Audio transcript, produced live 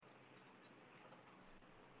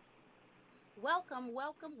Welcome,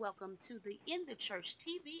 welcome, welcome to the In the Church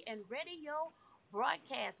TV and radio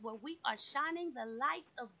broadcast where we are shining the light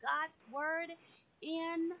of God's Word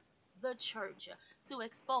in the church to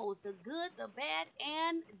expose the good, the bad,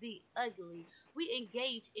 and the ugly. We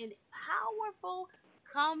engage in powerful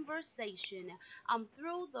conversation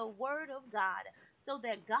through the Word of God so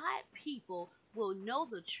that God people will know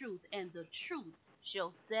the truth and the truth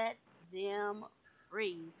shall set them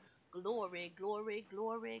free. Glory, glory,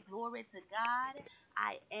 glory, glory to God.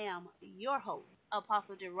 I am your host,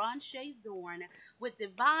 Apostle Deron Shea Zorn, with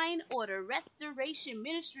Divine Order Restoration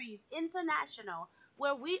Ministries International,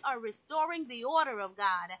 where we are restoring the order of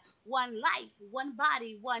God, one life, one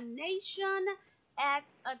body, one nation at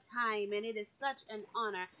a time. And it is such an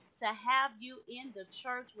honor to have you in the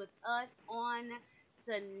church with us on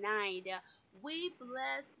tonight. We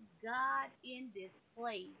bless God in this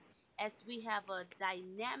place as we have a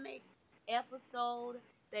dynamic episode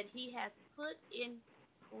that He has put in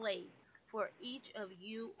place for each of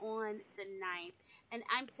you on tonight. And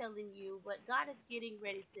I'm telling you what God is getting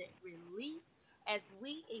ready to release as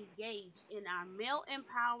we engage in our male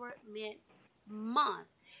empowerment month.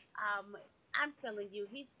 Um, I'm telling you,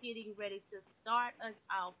 He's getting ready to start us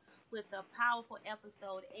off with a powerful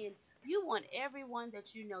episode, and you want everyone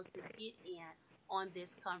that you know to get in on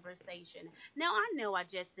this conversation. Now, I know I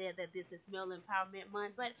just said that this is Male Empowerment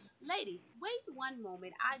Month, but ladies, wait one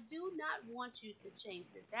moment. I do not want you to change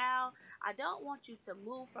the dial. I don't want you to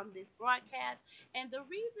move from this broadcast. And the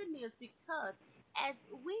reason is because as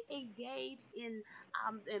we engage in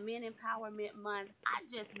the Men Empowerment Month, I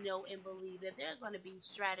just know and believe that there are going to be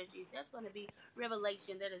strategies, there's going to be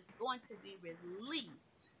revelation that is going to be released,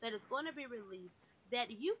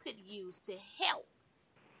 that you could use to help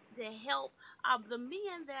the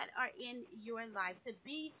men that are in your life to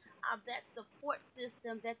be that support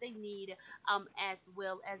system that they need, as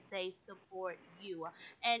well as they support you.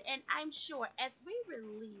 And I'm sure as we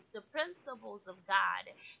release the principles of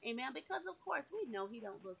God, amen, because of course we know He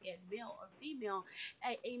don't look at male or female,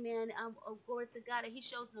 amen, glory to God, and He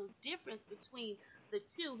shows no difference between the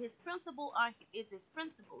two. His His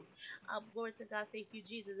principles. Glory to God, thank you,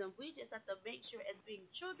 Jesus. And we just have to make sure, as being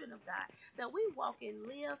children of God, that we walk and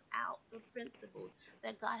live out the principles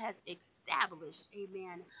that God has established,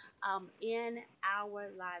 amen, in our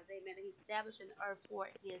lives, amen. He established an earth for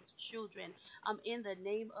His children, in the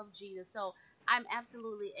name of Jesus. So I'm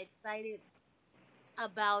absolutely excited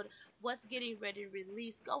about what's getting ready to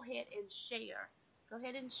release. Go ahead and share. Go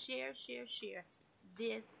ahead and share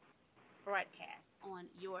this broadcast on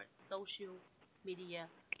your social media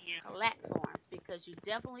platforms because you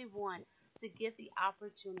definitely want to get the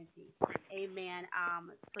opportunity, amen,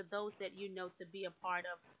 for those that you know to be a part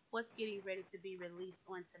of what's getting ready to be released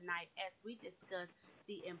on tonight as we discuss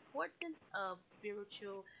the importance of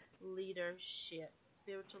leadership.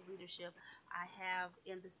 Spiritual leadership. I have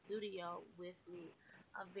in the studio with me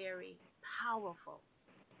a very powerful,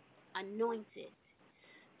 anointed,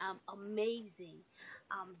 amazing,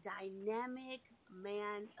 dynamic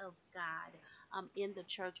man of God in the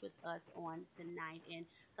church with us on tonight. And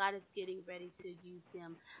God is getting ready to use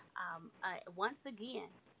him once again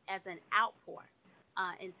as an outpour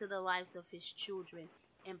into the lives of His children,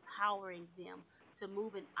 empowering them to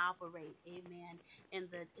move and operate, amen, in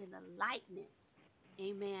the likeness,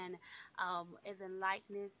 amen, in the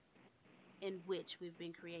likeness in which we've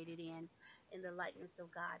been created in the likeness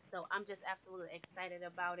of God. So I'm just absolutely excited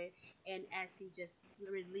about it. And as He just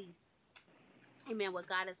released, amen, what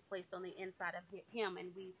God has placed on the inside of him, and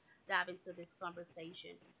we dive into this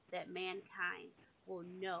conversation, that mankind will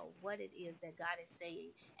know what it is that God is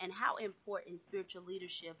saying and how important spiritual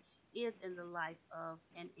leadership is in the life of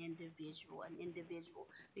an individual,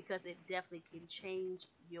 because it definitely can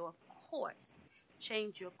course,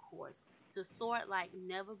 change your course to soar like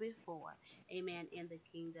never before, amen, in the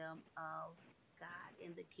kingdom of God,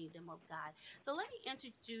 in the kingdom of God. So let me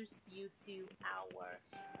introduce you to our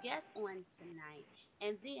guest on tonight,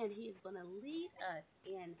 and then he is going to lead us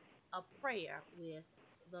in a prayer with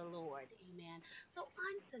the Lord. Amen. So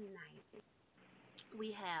on tonight,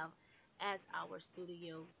 we have as our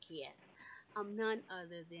studio guest none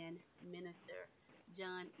other than Minister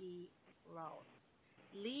John E. Ross,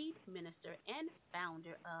 lead minister and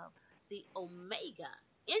founder of the Omega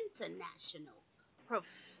International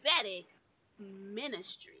Prophetic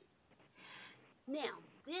Ministries. Now,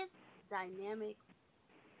 this dynamic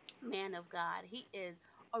man of God, he is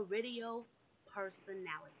a radio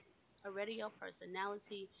personality. A radio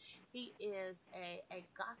personality. He is a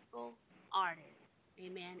gospel artist.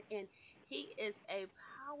 Amen. And he is a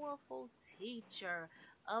powerful teacher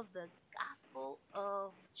of the gospel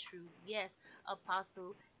of truth. Yes,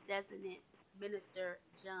 Apostle Designate Minister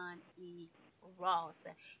John E. Ross.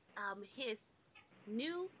 His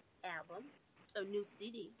new album, a new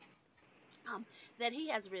CD, um, that he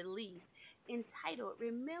has released entitled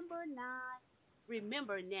Remember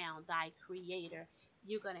Now Thy Creator.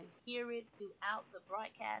 You're going to hear it throughout the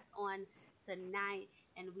broadcast on tonight,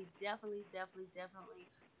 and we definitely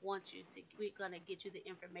want you to, we're going to get you the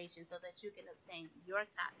information so that you can obtain your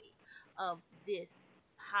copy of this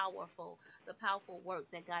the powerful work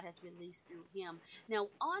that God has released through him. Now,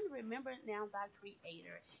 on Remember Now Thy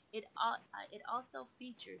Creator, it also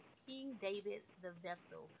features King David the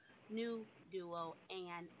Vessel, new duo,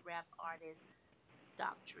 and rap artist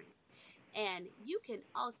Doctrine. And you can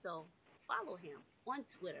also follow him on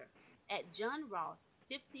Twitter at John Ross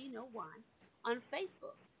 1501, on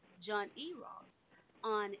Facebook, John E. Ross,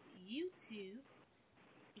 on YouTube.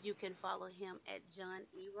 You can follow him at John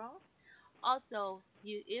E. Ross. Also,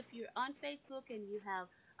 if you're on Facebook and you have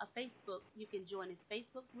a Facebook, you can join his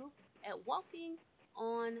Facebook group at Walking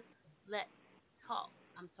on Let's Talk.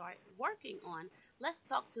 I'm sorry, Working on Let's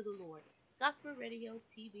Talk to the Lord Gospel Radio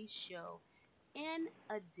TV show. In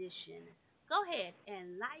addition, go ahead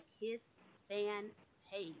and like his fan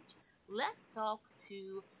page. Let's talk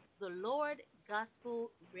to the Lord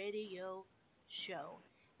Gospel Radio show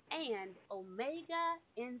and Omega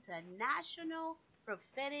International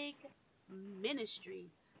Prophetic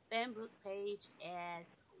Ministries fan book page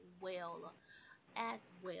well as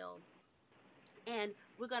well. And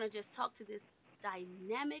we're going to just talk to this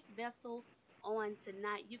dynamic vessel on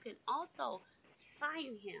tonight. You can also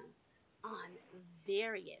find him on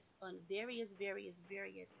various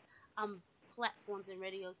um platforms and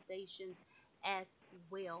radio stations as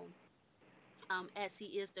well, as he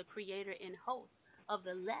is the creator and host of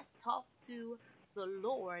the Let's Talk to the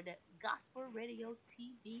Lord Gospel Radio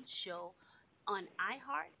TV show on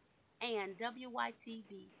iHeart and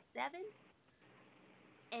WYTV 7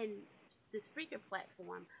 and the Spreaker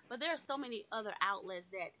platform. But there are so many other outlets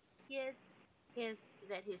that his his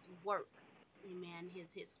his work, amen, his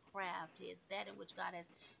craft, his that in which God has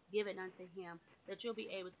given unto him, that you'll be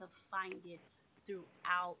able to find it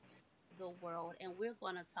throughout the world. And we're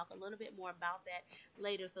going to talk a little bit more about that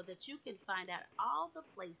later so that you can find out all the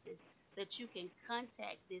places that you can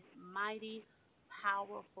contact this mighty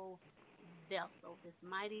powerful this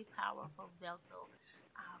mighty powerful vessel.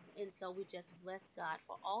 And so we just bless God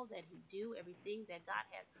for all that he do, everything that God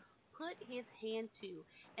has put his hand to.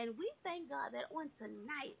 And we thank God that on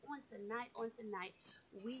tonight,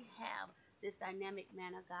 we have this dynamic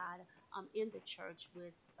man of God in the church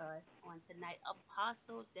with us on tonight.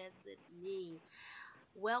 Apostle Designee.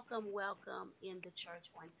 Welcome in the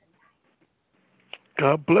church on tonight.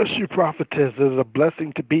 God bless you, prophetess. It is a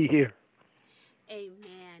blessing to be here.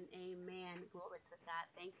 Amen. Glory to God.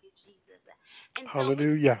 Thank you, Jesus. And so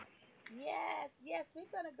Hallelujah. yes, we're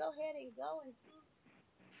gonna go ahead and go into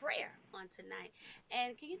prayer on tonight.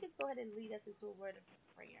 And can you just go ahead and lead us into a word of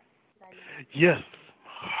prayer? Dynamic man. Yes.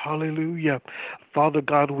 Hallelujah. Father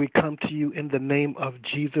God, we come to you in the name of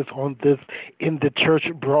Jesus on this in the church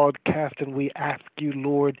broadcast, and we ask you,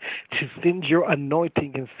 Lord, to send your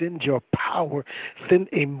anointing and send your power. Send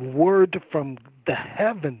a word from the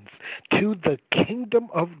heavens to the kingdom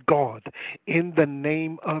of God in the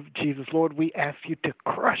name of Jesus. Lord, we ask you to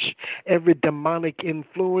crush every demonic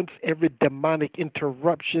influence, every demonic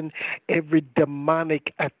interruption, every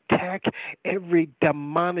demonic attack, every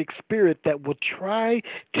demonic spirit that will try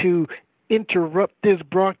to interrupt this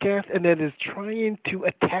broadcast and that is trying to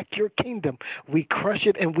attack your kingdom. We crush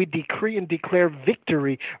it and we decree and declare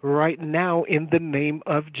victory right now in the name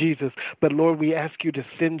of Jesus. But Lord, we ask you to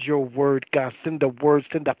send your word, God. Send a word,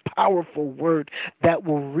 send a powerful word that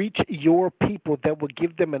will reach your people, that will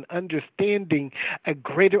give them an understanding, a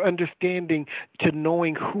greater understanding to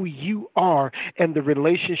knowing who you are and the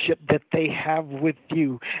relationship that they have with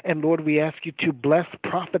you. And Lord, we ask you to bless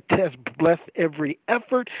prophetess, bless every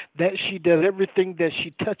effort that she does, everything that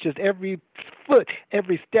she touches, every foot,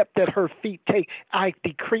 every step that her feet take. I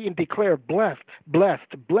decree and declare blessed,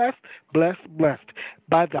 blessed, blessed, blessed, blessed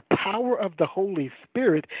by the power of the Holy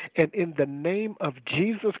Spirit. And in the name of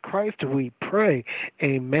Jesus Christ, we pray.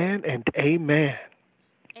 Amen and amen.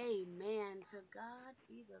 Amen. To God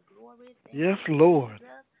be the glory. Thank Yes, you, Lord.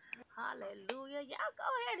 Jesus. Hallelujah. Y'all go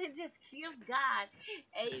ahead and just give God,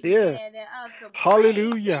 Yes. amen, and some praise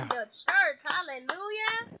in Hallelujah. the church.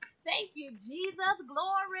 Hallelujah. Thank you, Jesus.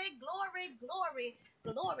 Glory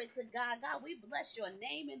to God. God, we bless your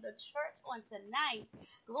name in the church on tonight.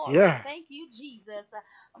 Glory. Yeah. Thank you, Jesus.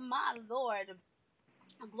 My Lord.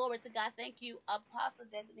 Glory to God. Thank you, Apostle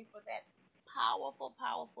Destiny, for that powerful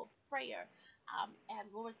prayer.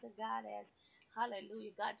 And glory to God as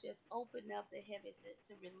Hallelujah. God just opened up the heaven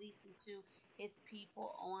to release into his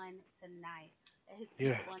people on tonight. His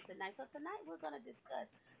Yeah. people on tonight. So tonight we're going to discuss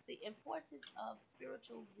the importance of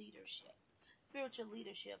spiritual leadership. Spiritual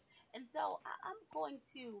leadership. And so I'm going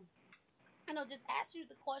to, just ask you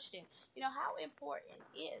the question, how important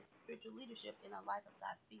is spiritual leadership in the life of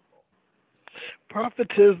God's people?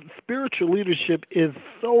 Prophetess, spiritual leadership is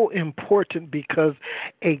so important because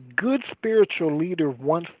a good spiritual leader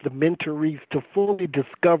wants the mentorees to fully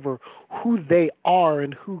discover who they are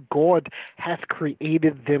and who God has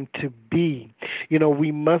created them to be.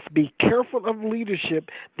 We must be careful of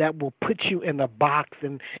leadership that will put you in a box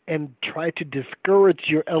and try to discourage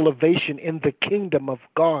your elevation in the kingdom of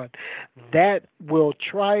God. That will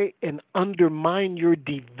try and undermine your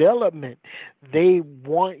development. They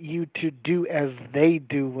want you to do as they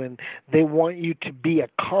do, and they want you to be a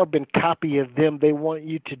carbon copy of them. They want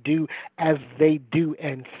you to do as they do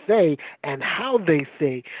and say and how they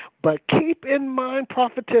say. But keep in mind,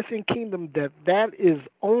 prophetess and kingdom, that that is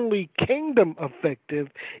only kingdom effective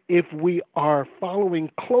if we are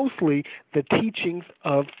following closely the teachings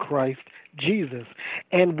of Christ Jesus,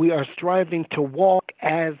 and we are striving to walk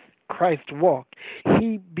as Christ walked.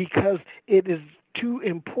 Because it is too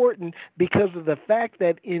important, because of the fact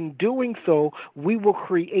that in doing so, we will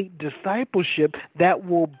create discipleship that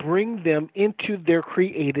will bring them into their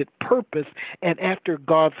created purpose and after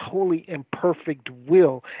God's holy and perfect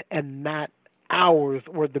will, and not ours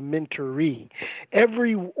or the mentoree.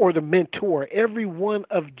 The mentor, every one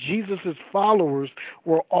of Jesus's followers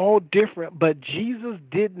were all different, but Jesus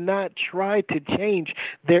did not try to change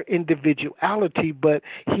their individuality, but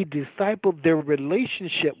he discipled their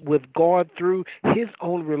relationship with God through his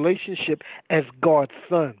own relationship as God's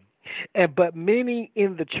son. But many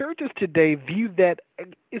in the churches today view that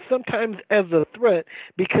sometimes as a threat,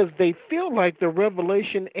 because they feel like the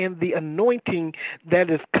revelation and the anointing that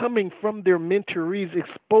is coming from their mentorees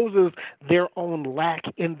exposes their own lack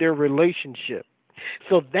in their relationship.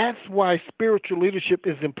 So that's why spiritual leadership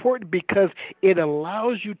is important, because it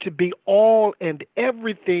allows you to be all and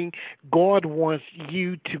everything God wants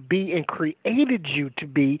you to be and created you to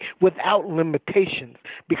be without limitations.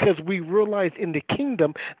 Because we realize in the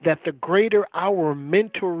kingdom that the greater our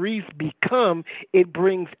mentorees become, it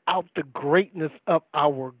brings out the greatness of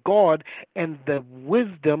our God and the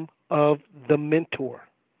wisdom of the mentor.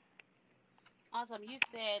 Awesome. You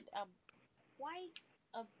said quite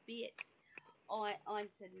a bit on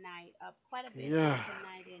tonight, quite a bit on Yeah,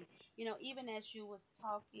 tonight, and even as you was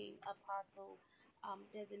talking, Apostle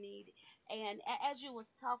Designee, and as you was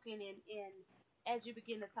talking, and as you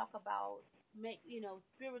begin to talk about make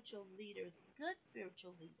spiritual leaders, good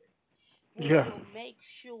spiritual leaders, who yeah, will make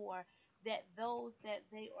sure that those that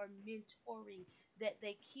they are mentoring, that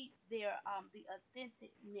they keep their the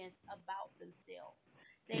authenticness about themselves.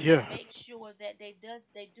 They will yeah, make sure that they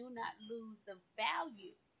do not lose the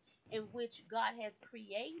value in which God has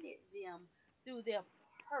created them through their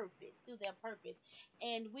through their purpose.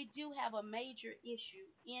 And we do have a major issue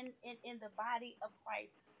in the body of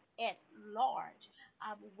Christ at large,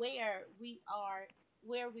 where we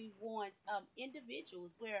want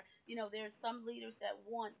individuals, where there's some leaders that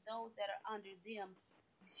want those that are under them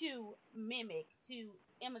to mimic, to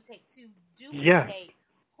imitate, to yeah, duplicate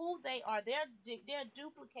who they are. They're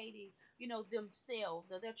duplicating themselves,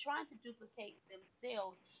 or they're trying to duplicate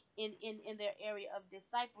themselves in their area of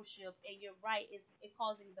discipleship. And you're right, it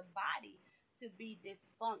causing the body to be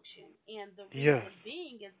dysfunction. And the yeah, reason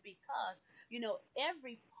being is because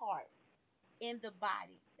every part in the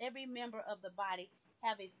body, every member of the body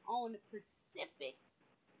have its own specific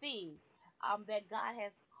thing that God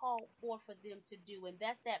has called for them to do, and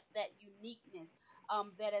that's that uniqueness,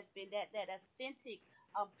 that has been that authentic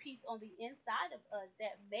piece on the inside of us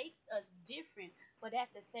that makes us different. But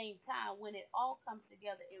at the same time, when it all comes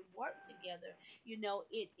together and work together,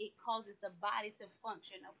 it causes the body to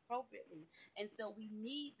function appropriately. And so we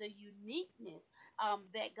need the uniqueness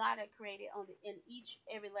that God had created in each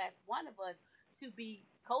every last one of us to be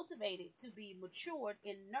cultivated, to be matured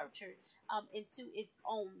and nurtured into its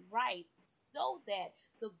own right, so that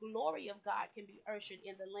the glory of God can be ushered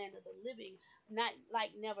in the land of the living, not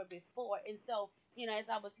like never before. And so, as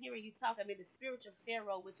I was hearing you talk, I mean, the spiritual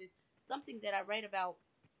Pharaoh, which is something that I write about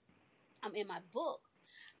in my book,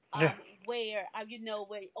 yeah, where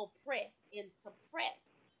where oppressed and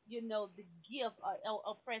suppressed, the gift,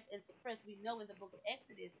 oppressed and suppressed. We know in the book of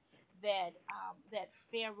Exodus that that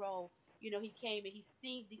Pharaoh, he came and he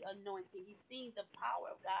seen the anointing, he seen the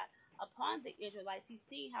power of God upon the Israelites, he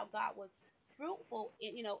seen how God was fruitful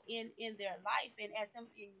in in their life, and as him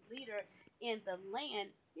in leader in the land,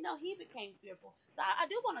 he became fearful. So I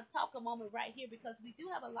do want to talk a moment right here, because we do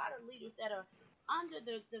have a lot of leaders that are under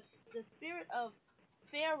the spirit of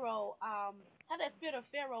Pharaoh, have that spirit of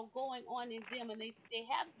Pharaoh going on in them, and they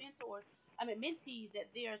have mentors, mentees that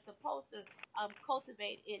they are supposed to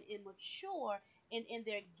cultivate and mature in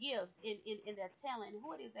their gifts, in their talent, and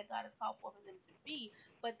who it is that God has called for them to be.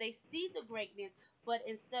 But they see the greatness, but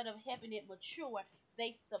instead of helping it mature,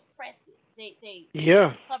 they suppress it. They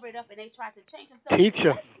Yeah. cover it up, and they try to change them. So Teach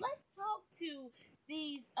us. let's talk to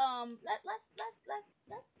these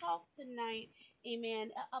let's talk tonight,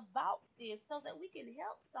 amen, about this, so that we can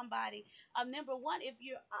help somebody. Number one, if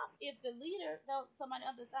the leader, though, somebody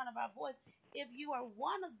under the sound of our voice, if you are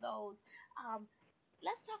one of those, um,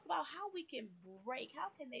 let's talk about how we can how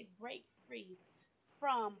can they break free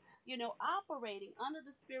from, operating under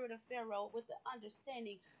the spirit of Pharaoh, with the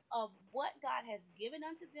understanding of what God has given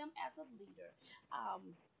unto them as a leader.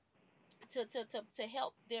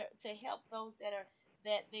 To help those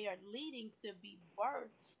that they are leading to be birthed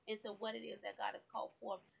into what it is that God has called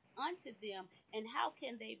forth unto them, and how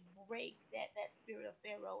can they break that spirit of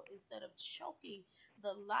Pharaoh, instead of choking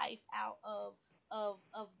the life out of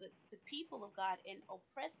the people of God, and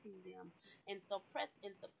oppressing them, and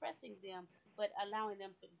suppressing them, but allowing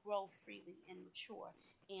them to grow freely and mature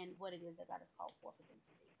in what it is that God has called forth for them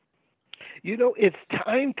to be. It's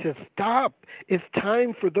time to stop. It's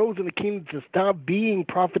time for those in the kingdom to stop being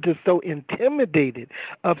prophetess so intimidated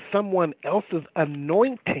of someone else's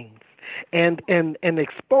anointings and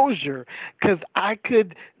exposure. Because I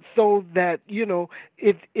could, so that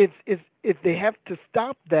if they have to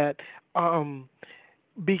stop that, um,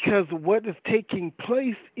 because what is taking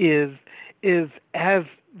place is as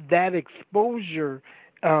that exposure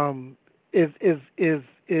um, is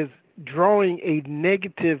drawing a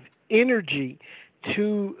negative energy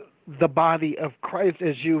to the body of Christ,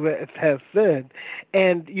 as you have said.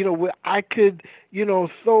 And I could,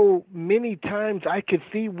 so many times I could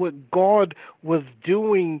see what God was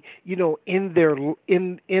doing,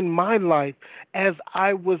 in my life, as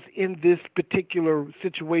I was in this particular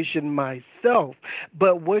situation myself.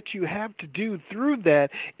 But what you have to do through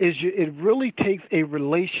that is it really takes a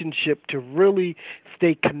relationship to really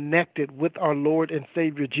stay connected with our Lord and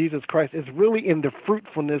Savior Jesus Christ. It's really in the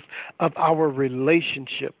fruitfulness of our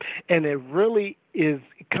relationship. And it really it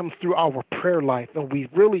comes through our prayer life, and we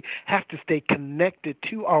really have to stay connected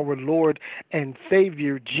to our Lord and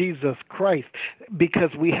Savior Jesus Christ,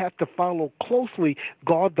 because we have to follow closely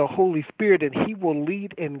God the Holy Spirit, and He will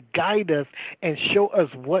lead and guide us and show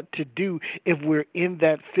us what to do if we're in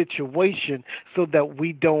that situation, so that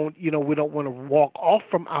we don't want to walk off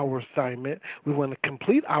from our assignment. We want to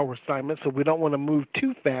complete our assignment, so we don't want to move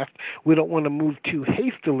too fast. We don't want to move too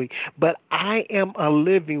hastily. But I am a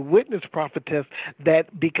living witness, prophetess,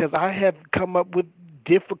 that because I have come up with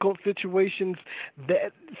difficult situations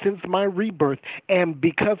that since my rebirth, and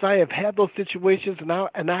because I have had those situations,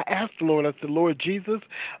 and I asked the Lord, I said, Lord Jesus,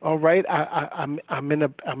 all right, I'm in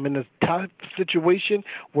a tough situation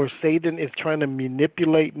where Satan is trying to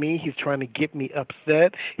manipulate me. He's trying to get me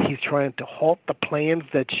upset. He's trying to halt the plans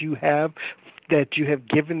that you have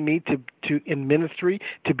given me to in ministry,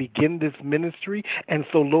 to begin this ministry. And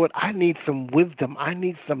so, Lord, I need some wisdom. I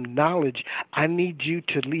need some knowledge. I need you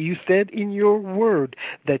to lead. You said in your word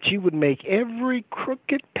that you would make every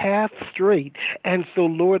crooked path straight. And so,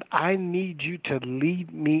 Lord, I need you to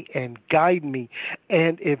lead me and guide me.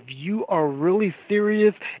 And if you are really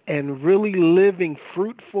serious and really living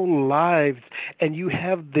fruitful lives, and you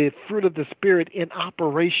have the fruit of the Spirit in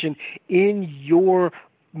operation in your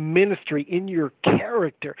ministry, in your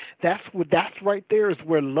character, that's right there is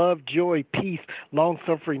where love, joy, peace, long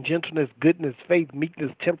suffering, gentleness, goodness, faith,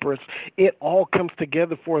 meekness, temperance, it all comes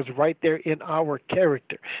together for us right there in our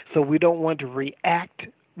character. So we don't want to react,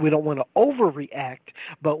 we don't want to overreact,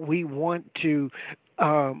 but we want to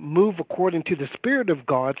move according to the Spirit of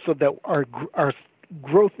God, so that our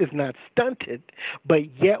growth is not stunted, but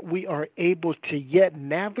yet we are able to yet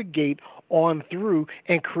navigate on through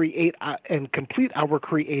and create and complete our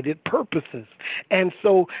created purposes. And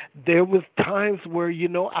so there was times where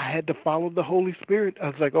I had to follow the Holy Spirit. I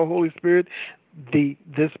was like, oh, Holy Spirit,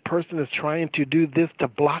 this person is trying to do this to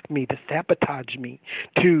block me, to sabotage me,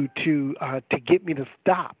 to get me to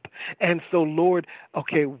stop. And so, Lord,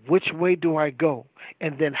 okay, which way do I go?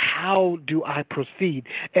 And then how do I proceed?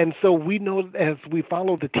 And so we know, as we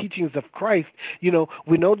follow the teachings of Christ, we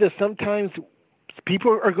know that sometimes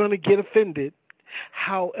people are going to get offended.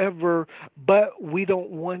 However, but we don't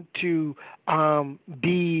want to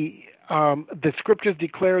be, the scriptures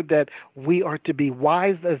declare that we are to be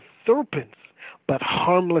wise as serpents, but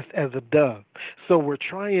harmless as a dove. So we're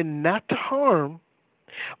trying not to harm,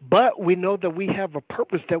 but we know that we have a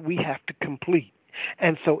purpose that we have to complete.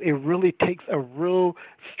 And so it really takes a real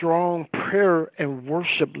strong prayer and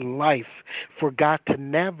worship life for God to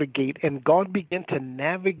navigate. And God began to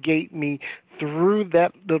navigate me through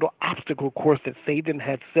that little obstacle course that Satan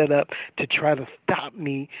had set up to try to stop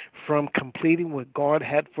me from completing what God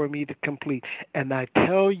had for me to complete. And I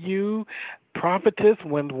tell you, prophetess,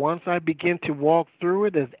 when once I began to walk through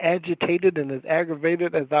it, as agitated and as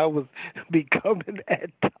aggravated as I was becoming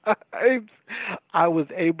at times, I was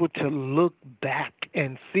able to look back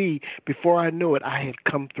and see before I knew it, I had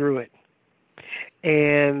come through it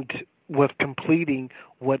and was completing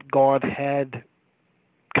what God had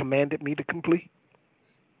commanded me to complete.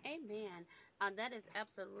 Amen. That is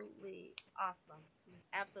absolutely awesome. Just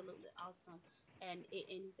absolutely awesome. And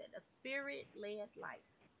he said a spirit led life.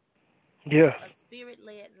 Yeah, A spirit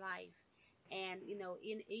led life. And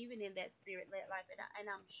in even in that spirit led life, and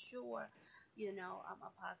I'm sure,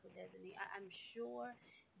 Apostle Destiny, I'm sure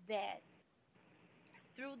that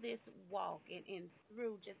through this walk and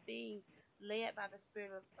through just being led by the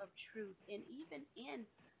spirit of truth, and even in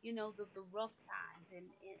the rough times, and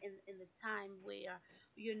in the time where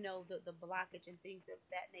the blockage and things of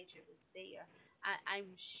that nature was there,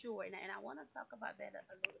 I'm sure, and I want to talk about that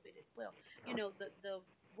a little bit as well. The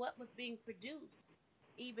what was being produced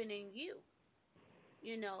even in you,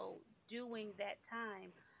 you know, during that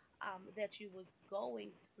time, that you was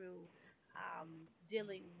going through,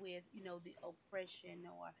 dealing with, the oppression,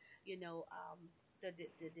 or, the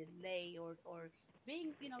delay, or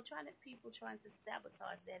being, trying to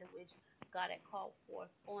sabotage that in which God had called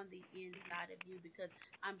forth on the inside of you, because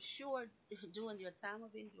I'm sure during your time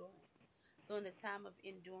of endurance, during the time of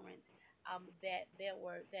endurance, that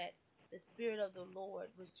the Spirit of the Lord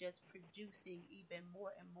was just producing even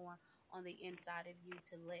more and more on the inside of you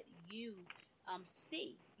to let you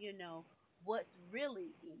see, what's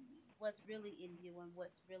really in you, and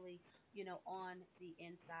what's really, on the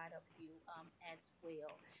inside of you, as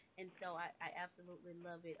well. And so I absolutely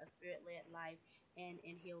love it, a spirit led life, and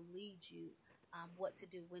He'll lead you, what to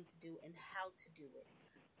do, when to do, and how to do it,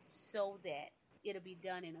 so that it'll be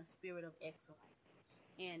done in a spirit of excellence.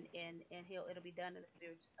 And it'll be done in a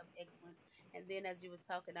spirit of excellence. And then, as you was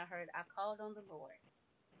talking, I heard, I called on the Lord,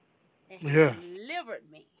 and He yeah. delivered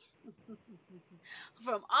me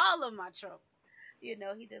from all of my trouble. He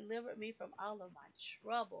delivered me from all of my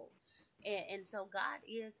trouble. And so God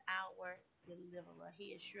is our deliverer.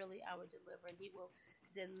 He is surely our deliverer. And He will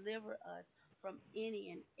deliver us from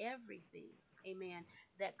any and everything, amen,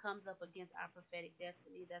 that comes up against our prophetic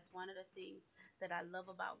destiny. That's one of the things that I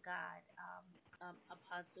love about God,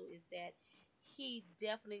 Apostle, is that He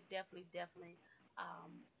definitely, definitely, definitely,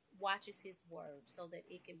 watches His word so that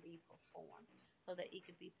it can be performed. So that it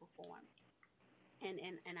can be performed. And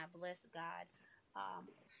I bless God,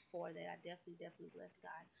 for that. I definitely, definitely bless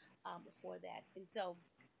God, for that. And so,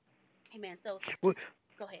 amen. So Well,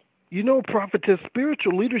 just go ahead. you know, prophetess,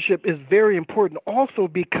 spiritual leadership is very important also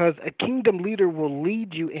because a kingdom leader will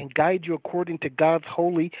lead you and guide you according to God's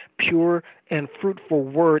holy, pure, and fruitful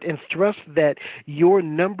word, and stress that your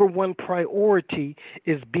number one priority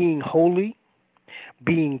is being holy,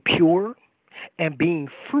 being pure, and being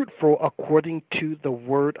fruitful according to the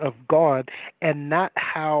word of God, and not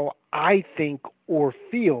how I think or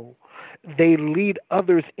feel. They lead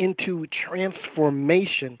others into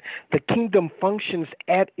transformation. The kingdom functions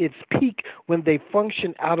at its peak when they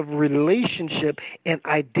function out of relationship and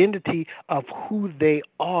identity of who they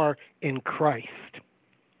are in Christ.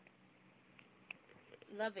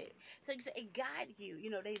 Love it. So it guide you.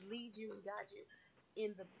 They lead you and guide you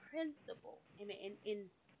in the principle. Amen. In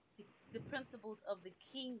the principles of the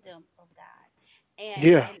kingdom of God. And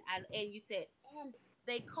Yeah, and I and you said, and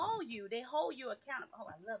they call you. They hold you accountable. Oh,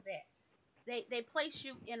 I love that. They put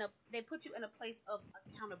you in a place of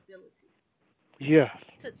accountability, yeah,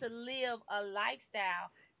 to live a lifestyle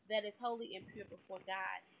that is holy and pure before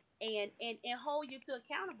God, and hold you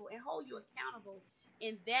accountable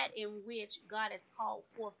in that in which God has called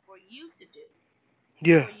for you to do,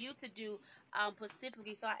 yeah. for you to do,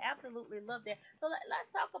 specifically. So I absolutely love that. So let's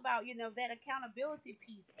talk about, that accountability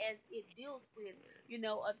piece as it deals with,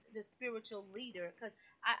 the spiritual leader, because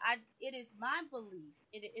I it is my belief,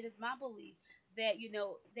 it is my belief that,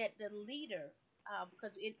 that the leader,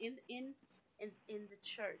 because in the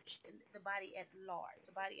church, in the body at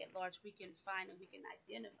large, we can find and we can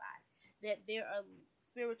identify that there are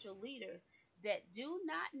spiritual leaders that do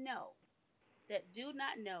not know,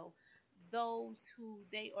 those who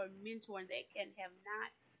they are mentoring. They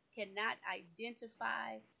cannot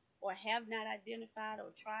identify or have not identified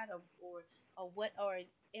or tried or what or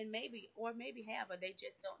maybe have or they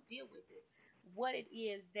just don't deal with it. What it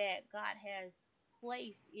is that God has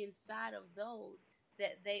placed inside of those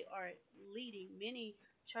that they are leading. Many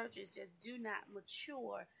churches just do not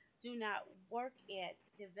mature, do not work at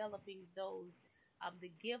developing those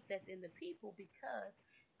the gift that's in the people because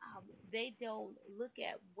they don't look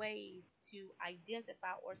at ways to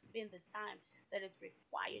identify or spend the time that is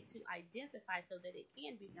required to identify so that it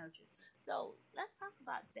can be nurtured. So let's talk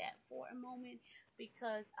about that for a moment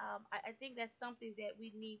because I think that's something that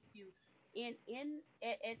we need to in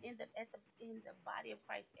the body of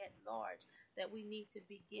Christ at large that we need to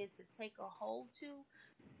begin to take a hold to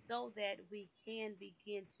so that we can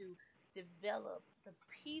begin to develop the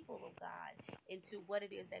people of God into what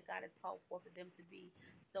it is that God has called for them to be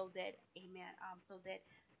so that amen so that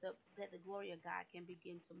the glory of God can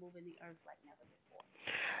begin to move in the earth like never before.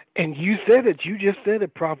 And you said it, you just said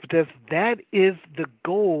it, prophetess. That is the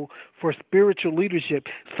goal for spiritual leadership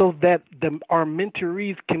so that our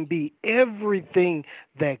mentorees can be everything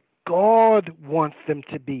that God wants them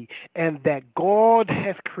to be and that God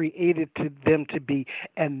has created them to be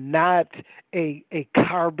and not a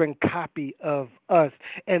carbon copy of us.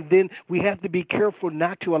 And then we have to be careful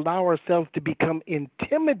not to allow ourselves to become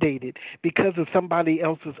intimidated because of somebody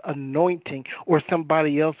else's anointing or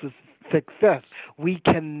somebody else's success. We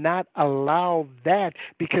cannot allow that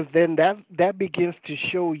because then that begins to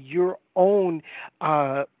show your own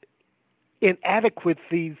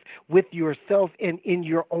inadequacies with yourself and in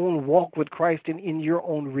your own walk with Christ and in your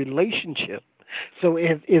own relationship. So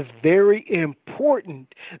it is very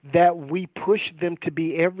important that we push them to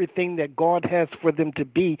be everything that God has for them to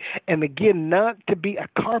be. And again, not to be a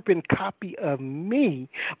carbon copy of me,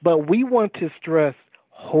 but we want to stress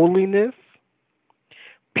holiness,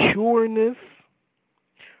 pureness,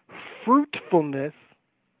 fruitfulness,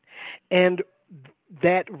 and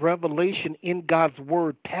that revelation in God's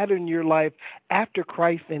Word. Pattern your life after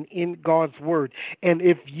Christ and in God's Word. And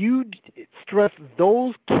if you stress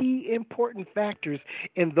those key important factors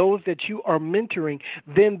in those that you are mentoring,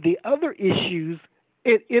 then the other issues,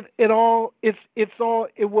 it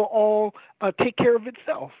will all take care of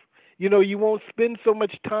itself. You won't spend so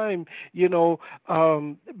much time,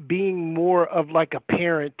 being more of like a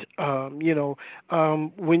parent,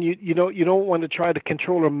 when you don't want to try to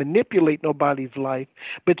control or manipulate nobody's life,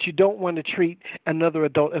 but you don't want to treat another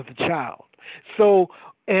adult as a child.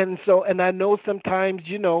 And I know sometimes,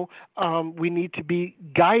 we need to be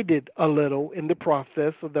guided a little in the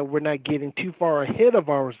process so that we're not getting too far ahead of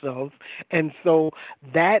ourselves. And so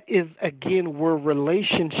that is, again, where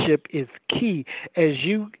relationship is key. As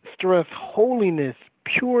you stress holiness,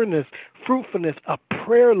 pureness, fruitfulness, a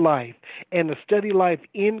prayer life, and a study life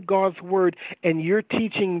in God's Word, and you're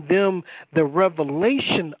teaching them the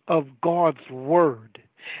revelation of God's Word.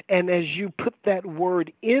 And as you put that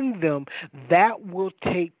word in them, that will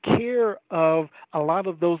take care of a lot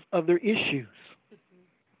of those other issues. Hmm.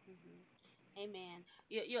 Hmm. Amen.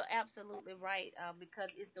 You're absolutely right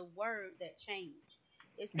because it's the word that change.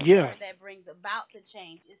 It's the Yeah, word that brings about the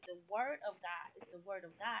change. It's the word of God. It's the word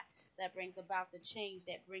of God that brings about the change,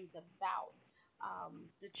 that brings about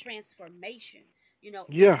the transformation.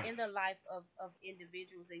 yeah, In the life of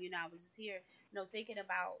individuals, and I was just here, thinking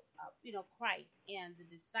about Christ and the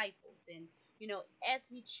disciples, and as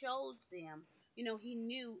He chose them, He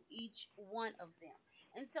knew each one of them,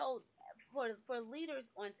 and so for leaders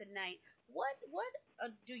on tonight, what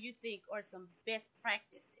do you think are some best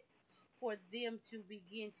practices for them to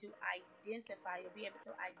begin to identify or be able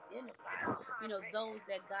to identify, those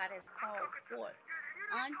that God has called forth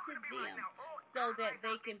unto them so that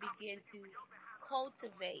they can begin to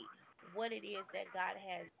cultivate what it is that God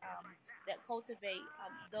has that cultivate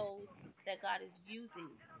those that God is using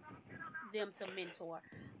them to mentor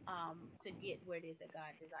to get where it is that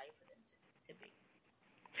God desires for them to be.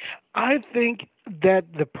 I think that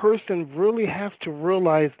the person really has to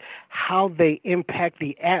realize how they impact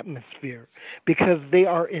the atmosphere because they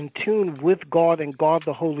are in tune with God and God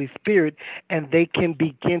the Holy Spirit, and they can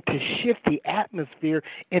begin to shift the atmosphere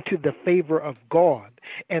into the favor of God.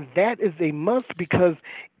 And that is a must because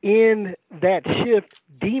in that shift,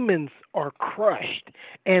 demons are crushed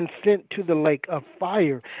and sent to the lake of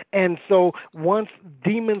fire. And so once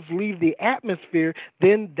demons leave the atmosphere,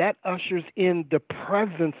 then that ushers in the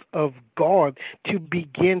presence of God to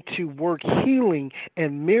begin to work healing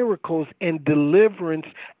and miracles and deliverance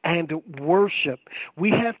and worship. We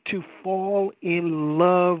have to fall in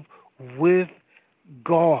love with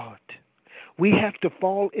God. We have to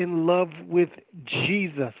fall in love with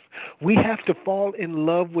Jesus. We have to fall in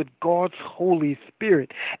love with God's Holy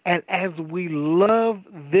Spirit. And as we love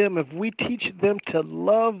them, if we teach them to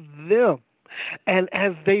love them, and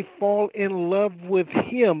as they fall in love with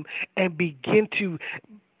Him and begin to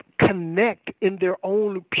connect in their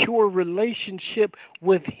own pure relationship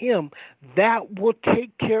with Him, that will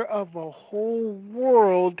take care of a whole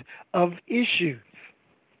world of issues.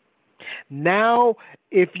 Now,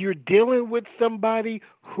 if you're dealing with somebody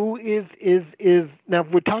who is now, if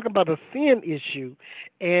we're talking about a sin issue,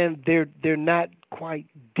 and they're not quite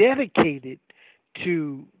dedicated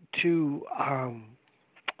to to um,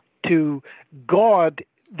 to God,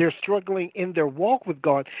 they're struggling in their walk with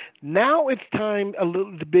God. Now it's time a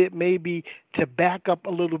little bit maybe to back up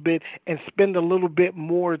a little bit and spend a little bit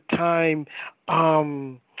more time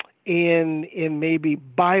in maybe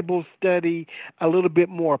Bible study, a little bit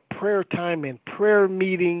more prayer time and prayer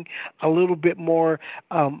meeting, a little bit more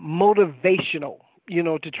motivational,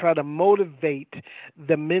 to try to motivate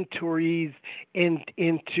the mentorees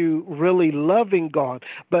into really loving God.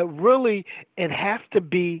 But really, it has to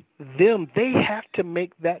be them. They have to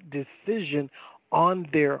make that decision on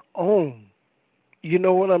their own. You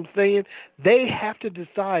know what I'm saying? They have to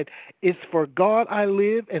decide, it's for God I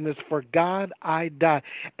live and it's for God I die.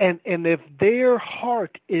 And if their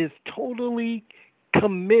heart is totally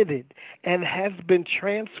committed and has been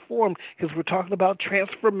transformed, because we're talking about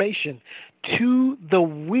transformation, to the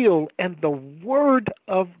will and the word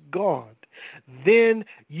of God, then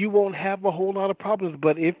you won't have a whole lot of problems.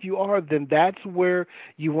 But if you are, then that's where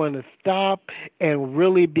you want to stop and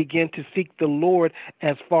really begin to seek the Lord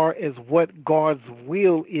as far as what God's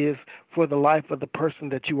will is for the life of the person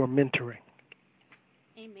that you are mentoring.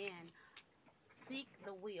 Amen. Seek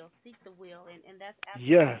the will, and that's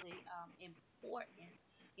Yes. absolutely important,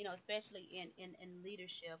 especially in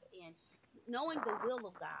leadership and knowing the will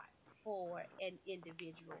of God for an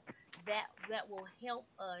individual. That will help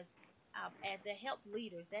us as that help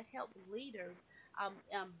leaders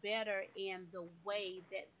better in the way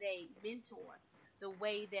that they mentor, the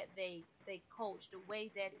way that they coach, the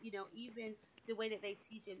way that even the way that they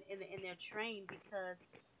teach in their train, because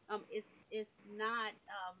it's not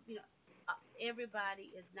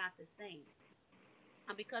everybody is not the same.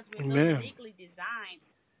 Because we're so Amen. uniquely designed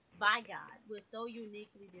by God. We're so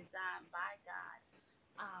uniquely designed by God.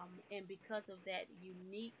 And because of that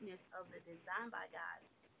uniqueness of the design by God,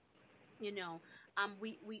 you know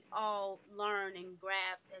we all learn and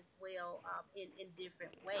grasp as well in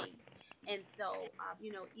different ways. And so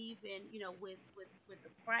even with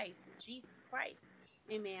the Christ, with Jesus Christ,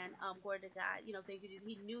 amen, glory to God. Thank you, Jesus.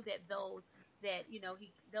 He knew that those that he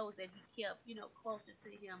kept closer to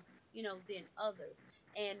him than others.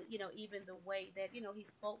 And even the way that he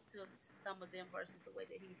spoke to some of them versus the way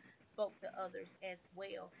that he spoke to others as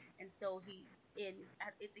well. And so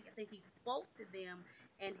I think he spoke to them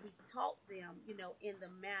and he taught them, in the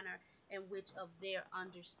manner in which of their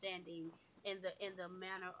understanding, in the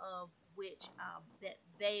manner of which that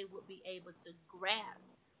they would be able to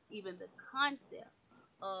grasp even the concept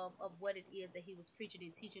of what it is that he was preaching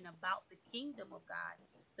and teaching about the kingdom of God,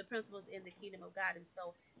 the principles in the kingdom of God. And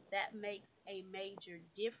so that makes a major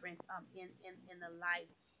difference in the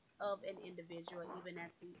life of an individual, even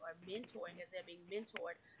as we are mentoring, as they're being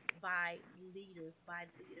mentored by leaders,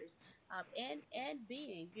 and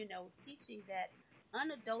being, teaching that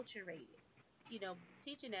unadulterated,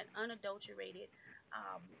 teaching that unadulterated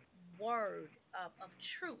um, word of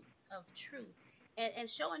truth, and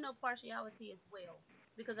showing no partiality as well.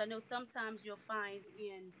 Because I know sometimes you'll find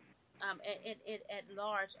at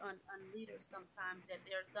large on leaders sometimes that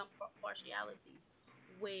there are some partialities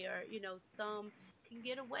where some can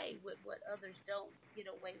get away with what others don't get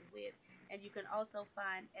away with. And you can also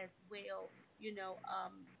find as well, in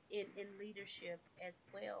leadership as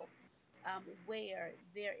well, where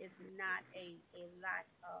there is not a lack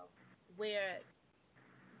of, where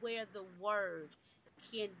the word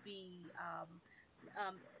can be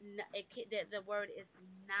that the word is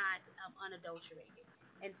not unadulterated.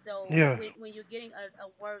 And so Yes. when you're getting a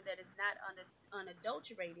word that is not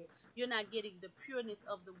unadulterated, you're not getting the pureness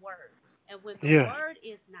of the word. And Yes. when the word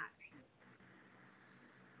is not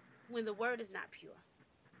pure,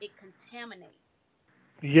 it contaminates,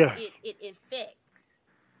 Yes. it infects,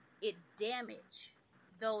 it damage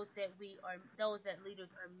those that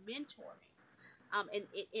leaders are mentoring, and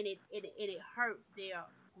it hurts their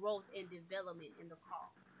growth and development in the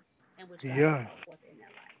call in which God has Yes. called forth in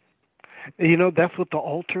their life. That's what the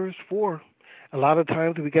altar is for. A lot of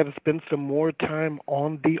times we got to spend some more time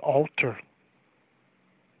on the altar.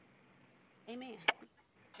 Amen.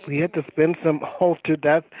 We have to Amen. spend some altar.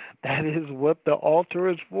 That is what the altar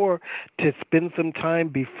is for. To spend some time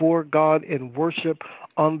before God in worship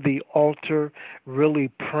on the altar, really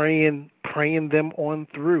praying them on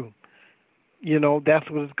through. That's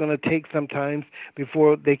what it's going to take sometimes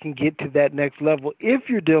before they can get to that next level. If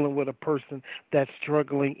you're dealing with a person that's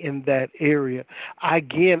struggling in that area,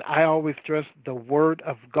 again, I always stress the word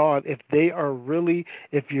of God. If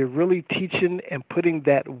you're really teaching and putting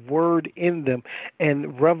that word in them,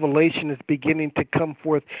 and revelation is beginning to come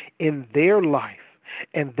forth in their life,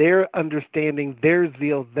 and their understanding, their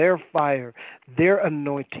zeal, their fire, their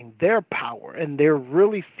anointing, their power, and they're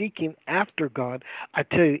really seeking after God, I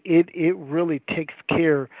tell you, it really takes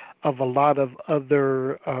care of a lot of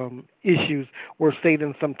other issues where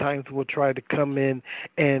Satan sometimes will try to come in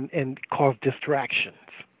and cause distractions.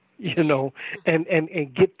 You Amen. know, and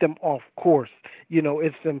get them off course.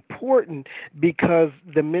 It's important because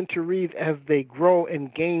the mentorees, as they grow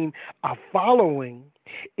and gain a following,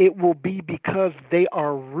 it will be because they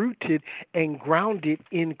are rooted and grounded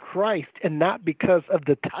in Christ and not because of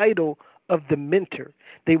the title of the mentor.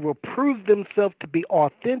 They will prove themselves to be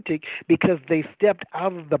authentic because they stepped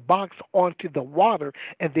out of the box onto the water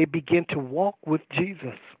and they begin to walk with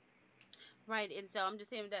Jesus. Right. And so I'm just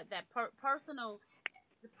saying that personal,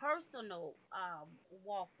 the personal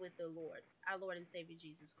walk with the Lord, our Lord and Savior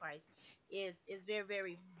Jesus Christ, is very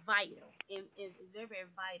very vital. Is very very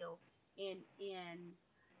vital in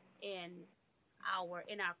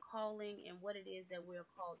in our calling and what it is that we're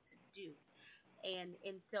called to do. And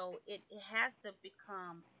so it has to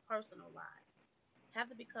become personalized. Have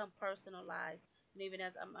to become personalized. And even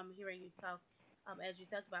as I'm hearing you talk, as you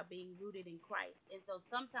talked about being rooted in Christ. And so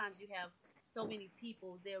sometimes you have so many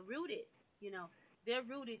people, you know, they're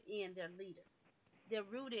rooted in their leader. They're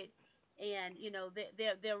rooted, and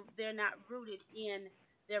they're not rooted in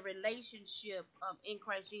their relationship in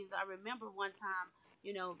Christ Jesus. I remember one time,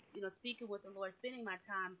 speaking with the Lord, spending my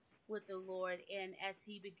time with the Lord, and as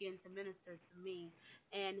He began to minister to me,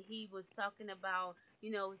 and He was talking about,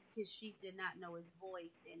 His sheep did not know His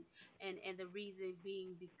voice, and the reason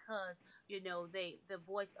being because the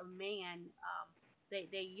voice of man,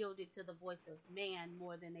 they yielded to the voice of man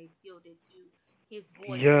more than they yielded to his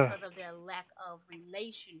voice Yeah, because of their lack of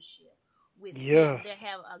relationship with him. yeah, They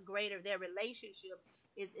have a greater their relationship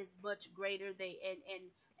is much greater.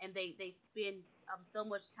 And they spend so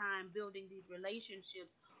much time building these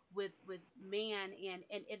relationships with man, and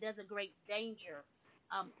there's a great danger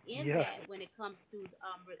in yes, that when it comes to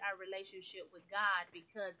our relationship with God,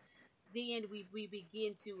 because then we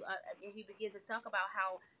begin to and he begins to talk about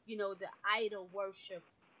how the idol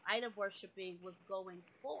worshiping was going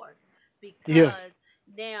forth, yes, because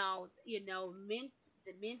now the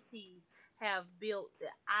mentees have built the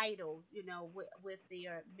idols with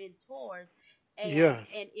their mentors, yes,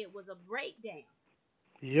 and it was a breakdown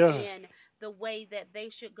yes, in the way that they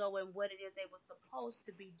should go and what it is they were supposed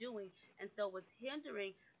to be doing, and so was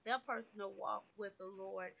hindering their personal walk with the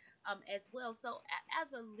Lord as well. So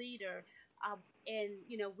as a leader, and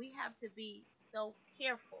we have to be so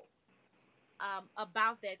careful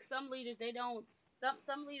about that. Some leaders, they don't.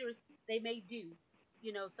 Some leaders, they may do.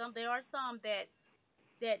 Some there are some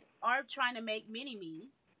that are trying to make mini me's,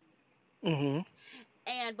 mhm,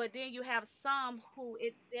 and but then you have some who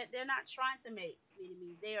they're not trying to make mini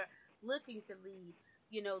me's. They are looking to lead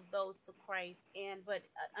those to Christ. And but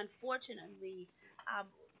unfortunately, um,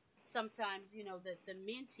 sometimes the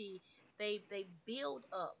mentee, they build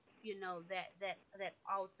up that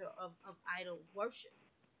altar of idol worship.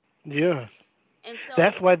 yes. And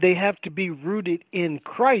That's so why they have to be rooted in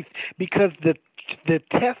Christ because the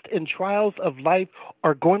tests and trials of life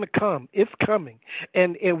are going to come. It's coming,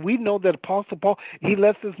 and we know that Apostle Paul, he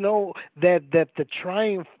lets us know that the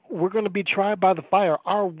trying, we're going to be tried by the fire.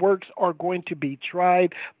 Our works are going to be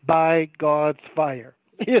tried by God's fire.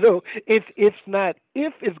 yes. It's not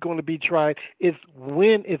if it's going to be tried, it's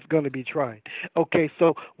when it's going to be tried. Okay,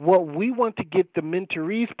 so what we want to get the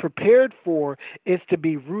mentorees prepared for is to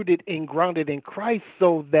be rooted and grounded in Christ,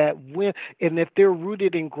 so that if they're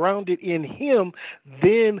rooted and grounded in Him,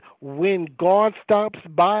 then when God stops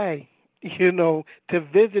by, to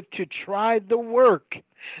visit, to try the work,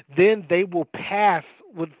 then they will pass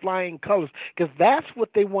with flying colors, because that's what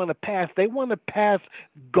they want to pass. They want to pass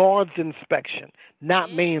God's inspection,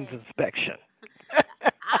 not man's Yes. inspection.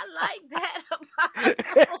 I like that,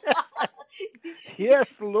 Apostle. Yes,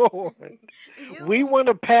 Lord. We You, want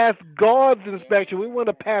to pass God's inspection. We want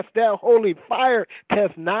to pass yes. that holy fire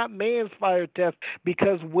test, not man's fire test.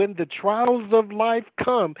 Because when the trials of life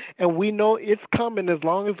come, and we know it's coming as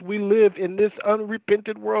long as we live in this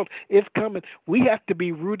unrepentant world, it's coming. We have to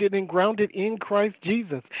be rooted and grounded in Christ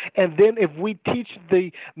Jesus. And then if we teach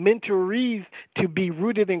the mentorees to be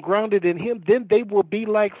rooted and grounded in Him, then they will be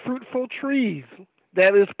like fruitful trees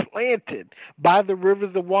that is planted by the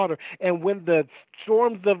rivers of water. And when the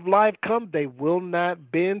storms of life come, they will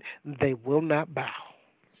not bend, they will not bow.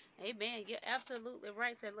 Amen. You're absolutely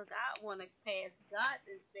right. Say, look, I want to pass God's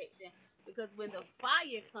inspection because when the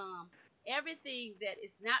fire comes, everything that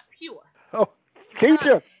is not pure, Oh,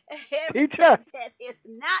 teacher, teacher, everything that is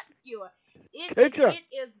not pure, teacher. it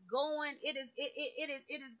is going it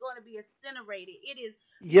is going to be incinerated. It is,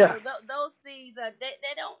 Yes, those things,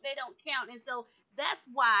 they don't count. And so that's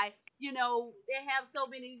why, they have so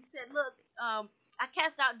many. He said, look, I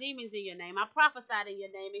cast out demons in your name. I prophesied in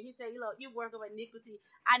your name. And he said, look, you work of iniquity.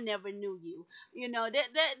 I never knew you.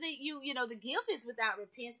 The gift is without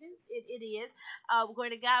repentance. It is, glory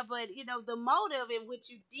to God. But the motive in which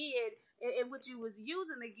you did, in which you was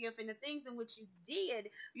using the gift, and the things in which you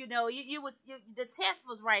did, the test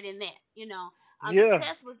was right in that. The yeah,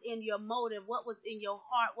 test was in your motive. What was in your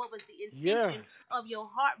heart? What was the yeah, intention of your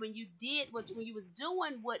heart when you did when you was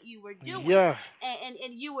doing what you were doing, yeah, and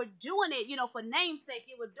you were doing it, for namesake.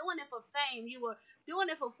 You were doing it for fame. You were doing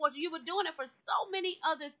it for fortune. You were doing it for so many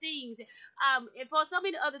other things, and for so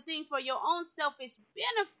many other things for your own selfish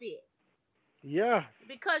benefit, yeah,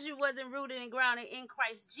 because you wasn't rooted and grounded in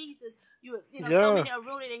Christ Jesus. So yeah, many are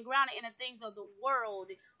rooted and grounded in the things of the world,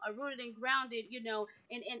 are rooted and grounded,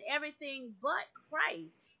 in everything but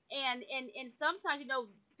Christ. And sometimes,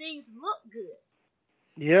 things look good,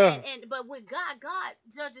 yeah, and but with God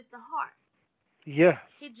judges the heart. yeah,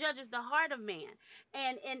 He judges the heart of man.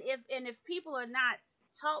 And if people are not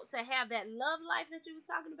taught to have that love life that you was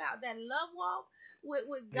talking about, that love walk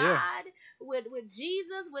with yeah, God, with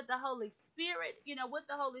Jesus, with the Holy Spirit, with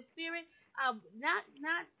the Holy Spirit,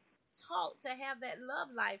 not taught to have that love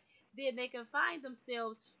life, then they can find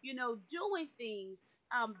themselves, doing things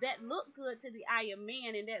that look good to the eye of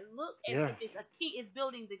man, and that look as yeah. if it's a key is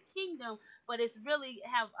building the kingdom, but it's really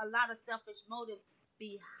have a lot of selfish motives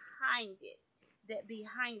behind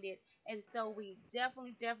it, and so we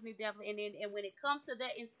definitely, and when it comes to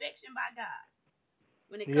that inspection by God,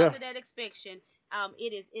 when it comes Yeah, to that inspection,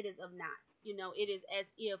 it is of not. It is as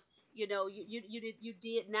if, you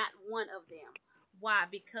did not one of them. Why?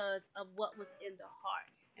 Because of what was in the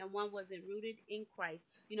heart, and one wasn't rooted in Christ.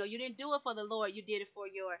 You didn't do it for the Lord. You did it for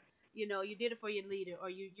you did it for your leader, or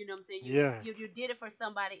you know what I'm saying. You yeah. you you did it for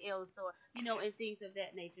somebody else, or and things of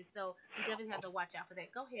that nature. So we definitely have to watch out for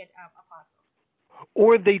that. Go ahead, Apostle.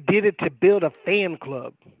 Or they did it to build a fan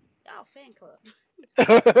club. Oh, fan club.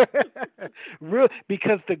 Real,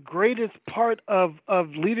 because the greatest part of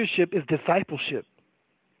leadership is discipleship.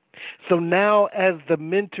 So Yes. now, as the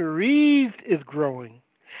mentorees is growing,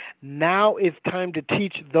 now it's time to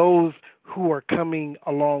teach those who are coming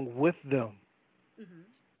along with them. Mhm.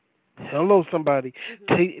 Hello, somebody.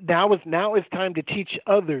 Mhm. Now it's time to teach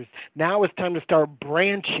others. Now it's time to start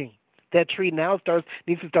branching. That tree now starts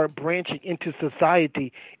needs to start branching into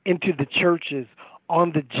society, into the churches,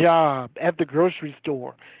 on the job, at the grocery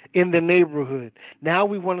store, in the neighborhood. Now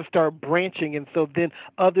we want to start branching, and so then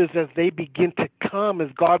others, as they begin to come,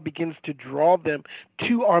 as God begins to draw them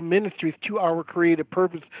to our ministries, to our creative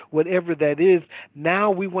purpose, whatever that is.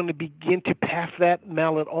 Now we want to begin to pass that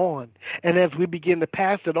mallet on, and as we begin to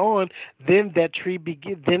pass it on, then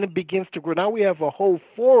then it begins to grow. Now we have a whole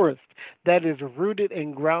forest that is rooted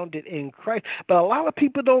and grounded in Christ. But a lot of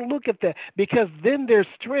people don't look at that, because then there's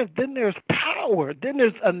strength, then there's power, then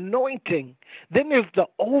there's Mhm. anointing, then there's the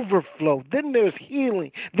overflow, then there's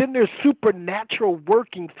healing, then there's supernatural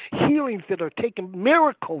workings, healings that are taking,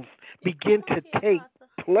 miracles begin Come on to here, take Apostle.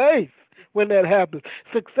 place when that happens.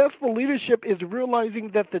 Successful leadership is realizing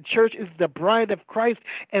that the church is the bride of Christ,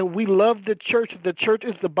 and we love the church. The church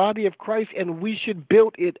is the body of Christ, and we should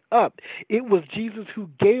build it up. It was Jesus who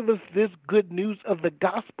gave us this good news of the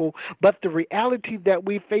gospel, but the reality that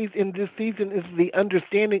we face in this season is the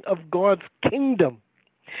understanding of God's kingdom,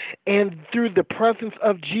 and through the presence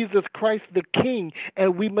of Jesus Christ the King.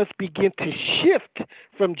 And we must begin to shift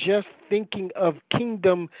from just thinking of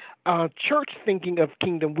kingdom, church thinking of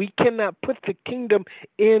kingdom. We cannot put the kingdom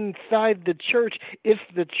inside the church. It's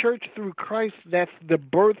the church through Christ that's the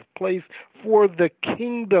birthplace for the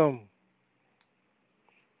kingdom.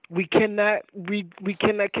 We cannot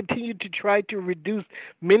continue to try to reduce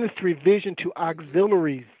ministry vision to Mhm.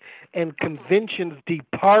 auxiliaries. and Come on. conventions,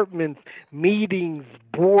 departments, meetings,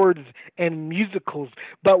 boards, and musicals.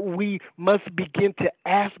 But we must begin to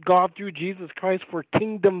ask God through Jesus Christ for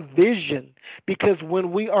kingdom vision, because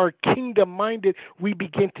when we are kingdom minded, we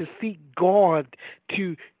begin to seek God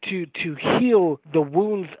to to heal the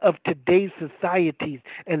wounds of today's societies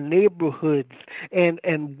and neighborhoods and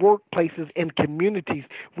workplaces and communities.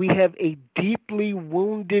 We have a deeply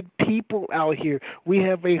wounded people out here. We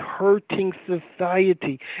have a hurting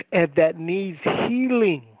society and that needs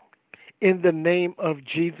healing in the name of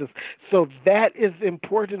Jesus. So that is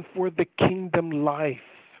important for the kingdom life.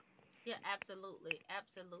 Yeah, absolutely,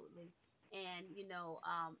 absolutely. And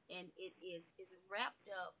and it is wrapped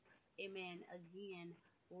up, amen, again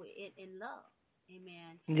in love.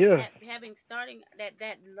 Amen. Yes, Having starting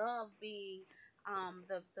that love being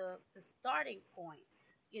the starting point,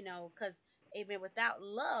 cuz amen, without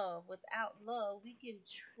love we can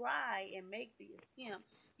try and make the attempt,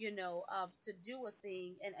 to do a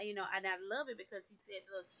thing. And and I love it because he said,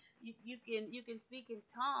 look, you can speak in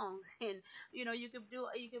tongues and you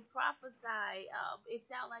can prophesy. It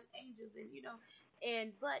sound like angels,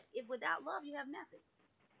 and but if without love you have nothing.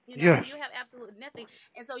 yes, You have absolutely nothing.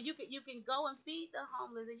 And so you can go and feed the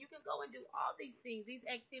homeless, and you can go and do all these things, these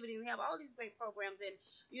activities. We have all these great programs, and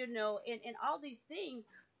and all these things.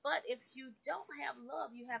 But if you don't have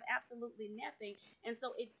love, you have absolutely nothing. And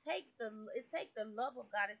so it takes the love of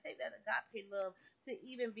God. It takes that agape love to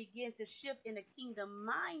even begin to shift in a kingdom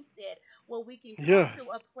mindset where we can come yes, to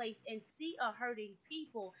a place and see a hurting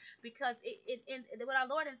people. Because with our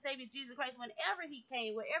Lord and Savior Jesus Christ, whenever He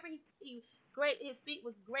came, wherever He great his feet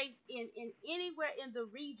was graced in anywhere in the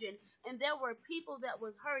region, and there were people that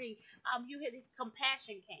was hurting, you had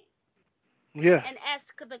compassion came. yes, And as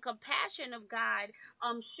the compassion of God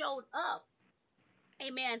showed up,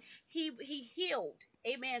 amen, he healed,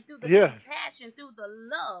 amen, through the yes, compassion, through the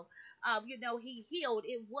love. He healed.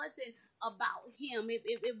 It wasn't about him.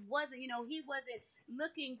 It wasn't, he wasn't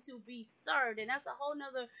looking to be served. And that's a whole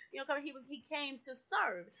nother, he came to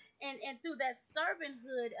serve. And through that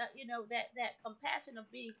servanthood, that compassion of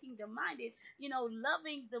being kingdom minded,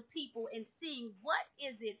 loving the people and seeing what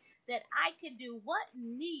is it that I can do, what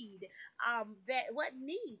need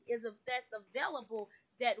that's available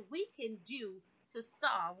that we can do to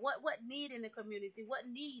solve what need in the community, what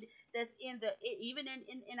need that's even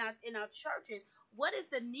in our churches. What is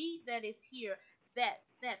the need that is here, that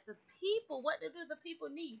the people, what do the people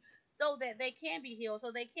need, so that they can be healed,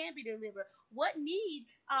 so they can be delivered? What need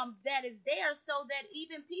that is there, so that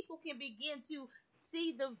even people can begin to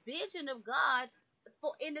see the vision of God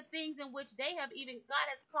for in the things in which they have, even God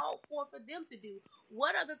has called for them to do?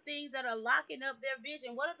 What are the things that are locking up their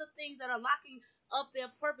vision? What are the things that are locking up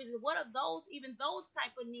their purposes? What are those, even those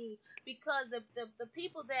type of needs? Because the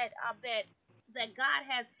people that God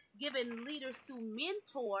has given leaders to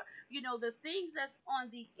mentor, the things that's on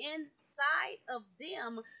the inside of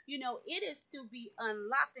them, it is to be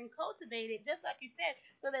unlocked and cultivated, just like you said,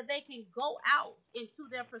 so that they can go out into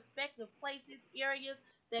their prospective places, areas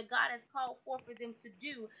that God has called for them to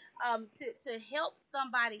do, to help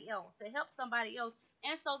somebody else,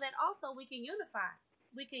 and so that also we can unify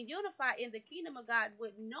in the kingdom of God,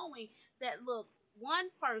 with knowing that, look, one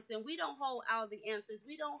person, we don't hold all the answers.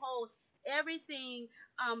 We don't hold everything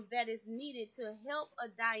that is needed to help a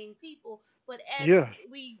dying people. But as yes,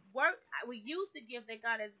 we work, we use the gift that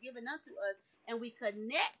God has given unto us, and we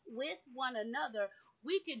connect with one another,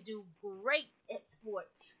 we can do great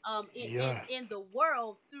exploits yes, in the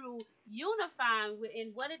world through unifying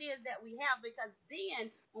in what it is that we have. Because then,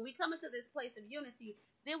 when we come into this place of unity,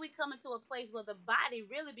 then we come into a place where the body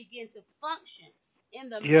really begins to function in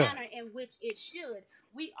the yes, manner in which it should.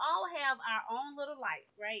 We all have our own little light,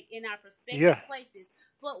 right, in our yes, prospective places.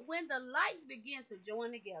 But when the lights begin to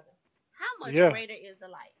join together, how much yes. greater is the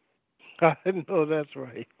light? I know that's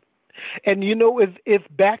right. And it's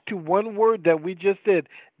back to one word that we just said,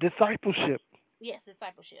 discipleship. Yes,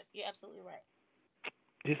 discipleship. You're absolutely right.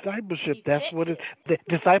 Discipleship. That's what it. Effective.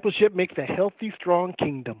 The discipleship makes a healthy, strong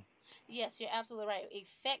kingdom. Yes, you're absolutely right.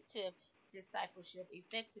 Effective discipleship,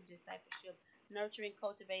 nurturing,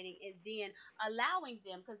 cultivating, and then allowing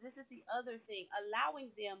them, because this is the other thing, allowing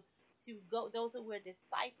them to go, those who we're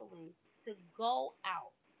discipling, to go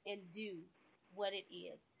out and do what it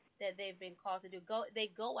is that they've been called to do. They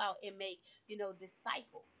go out and make,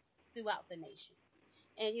 disciples throughout the nation.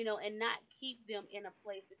 And and not keep them in a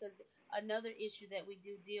place. Because another issue that we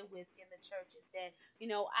do deal with in the church is that,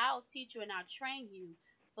 I'll teach you and I'll train you,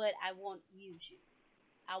 but I won't use you.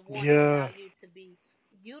 I won't allow Yes, you to be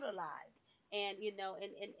utilized. And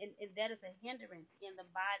and that is a hindrance in the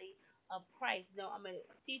body of Christ. No, I'm going to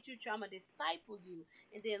teach you, I'm going to disciple you,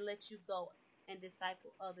 and then let you go and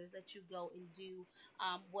disciple others. Let you go and do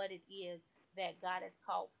what it is that God has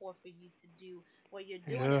called for you to do, where you're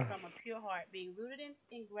doing it Yeah. from a pure heart, being rooted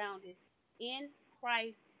and grounded in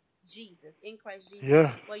Christ Jesus, in Christ Jesus,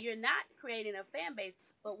 Yeah. where you're not creating a fan base,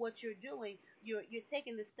 but what you're doing, you're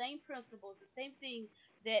taking the same principles, the same things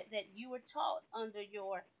that you were taught under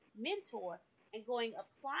your mentor, and going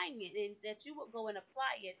applying it, and that you will go and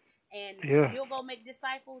apply it, and Yeah. you'll go make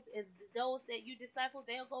disciples, and those that you disciple,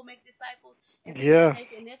 they'll go make disciples, and things of that Yeah.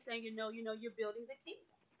 nature. And next thing you know, you're building the kingdom.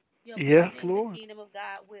 You're Yes, building the Lord. kingdom of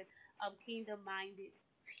God with kingdom minded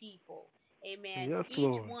people. Amen. Yes, Each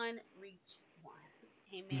Lord. one reach one.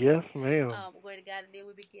 Yes, Amen. ma'am. Glory to God. And then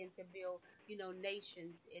we begin to build,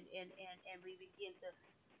 nations, and we begin to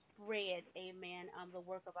spread, amen, the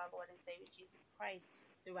work of our Lord and Savior Jesus Christ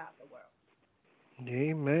throughout the world.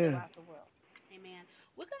 Amen. Throughout the world. Amen.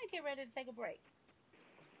 We're going to get ready to take a break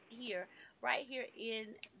here, right here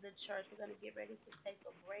in the church. We're going to get ready to take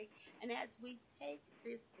a break. And as we take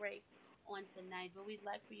this break on tonight, what we'd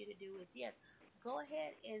like for you to do is, yes, go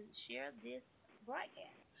ahead and share this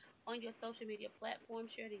broadcast on your social media platform,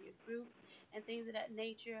 share it in your groups and things of that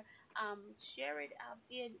nature. Share it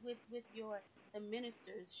with your the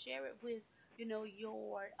ministers, share it with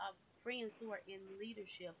your friends who are in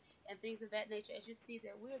leadership and things of that nature. As you see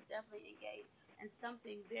that we're definitely engaged in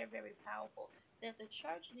something very, very powerful that the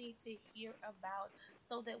church needs to hear about,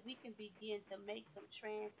 so that we can begin to make some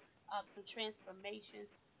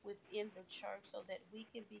transformations within the church, so that we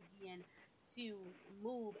can begin to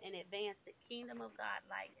move and advance the kingdom of God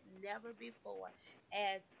like never before,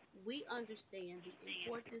 as we understand the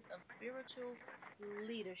importance of spiritual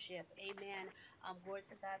leadership. Amen. Glory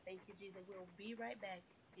to God. Thank you, Jesus. We'll be right back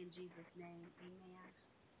in Jesus' name. Amen.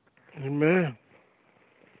 Amen.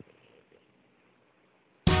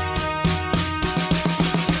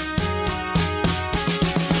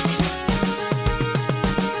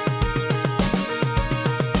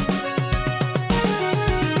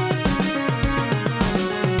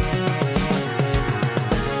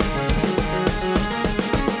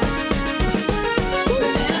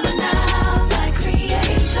 Remember now thy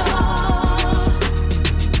Creator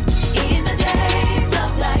in the days of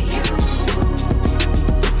thy youth.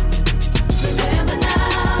 Remember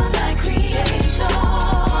now thy Creator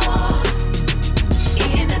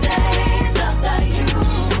in the days of thy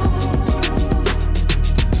youth.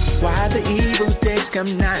 While the evil days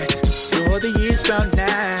come not, nor the years draw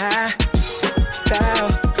nigh, thou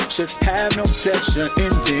should have no pleasure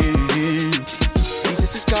in them.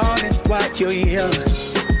 Jesus is calling while you're young.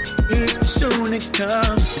 He's soon to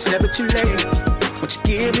come. It's never too late. Won't you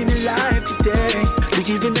give him your life today? Do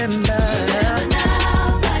you remember? Remember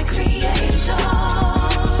now thy Creator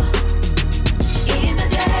in the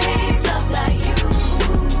days of thy youth.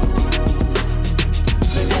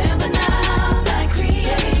 Remember now thy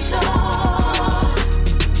Creator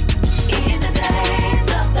in the days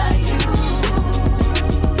of thy youth.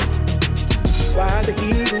 While the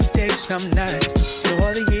evil days come not,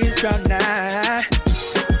 nor the years draw nigh,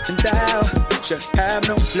 and thou shalt have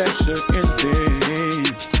no pleasure in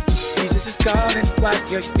them. Jesus is calling while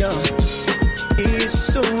you're young. He is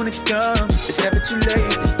soon to come. It's never too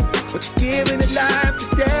late. Won't you give him your life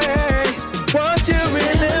today? Won't you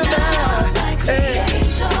remember? Thy Hey.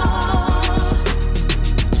 Creator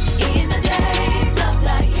in the days of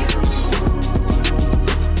thy youth.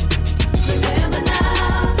 Remember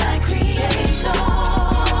now thy Creator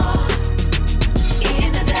in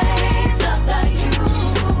the days of thy youth.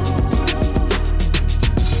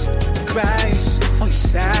 Christ on your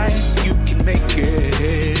side, you can make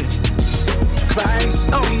it.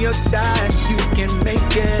 Christ on your side, you can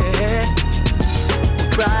make it.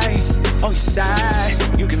 Christ on your side,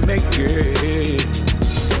 you can make it.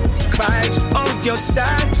 Christ on your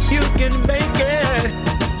side, you can make it.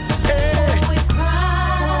 Hey. With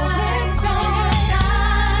Christ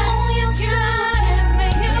on your side, you can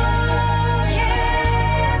make it.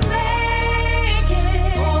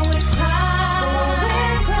 For with Christ on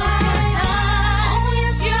your side, you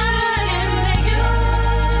can make it.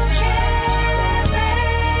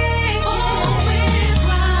 For with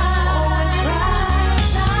Christ on your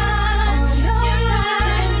side, you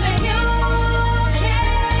can make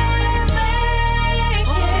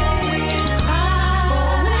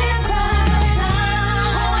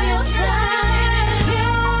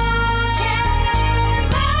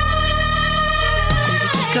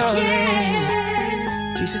Jesus is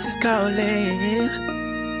calling. Jesus is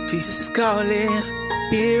calling. Jesus is calling.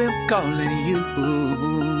 Hear him calling you.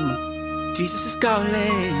 Jesus is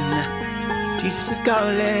calling. Jesus is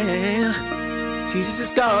calling. Jesus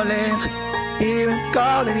is calling, hear him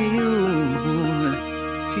calling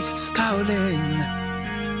you. Jesus is calling,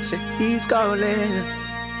 say he's calling.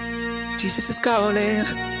 Jesus is calling,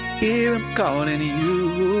 hear him calling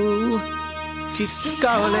you. Jesus is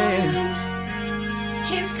calling,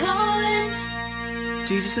 He's calling.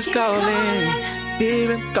 Jesus is He's calling,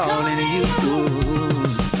 hear him calling you.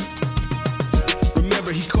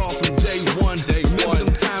 Remember, he called from day one. Remember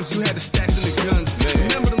them times you had the stacks and the guns.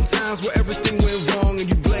 Remember them times where everything went wrong and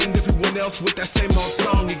you blamed everyone else with that same old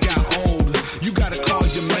song. It got old. You gotta call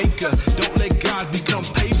your maker. Don't let God become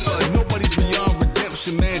paper. Nobody's beyond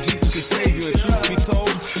redemption, man. Jesus can save you. And truth be told,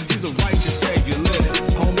 he's a righteous savior. Look,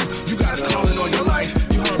 homie, you got a calling on your life.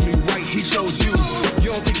 You heard me right, he chose you.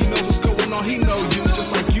 You don't think he knows what's going on? He knows you.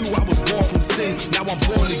 Just like you, I was born from sin. Now I'm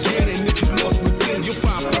born again. And if you look within, you'll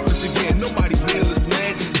find purpose again. Nobody's meaningless,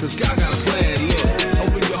 man. Cause God got a plan. Look,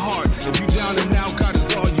 open your heart. If you down and out, God is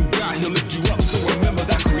all you got. He'll lift you up. So remember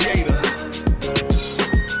that creator.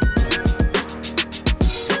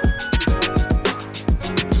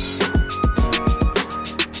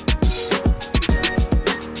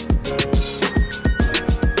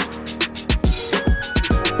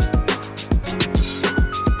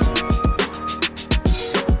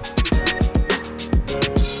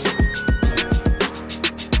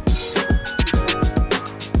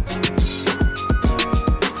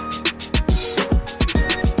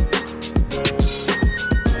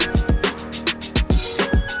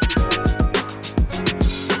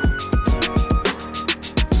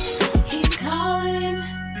 He's calling.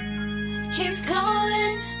 He's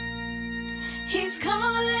calling. He's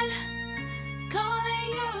calling. Calling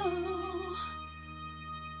you.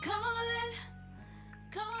 Calling.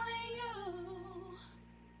 Calling you.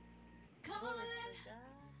 Glory Calling. to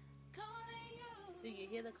God. Calling Do you. you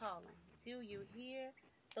hear the calling? Do you hear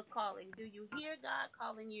the calling? Do you hear God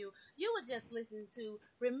calling you? You were just listening to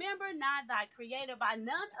Remember Not Thy Creator by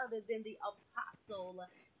none other than the Apostle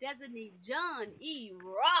Designee John E.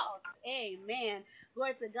 Ross. Amen.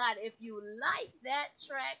 Glory to God. If you like that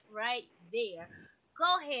track right there,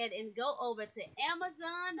 go ahead and go over to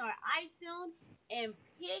Amazon or iTunes and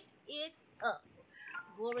pick it up.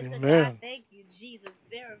 Glory to God. Amen. Thank you, Jesus.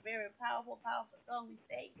 Very, very powerful, powerful song. We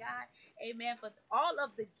thank God, amen, for all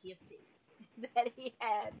of the giftings that He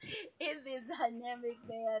has in this dynamic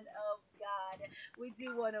man of God. We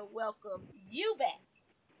do want to welcome you back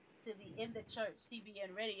to the In the Church TV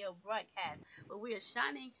and radio broadcast where we are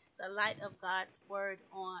shining the light of God's word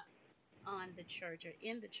on the church or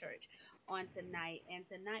in the church on tonight. And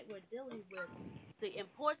tonight we're dealing with the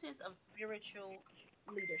importance of spiritual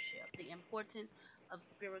leadership. The importance of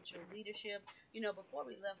spiritual leadership. You know, before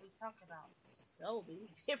we left, we talked about so many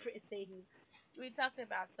different things. We talked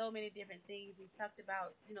about so many different things. We talked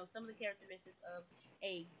about, some of the characteristics of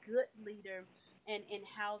a good leader and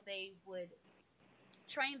how they would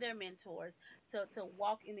train their mentors to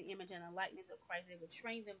walk in the image and the likeness of Christ. They would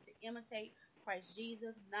train them to imitate Christ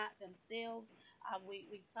Jesus, not themselves.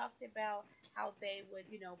 We talked about how they would,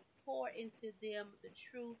 pour into them the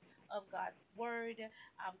truth of God's word,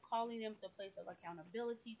 calling them to a place of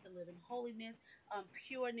accountability, to live in holiness,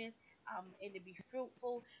 pureness, and to be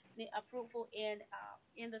fruitful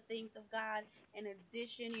in the things of God. In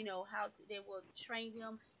addition, they will train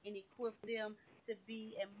them and equip them to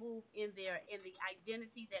be and move in the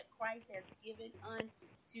identity that Christ has given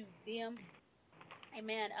unto them.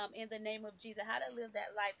 Amen. In the name of Jesus, how to live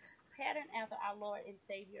that life pattern after our Lord and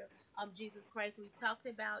Savior, Jesus Christ. We talked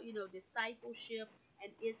about, discipleship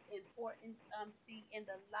and its importance, see in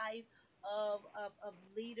the life of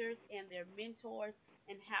leaders and their mentors,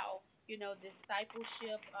 and how,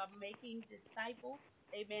 discipleship, making disciples,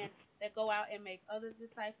 amen, that go out and make other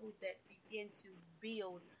disciples that begin to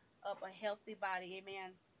build up a healthy body,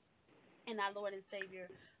 amen, in our Lord and Savior,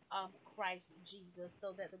 Christ Jesus,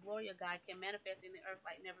 so that the glory of God can manifest in the earth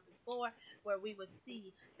like never before, where we would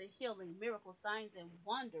see the healing, miracle, signs, and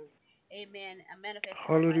wonders, amen, manifest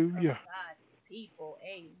in the life of Hallelujah. God's people,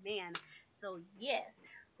 amen. So, yes,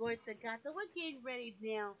 glory to God. So, we're getting ready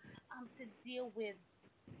now to deal with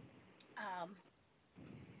um,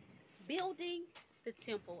 building the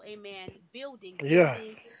temple, amen, Yes.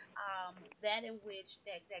 building that in which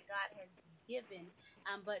that God has given,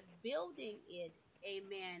 but building it,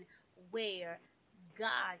 amen, where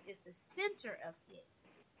God is the center of it,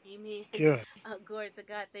 amen. Yes. Glory to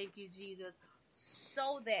God. Thank you, Jesus.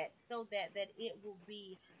 So that it will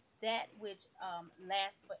be that which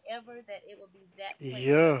lasts forever, that it will be that place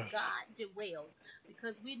where Yes. God dwells,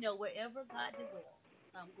 because we know wherever God dwells,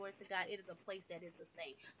 glory to God, it is a place that is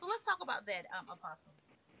sustained. So let's talk about that, Apostle.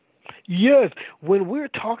 Yes, when we're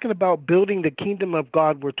talking about building the kingdom of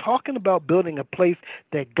God, we're talking about building a place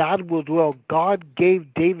that God will dwell. God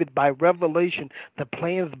gave David by revelation the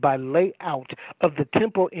plans by layout of the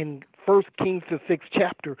temple in First Kings the sixth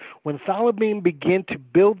chapter. When Solomon began to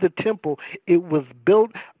build the temple, it was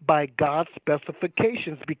built by God's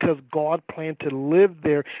specifications because God planned to live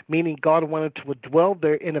there, meaning God wanted to dwell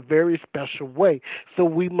there in a very special way. So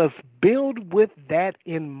we must build with that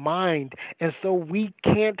in mind. And so we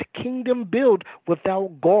can't kingdom build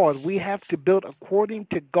without God. We have to build according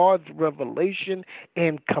to God's revelation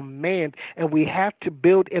and command. And we have to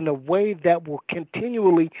build in a way that will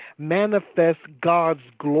continually manifest God's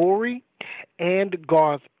glory and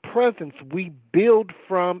God's presence. We build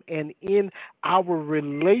from and in our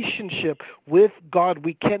relationship with God.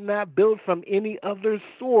 We cannot build from any other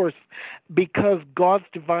source because God's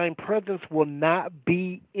divine presence will not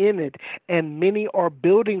be in it. And many are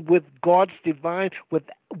building with God's divine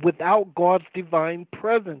without God's divine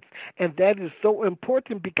presence. And that is so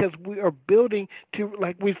important because we are building to,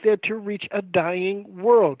 like we said, to reach a dying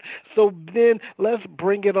world. So then let's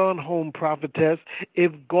bring it on home, prophetess.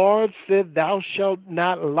 If God said, thou shalt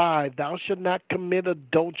not lie, thou shalt not commit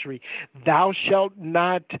adultery, thou shalt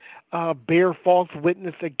not bear false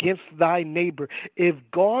witness against thy neighbor. If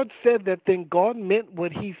God said that, then God meant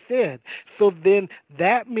what he said. So then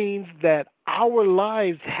that means that our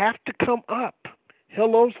lives have to come up.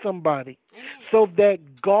 Hello, somebody. Amen. So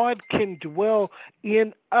that God can dwell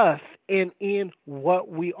in us and in what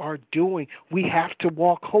we are doing. We have to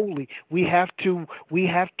walk holy. We have to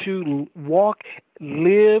walk,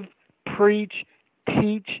 live, preach,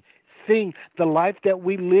 teach, sing the life that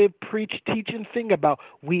we live, preach, teach, and sing about.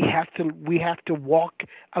 We have to walk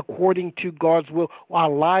according to God's will. Our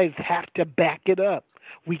lives have to back it up.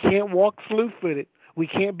 We can't walk slew-footed. We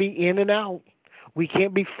can't be in and out. We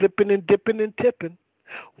can't be flipping and dipping and tipping.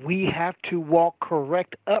 We have to walk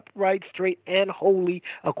correct, upright, straight, and holy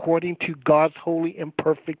according to God's holy and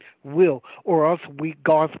perfect will, or else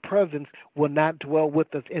God's presence will not dwell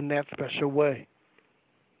with us in that special way.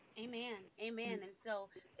 Amen. Amen. And so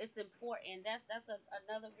it's important.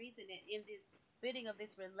 Another reason in this building of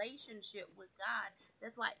this relationship with God.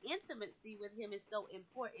 That's why intimacy with Him is so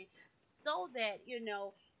important. So that,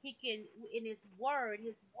 He can, in His word,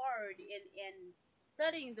 in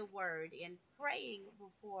studying the Word and praying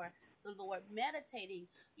before the Lord, meditating,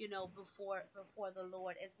 before the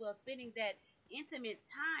Lord as well, spending that intimate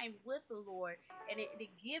time with the Lord, and to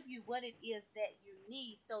give you what it is that you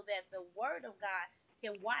need so that the Word of God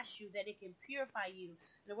can wash you, that it can purify you.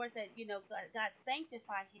 The word said, God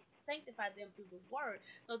sanctify them through the word,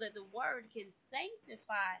 so that the word can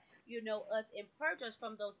sanctify, us and purge us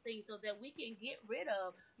from those things, so that we can get rid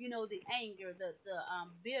of, the anger, the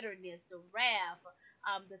bitterness, the wrath,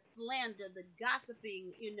 the slander, the gossiping,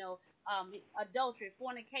 adultery,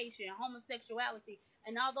 fornication, homosexuality,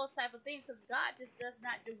 and all those type of things, because God just does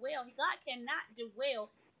not dwell. God cannot dwell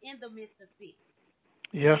in the midst of sin.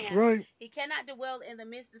 Yes, Amen. right. He cannot dwell in the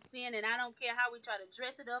midst of sin, and I don't care how we try to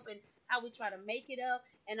dress it up and how we try to make it up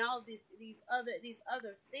and all these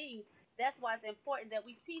other things. That's why it's important that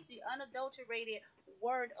we teach the unadulterated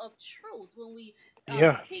word of truth. When we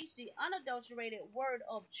Yes. teach the unadulterated word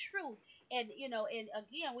of truth, and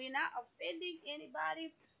again, we're not offending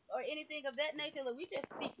anybody or anything of that nature. Like, we're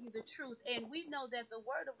just speaking the truth, and we know that the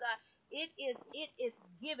word of God, it is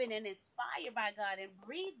given and inspired by God and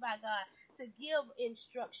breathed by God to give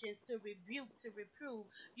instructions, to rebuke, to reprove,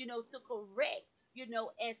 to correct,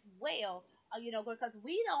 as well. Because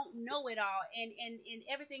we don't know it all, and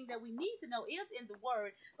everything that we need to know is in the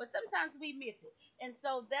word, but sometimes we miss it. And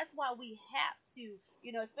so that's why we have to,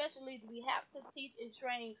 especially we have to teach and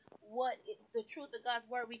train the truth of God's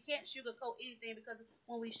word. We can't sugarcoat anything, because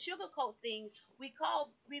when we sugarcoat things, we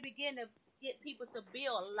begin to get people to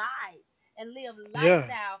build lives and live Yes.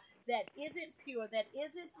 lifestyle that isn't pure, that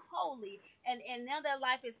isn't holy, and now their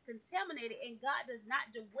life is contaminated, and God does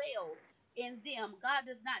not dwell in them. God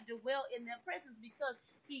does not dwell in their presence, because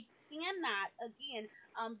He cannot, again,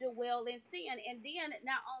 dwell in sin. And then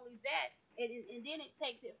not only that, and then it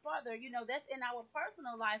takes it further. That's in our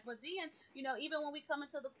personal life, but then, even when we come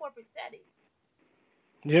into the corporate settings,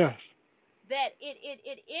 Yes. that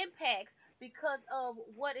it impacts because of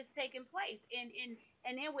what is taking place, and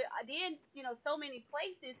then so many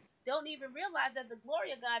places don't even realize that the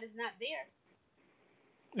glory of God is not there,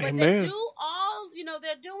 but they do Amen.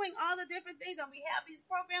 they're doing all the different things, and we have these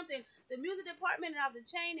programs, and the music department, and off the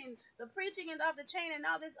chain, and the preaching, and off the chain, and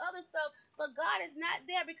all this other stuff, but God is not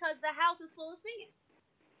there, because the house is full of sin,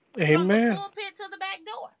 from the Amen. pulpit to the back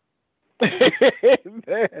door.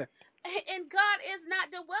 Amen. And God is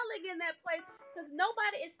not dwelling in that place because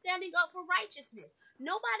nobody is standing up for righteousness.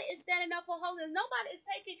 Nobody is standing up for holiness. Nobody is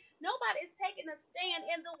taking a stand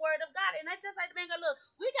in the word of God. And that's just like the man go, look,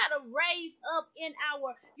 we gotta raise up in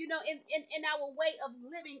our, in our way of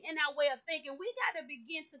living, in our way of thinking. We gotta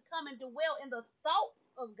begin to come and dwell in the thoughts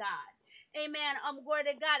of God. Amen. Glory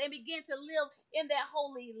to God, and begin to live in that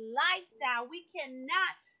holy lifestyle. We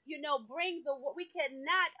cannot, bring we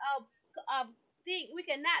cannot think, we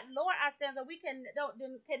cannot lower our standards, or we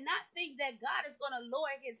cannot think that God is going to lower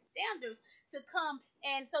his standards to come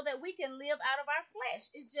and so that we can live out of our flesh.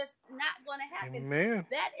 It's just not going to happen. Amen.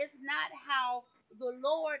 That is not how the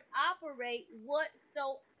Lord operate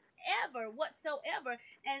whatsoever.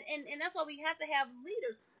 And that's why we have to have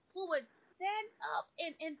leaders who would stand up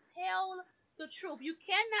and tell the truth. You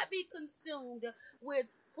cannot be consumed with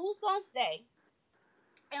who's going to stay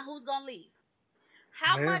and who's going to leave.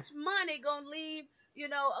 How Amen. much money gonna leave,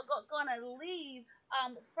 gonna leave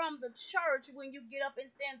from the church when you get up and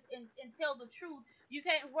stand and tell the truth. You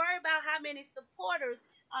can't worry about how many supporters,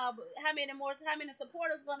 how many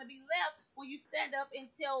supporters gonna be left when you stand up and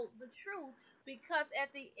tell the truth, because at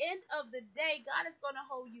the end of the day, God is gonna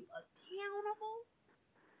hold you accountable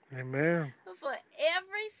Amen. for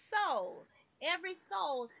every soul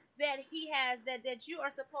that he has, that you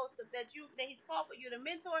are supposed to, that he's called for you to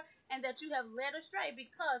mentor, and that you have led astray,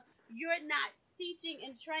 because you're not teaching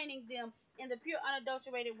and training them in the pure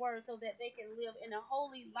unadulterated word, so that they can live in a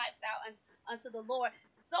holy lifestyle unto the Lord,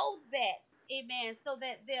 so that, amen, so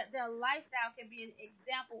that their lifestyle can be an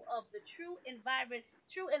example of the true and vibrant,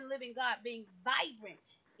 true and living God being vibrant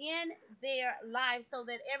in their lives, so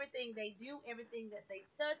that everything they do, everything that they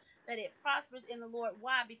touch, that it prospers in the Lord.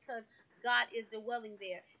 Why? Because God is dwelling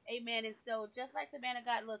there. Amen. And so, just like the man of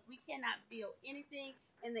God, look, we cannot build anything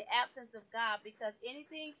in the absence of God, because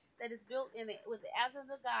anything that is built with the absence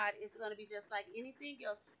of God is going to be just like anything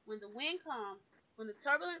else. When the wind comes, when the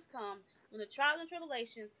turbulence comes, when the trials and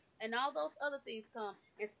tribulations and all those other things come,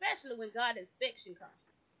 especially when God inspection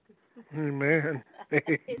comes, Amen.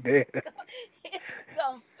 it's Amen. it's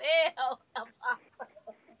gonna fail, apostle.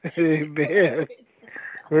 Amen. Glory to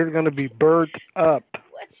We're God. going to be burnt up.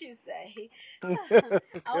 What you say? Only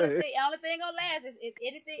thing gonna last is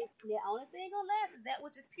anything. The only thing gonna last is that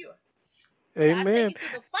which is pure. Now I take Amen. you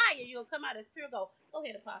through the fire, you'll come out as pure gold. Go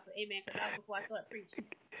ahead, apostle. Amen. Because that was before I start preaching.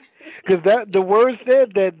 Because that the word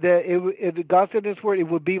said that God said in His word, it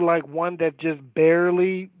would be like one that just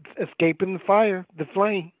barely escaping the fire, the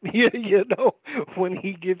flame. When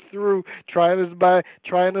He gets through trying us by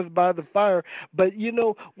the fire. But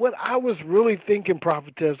what I was really thinking,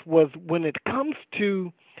 prophetess, was when it comes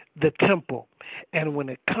to the temple, and when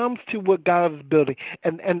it comes to what God is building,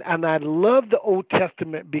 and I love the Old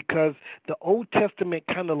Testament, because the Old Testament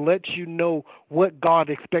kind of lets you know what God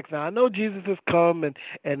expects. Now I know Jesus has come, and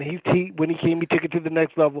when he came, he took it to the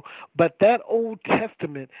next level. But that Old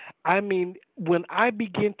Testament, I mean, when I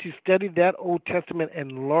begin to study that Old Testament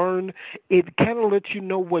and learn, it kind of lets you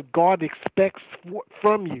know what God expects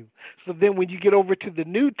from you. So then when you get over to the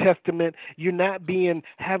New Testament, you're not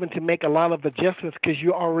having to make a lot of adjustments, because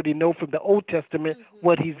you already know from the Old Testament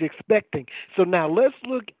what He's expecting. So now let's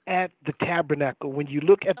look at the tabernacle. When you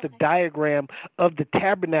look at the Okay. diagram of the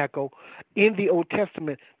tabernacle in the Old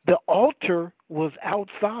Testament, the altar was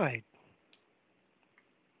outside.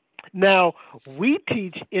 Now, we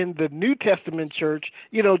teach in the New Testament church,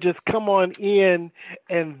 just come on in,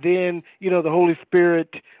 and then, the Holy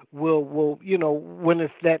Spirit will, when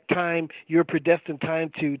it's that time, your predestined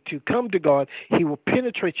time to come to God, He will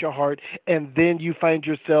penetrate your heart, and then you find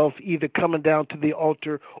yourself either coming down to the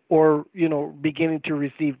altar or, beginning to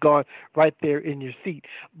receive God right there in your seat.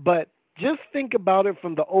 But just think about it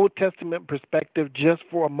from the Old Testament perspective just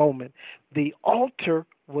for a moment. The altar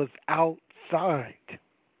was outside.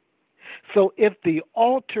 So if the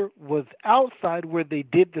altar was outside where they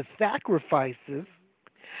did the sacrifices,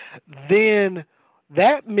 then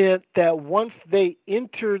that meant that once they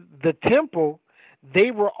entered the temple,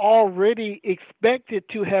 they were already expected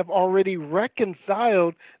to have already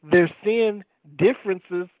reconciled their sin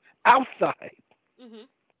differences outside. Mhm.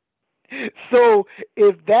 So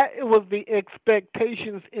if that was the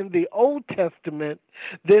expectations in the Old Testament,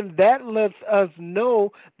 then that lets us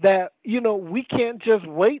know that, we can't just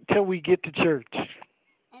wait till we get to church.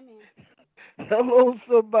 Amen. Hello,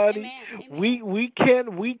 somebody. Amen.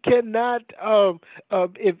 Amen. We cannot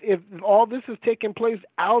if all this is taking place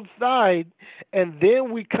outside, and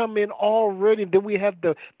then we come in already, then we have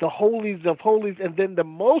the holies of holies, and then the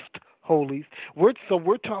most holies.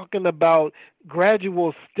 We're talking about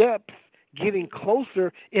gradual steps getting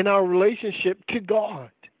closer in our relationship to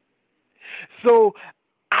God. So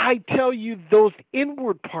I tell you, those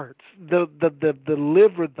inward parts, the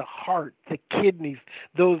liver, the heart, the kidneys,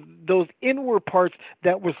 those inward parts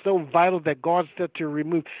that were so vital that God said to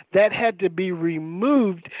remove, that had to be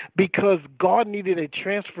removed because God needed a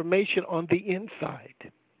transformation on the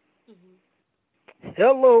inside. Mm-hmm.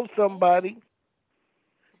 Hello, Amen. somebody.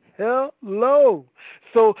 Hello.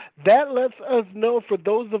 So that lets us know, for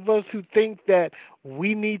those of us who think that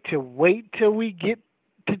we need to wait till we get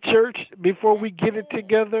to church before we That's get it it.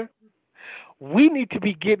 together, we need to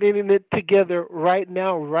be getting it together right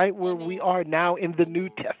now, right where we Amen. are now in the New Amen.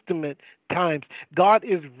 Testament times. God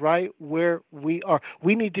is right where we are.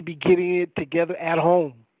 We need to be getting it together at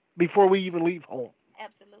home before we even leave home.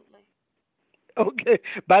 Absolutely. Okay.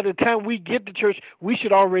 By the time we get to church, we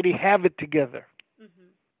should already have it together. Mm-hmm.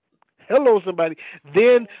 Hello, somebody.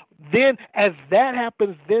 Then, Yes. then as that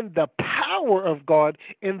happens, then the power of God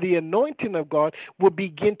and the anointing of God will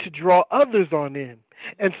begin to draw others on in.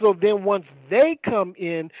 And Mm-hmm. so then once they come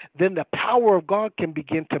in, then the power of God can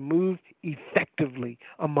begin to move effectively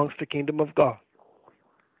amongst the kingdom of God.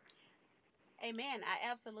 Amen. I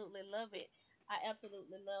absolutely love it. I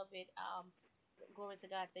absolutely love it. Glory to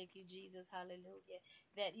God. Thank you, Jesus. Hallelujah.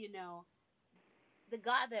 That, the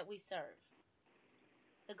God that we serve,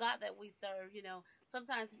 the God that we serve,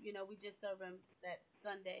 sometimes, we just serve him that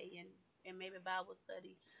Sunday and maybe Bible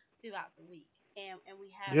study throughout the week. And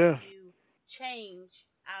we have Yeah, to change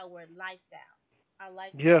our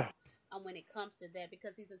yeah, lifestyle when it comes to that,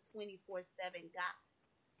 because he's a 24/7 God.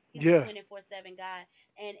 He's a yeah, 24/7 God.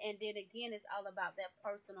 And then again, it's all about that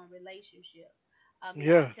personal relationship. I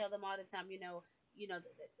yeah, tell them all the time, the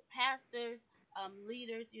pastors,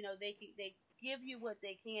 leaders, they give you what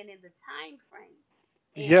they can in the time frame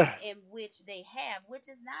and yeah, in which they have, which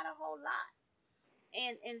is not a whole lot.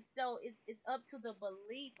 And so it's up to the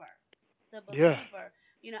yeah, believer,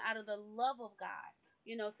 out of the love of God,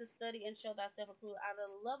 to study and show thyself approved, out of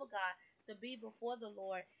the love of God, to be before the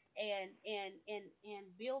Lord and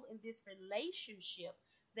build in this relationship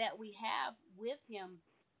that we have with him,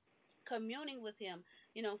 communing with him,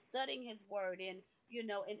 studying his word and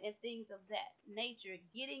things of that nature,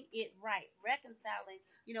 getting it right, reconciling,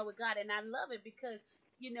 with God. And I love it because,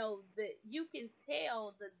 you can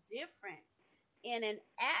tell the difference in an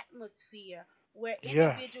atmosphere where yes,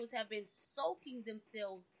 individuals have been soaking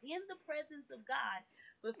themselves in the presence of God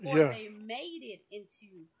before yes, they made it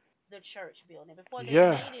into the church building, before they yeah,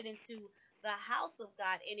 made it into the house of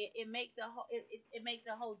God. And it makes it makes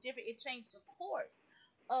a whole different, it changed the course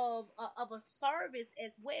of a service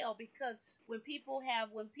as well, because when people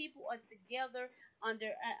are together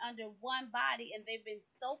under one body and they've been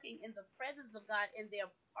soaking in the presence of God in their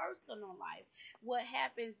personal life, what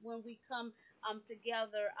happens when we come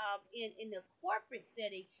together in the corporate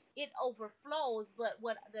setting, it overflows. But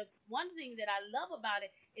what the one thing that I love about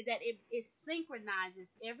it is that it synchronizes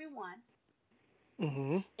everyone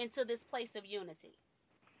mhm, into this place of unity,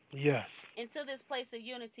 yes, into this place of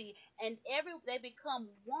unity, and they become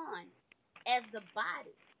one as the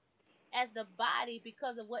body,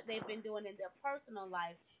 because of what they've been doing in their personal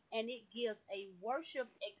life. And it gives a worship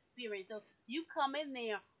experience. So you come in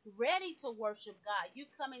there ready to worship God, you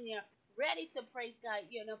come in there ready to praise God.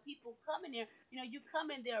 People come in there, you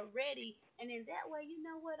come in there ready, and in that way, you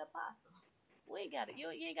know what, Apostle, we ain't got to you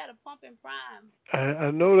ain't got to pump and prime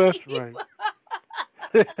I the know that's right. people.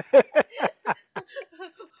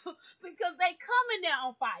 Because they come in there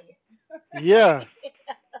on fire. Yes,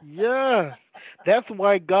 yes. That's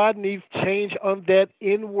why God needs change on that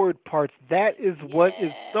inward part. That is what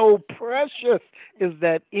is so Yes. precious, is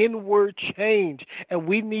that inward change. And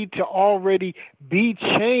we need to already be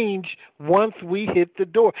changed once we hit the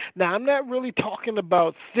door. Now, I'm not really talking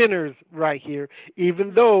about sinners right here,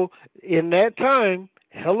 even Mhm. though in that time,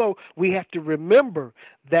 hello, we have to remember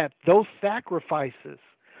that those sacrifices,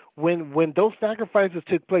 when those sacrifices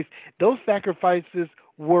took place, those sacrifices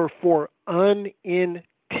were for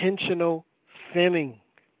unintentional sinning.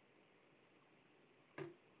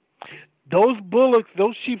 Those bullocks,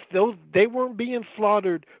 those sheep, those they weren't being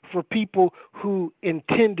slaughtered for people who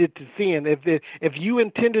intended to sin. If you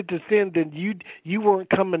intended to sin, then you weren't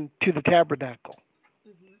coming to the tabernacle.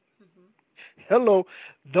 Mhm. Mhm. Hello,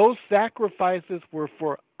 those sacrifices were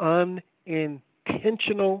for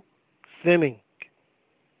unintentional sinning.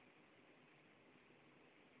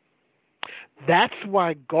 That's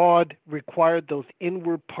why God required those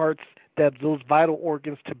inward parts, that those vital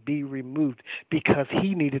organs, to be removed, because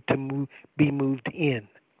he needed to be moved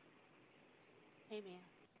Amen.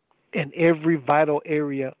 in every vital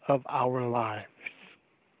area of our lives.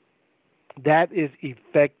 That is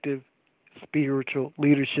effective spiritual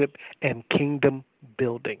leadership and kingdom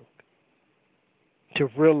building. to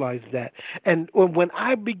realize that. And when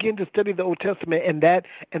I begin to study the Old Testament that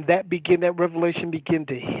revelation began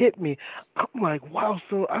to hit me, I'm like, wow.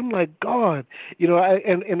 So I'm like, God,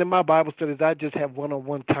 and in my Bible studies, I just have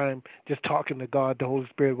one-on-one time just talking to God, the Holy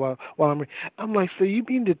Spirit, while I'm like, so you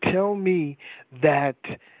mean to tell me that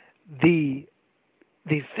the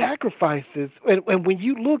sacrifices, and when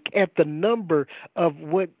you look at the number of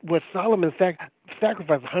what Solomon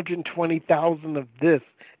sacrificed, 120,000 of this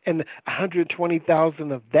and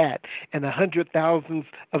 120,000 of that and 100,000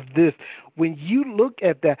 of this, when you look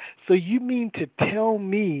at that, so you mean to tell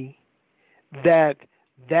me that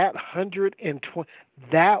 120,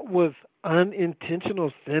 that was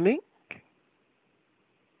unintentional sinning?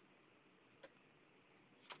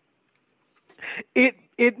 It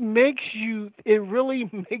really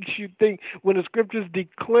makes you think when the scriptures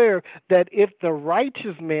declare that if the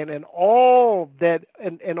righteous man and all that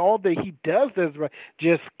he does is right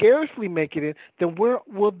just scarcely make it in, then where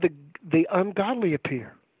will the ungodly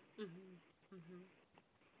appear? Mm-hmm. Mm-hmm.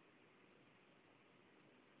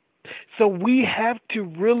 So we have to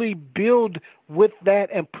really build with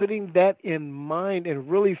that and putting that in mind and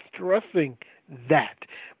really stressing that.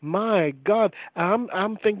 My God,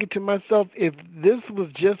 I'm thinking to myself, if this was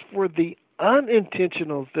just for the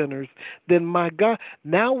unintentional sinners, then my God,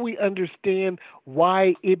 now we understand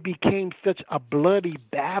why it became such a bloody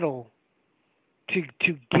battle to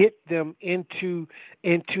get them into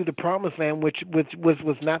the promised land, which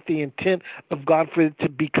was not the intent of God for it to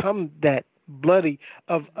become that bloody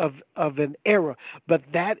of an era. But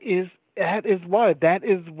that is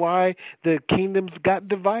why the kingdoms got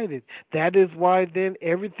divided. That is why then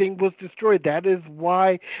everything was destroyed. That is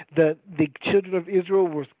why the children of Israel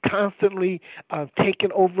were constantly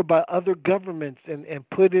taken over by other governments and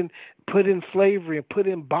put in slavery and put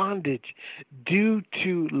in bondage due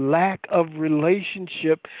to lack of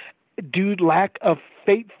relationship, due to lack of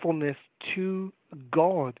faithfulness to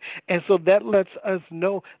God. And so that lets us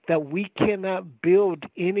know that we cannot build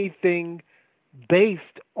anything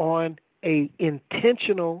based on a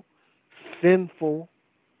intentional sinful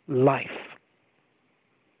life.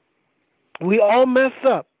 We all mess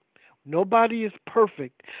up. Nobody is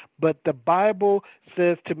perfect, but the Bible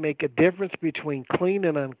says to make a difference between clean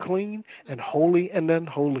and unclean and holy and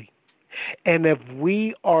unholy. And if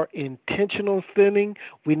we are intentional sinning,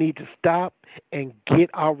 we need to stop and get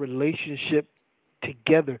our relationship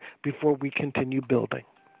together before we continue building.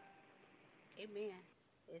 Amen.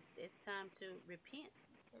 It's time to repent.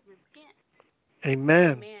 Repent.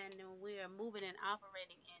 Amen. Amen. And we are moving and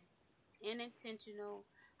operating in intentional.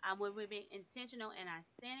 When we're being intentional in our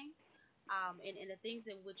sinning, and the things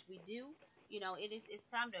in which we do, it's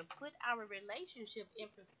time to put our relationship in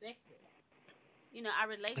perspective. Our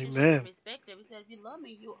relationship in Amen. perspective. He said, if you love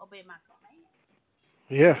me, you'll obey my commands.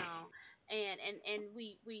 you Yes. know and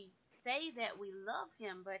we say that we love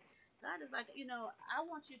him, but God is like, I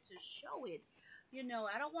want you to show it.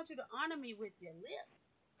 I don't want you to honor me with your lips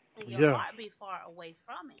and your Yes. heart be far away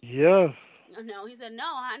from me. Yes. No, he said, no,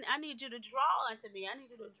 I need you to draw unto me. I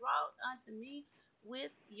need you to draw unto me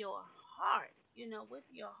with your heart, with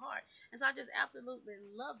your heart. And so I just absolutely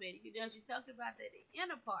love it. As you talked about that, the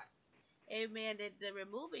inner parts, amen, the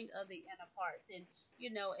removing of the inner parts. And,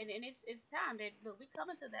 and it's time that, look, we come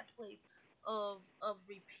into that place of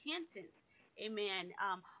repentance, amen,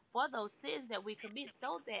 for those sins that we commit,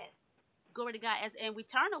 so that, glory to God, and we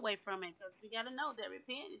turn away from it, because we got to know that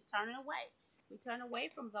repent is turning away. We turn away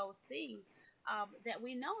from those things that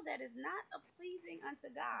we know that is not a pleasing unto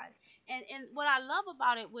God. And what I love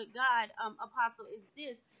about it with God, Apostle, is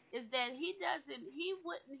this: is that He does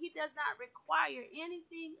not require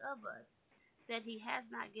anything of us that He has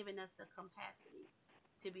not given us the capacity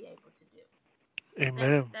to be able to do.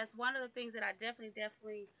 Amen. That's one of the things that I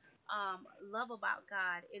definitely love about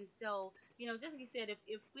God. And so, just like you said,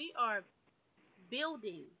 if we are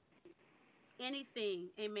building anything,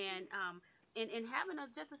 amen, and having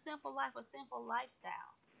just a sinful life, a sinful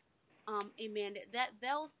lifestyle, amen, that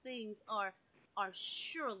those things are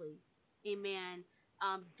surely, amen,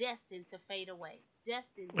 destined to fade away,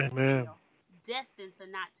 destined to Amen. fail, destined to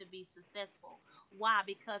not to be successful. Why?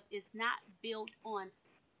 Because it's not built on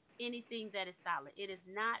anything that is solid. It is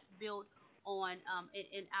not built on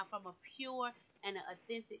from a pure and an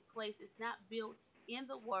authentic place. It's not built in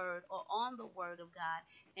the Word or on the Word of God,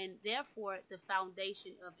 and therefore the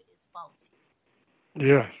foundation of it is faulty.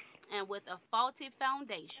 Yes. And with a faulty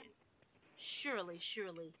foundation, surely,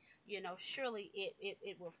 surely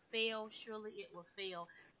it will fail. Surely it will fail,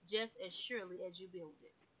 just as surely as you build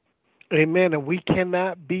it. Amen. And we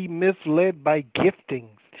cannot be misled by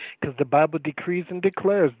giftings, because the Bible decrees and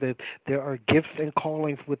declares that there are gifts and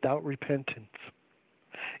callings without repentance.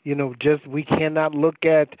 Just we cannot look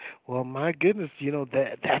at, well, my goodness,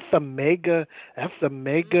 that's a mega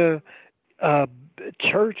uh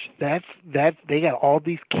church. That's they got all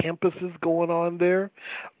these campuses going on there.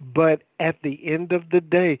 But at the end of the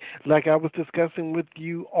day, like I was discussing with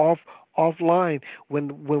you offline,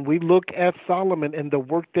 when we look at Solomon and the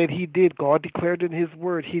work that he did, God declared in his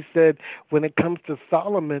word, he said when it comes to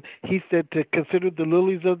Solomon, he said to consider the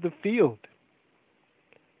lilies of the field.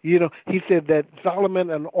 He said that Solomon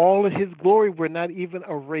and all of his glory were not even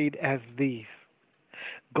arrayed as these.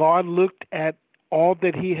 God looked at all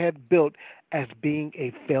that he had built as being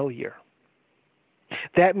a failure.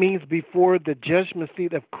 That means before the judgment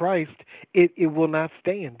seat of Christ, it will not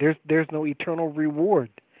stand. There's no eternal reward.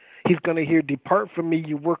 He's going to hear, "Depart from me,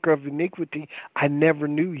 you worker of iniquity. I never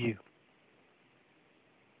knew you."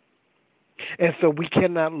 And so we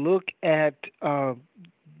cannot look at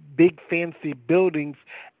big fancy buildings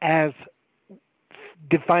as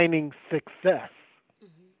defining success.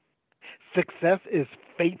 Hmm. Success is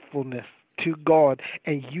faithfulness to God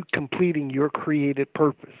and you completing your created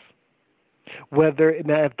purpose. Whether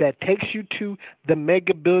now if that takes you to the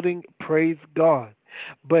mega building, praise God.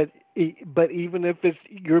 But but even if it's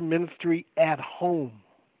your ministry at home,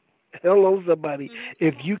 hello somebody, Hmm.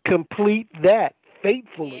 if Come on. you complete that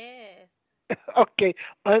faithfully, Yes. okay,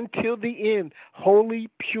 until the end, holy,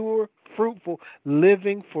 pure, fruitful,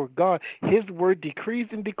 living for God. His word decrees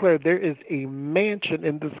and declares there is a mansion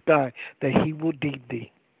in the sky that he will deed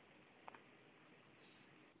thee.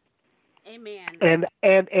 Amen.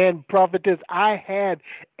 And prophetess, I had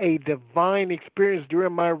a divine experience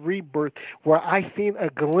during my rebirth where I seen a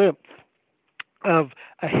glimpse of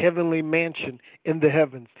a heavenly mansion in the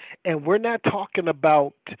heavens. And we're not talking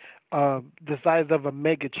about the size of a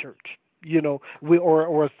mega church,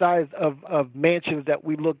 or a size of mansions that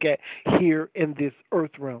we look at here in this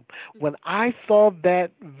earth realm. When Hmm. I saw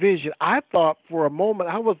that vision, I thought for a moment,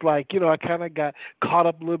 I was like, I kind of got caught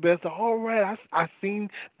up a little bit. So, all right, I seen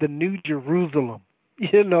the New Jerusalem.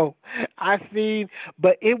 You know, I seen,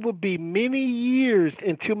 but it would be many years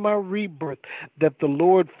into my rebirth that the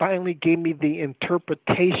Lord finally gave me the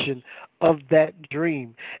interpretation of that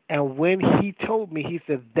dream. And when he told me, he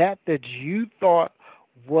said, that you thought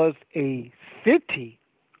was a city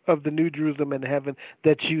of the New Jerusalem in heaven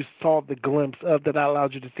that you saw the glimpse of that I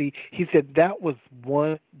allowed you to see, he said that was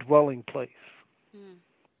one dwelling place, Mm.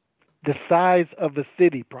 the size of a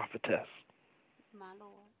city, prophetess. My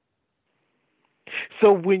Lord.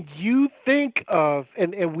 So when you think of,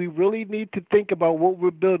 and we really need to think about what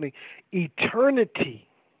we're building, eternity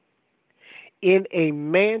in a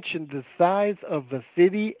mansion the size of a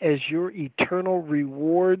city as your eternal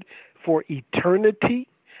reward for eternity,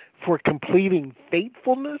 for completing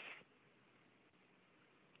faithfulness,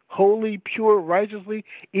 holy, pure, righteously,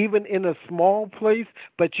 even in a small place,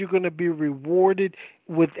 but you're going to be rewarded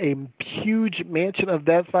with a huge mansion of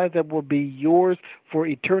that size that will be yours for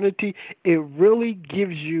eternity. It really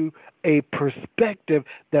gives you a perspective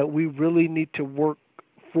that we really need to work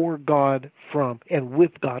for God from and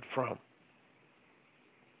with God from.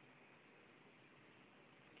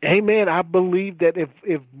 Amen. I believe that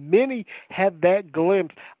if many had that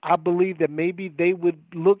glimpse, I believe that maybe they would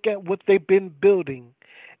look at what they've been building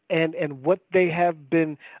and what they have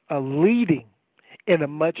been leading in a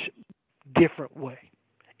much different way.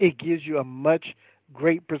 It gives you a much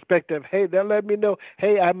great perspective. Hey, that let me know.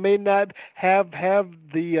 Hey, I may not have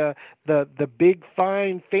the big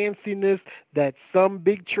fine fanciness that some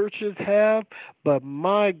big churches have, but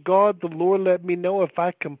my God, the Lord let me know if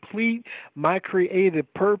I complete my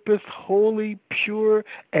created purpose, holy, pure,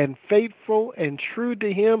 and faithful, and true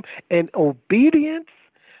to Him, and obedience.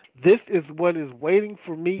 This is what is waiting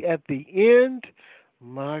for me at the end.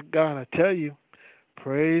 My God, I tell you,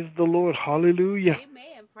 praise the Lord. Hallelujah.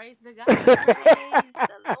 Amen. Praise the God. Praise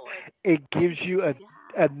the Lord. It Praise gives the you a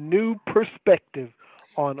God. new perspective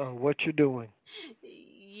on what you're doing.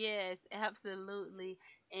 Yes, absolutely.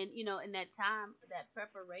 And in that time, that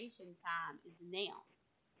preparation time is now.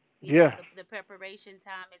 Yeah. The preparation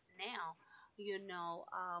time is now.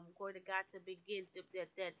 Glory to God, to begin to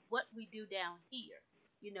that what we do down here,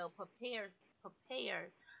 prepare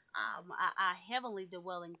our heavenly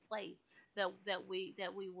dwelling place that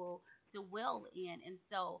we will dwell in. And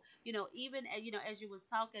so, even as you was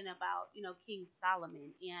talking about, King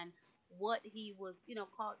Solomon and what he was,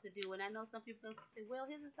 called to do. And I know some people say, well,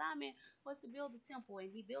 his assignment was to build the temple, and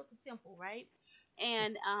he built the temple, right?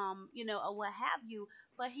 And or what have you,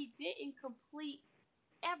 but he didn't complete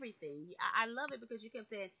everything. I love it because you kept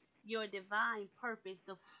saying your divine purpose,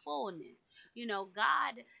 the fullness.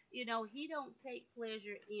 God, He don't take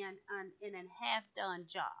pleasure in a half done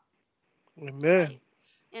job, Amen. right?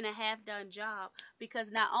 in a half done job, because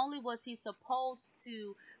not only was he supposed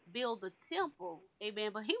to build the temple,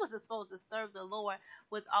 amen, but he was supposed to serve the Lord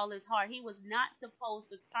with all his heart. He was not supposed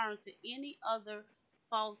to turn to any other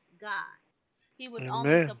false gods. He was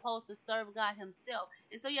only Amen. supposed to serve God himself.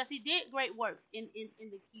 And so yes, he did great works in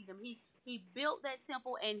the kingdom. He built that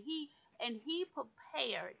temple, and he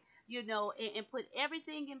prepared, and put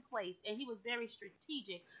everything in place, and he was very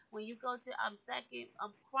strategic. When you go to Second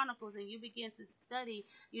Chronicles and you begin to study,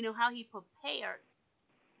 how he prepared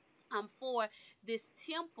for this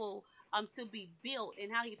temple to be built,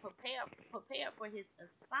 and how he prepared for his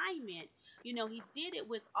assignment. He did it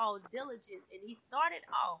with all diligence, and he started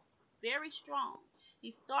off very strong. He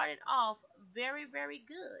started off very, very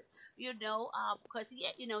good, because he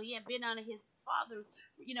had been under his father's,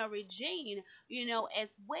 regime, as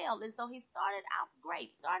well. And so he started out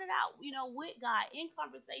great, started out, with God, in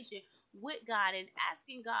conversation with God, and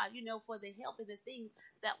asking God, for the help and the things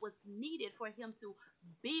that was needed for him to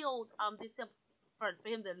build this temple, for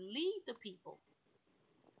him to lead the people,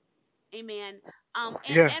 amen,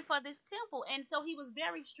 Yeah. and for this temple. And so he was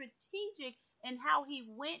very strategic in how he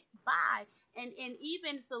went by, and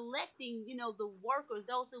even selecting, the workers,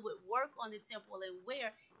 those who would work on the temple, and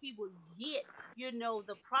where he would get,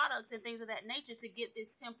 the products and things of that nature to get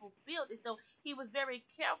this temple built. And so he was very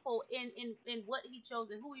careful in what he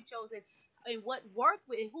chose, and who he chose, and what worked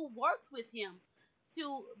with, who worked with him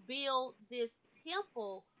to build this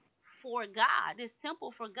temple for God, this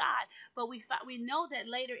temple for God. But we know that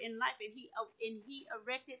later in life, and he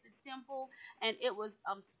erected the temple, and it was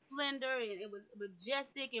splendor, and it was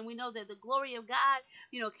majestic, and we know that the glory of God,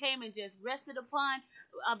 came and just rested upon,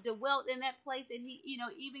 dwelt in that place, and he,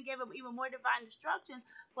 even gave him even more divine instructions.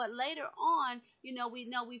 But later on,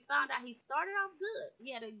 we found out he started off good.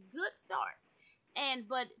 He had a good start, and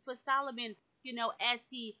but for Solomon, as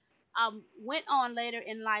he went on later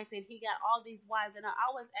in life, and he got all these wives. And I'm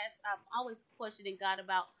always questioning God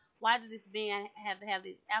about, why did this man have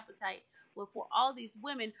this appetite for all these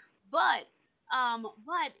women? But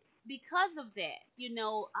because of that,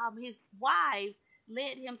 his wives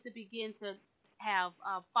led him to begin to have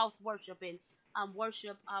false worship, and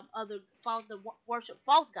worship other false worship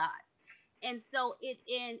false gods. And so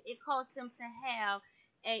it caused him to have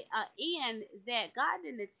a end that God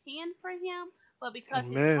didn't intend for him, but because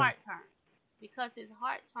his Amen. heart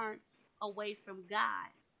turned, away from God,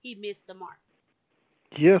 he missed the mark.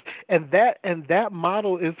 Yes, and that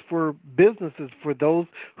model is for businesses, for those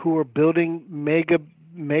who are building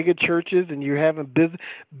mega churches, and you're having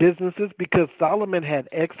businesses, because Solomon had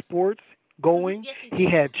exports going, Yes, he he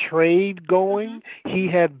did. had trade hmm going, he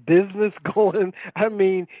had business going.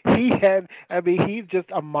 He's just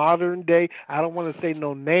a modern day. I don't want to say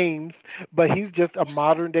no names, but he's just a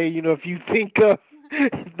modern day. If you think of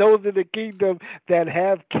those in the kingdom that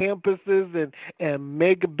have campuses and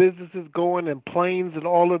mega businesses going, and planes and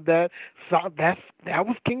all of that. So that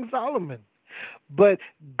was King Solomon. But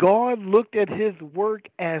God looked at his work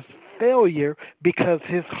as failure because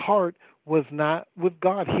his heart was not with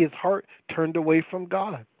God. His heart turned away from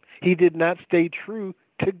God. He did not stay true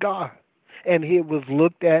to God. And he was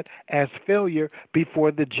looked at as failure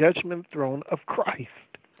before the judgment throne of Christ.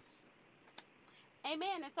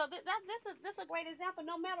 Amen. And so this is a great example.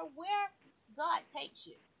 No matter where God takes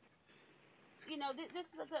you, this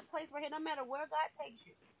is a good place for him. No matter where God takes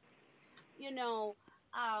you, you know,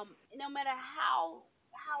 no matter how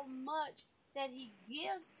much that He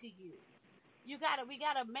gives to you, we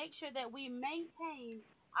gotta make sure that we maintain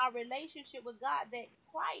our relationship with God. That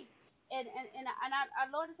Christ and our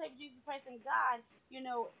Lord and Savior Jesus Christ and God,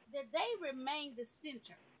 that they remain the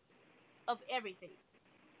center of everything.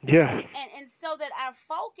 Yes. And so that our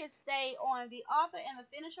focus stay on the author and the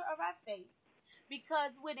finisher of our faith.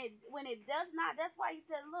 Because when it does not, that's why He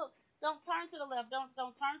said, look, don't turn to the left, don't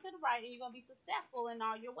turn to the right, and you're gonna be successful in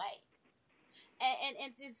all your ways.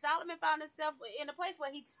 And Solomon found himself in a place where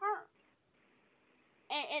he turned,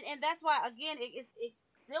 and that's why, again, it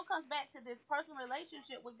still comes back to this personal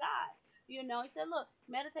relationship with God. He said, look,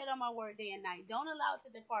 meditate on my word day and night. Don't allow it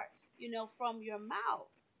to depart, from your mouth.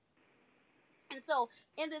 And so,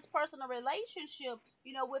 in this personal relationship,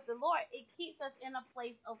 with the Lord, it keeps us in a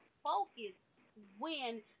place of focus.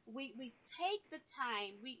 When we take the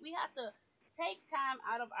time, we have to take time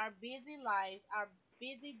out of our busy lives, our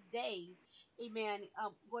busy days, amen.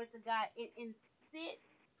 Glory to God, and sit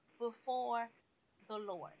before the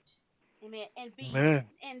Lord, amen, Amen.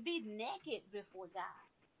 and be naked before God,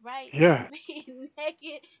 right? Yeah. Be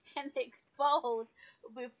naked and exposed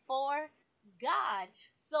before God,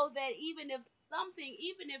 so that even if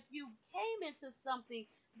you came into something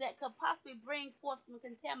that could possibly bring forth some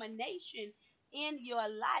contamination, in your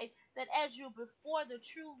life, that as you're before the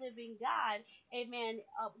true living God, amen,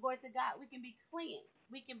 glory to God, we can be cleansed,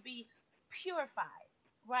 we can be purified,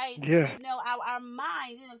 right? Yeah. You know, our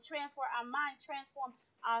minds, you know, transfer our mind, transform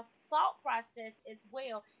our thought process as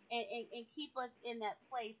well, and keep us in that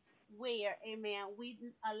place where, amen, we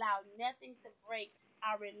allow nothing to break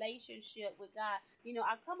our relationship with God. You know,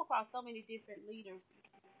 I come across so many different leaders,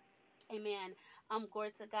 amen,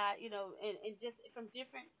 glory to God, you know, and just from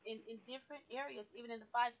different in different areas, even in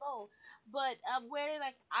the fivefold, but where they're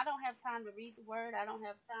like, I don't have time to read the word, I don't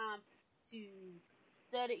have time to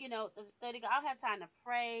study, you know, to study, I don't have time to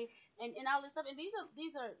pray, and all this stuff. And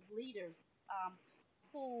these are leaders, um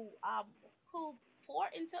who um who pour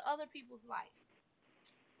into other people's life,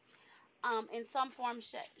 in some form,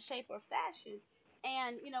 shape, or fashion.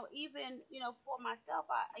 And you know, even you know, for myself,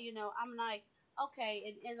 I'm like, okay.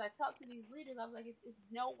 And as I talk to these leaders, I was like, it's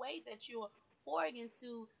no way that you're pouring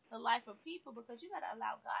into the life of people, because you got to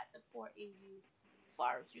allow God to pour in you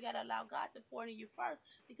first. You got to allow God to pour in you first,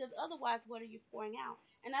 because otherwise, what are you pouring out?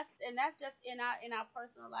 And that's just in our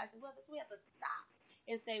personal lives as well. So we have to stop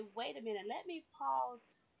and say, wait a minute, let me pause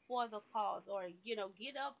for the cause, or you know,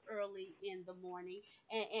 get up early in the morning,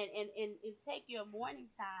 and take your morning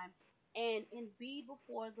time, and be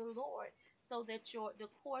before the Lord, so that the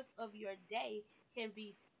course of your day can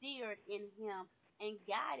be steered in Him and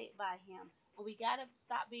guided by Him. And we got to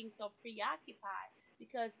stop being so preoccupied,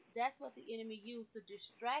 because that's what the enemy used to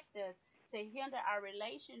distract us, to hinder our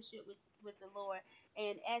relationship with the Lord.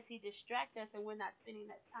 And as he distracts us and we're not spending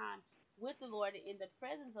that time with the Lord, in the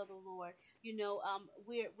presence of the Lord, you know,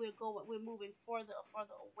 we're moving further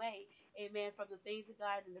away, amen, from the things of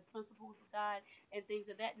God and the principles of God and things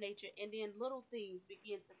of that nature. And then little things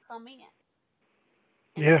begin to come in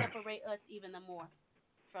and Yeah. separate us even the more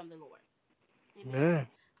from the Lord. Amen. Man.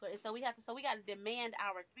 So we got to we got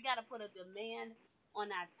to put a demand on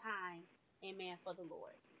our time, amen, for the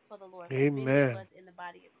Lord. For the Lord, because many of Amen. us in the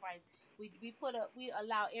body of Christ, we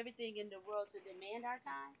allow everything in the world to demand our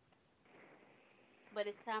time, but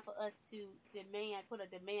it's time for us to put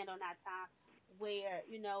a demand on our time, where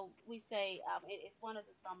you know, we say, it's one of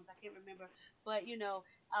the songs, I can't remember, but you know,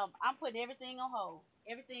 I'm putting everything on hold,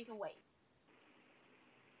 everything can wait,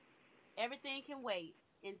 everything can wait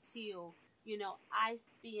until, you know, I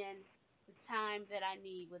spend the time that I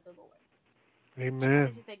need with the Lord. And what Amen.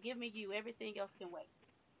 did you say? Give me you, everything else can wait.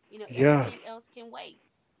 You know, Yes. everything else can wait,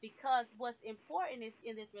 because what's important is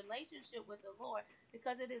in this relationship with the Lord,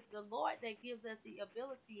 because it is the Lord that gives us the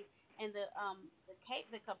ability and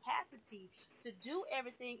the capacity to do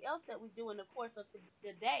everything else that we do in the course of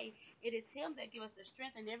the day. It is Him that gives us the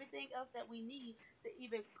strength and everything else that we need to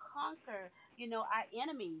even conquer, you know, our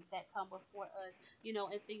enemies that come before us, you know,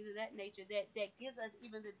 and things of that nature. That gives us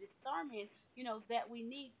even the discernment, you know, that we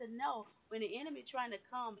need to know when the enemy trying to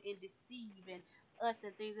come and deceive and us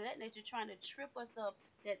and things of that nature, trying to trip us up,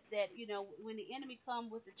 that you know, when the enemy come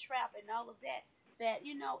with the trap and all of that, that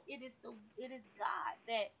you know, it is God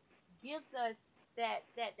that gives us that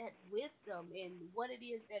wisdom and what it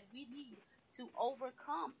is that we need to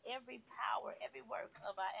overcome every power, every work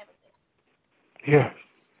of our adversary. Yes.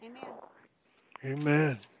 Amen.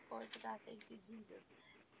 Amen. Glory to God. Thank you, Jesus.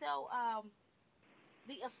 So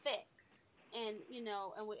the effects, and you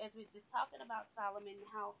know, and as we're just talking about Solomon,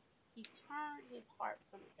 how he turned his heart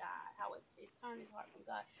from God, how it's turned his heart from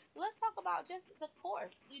God. So let's talk about just the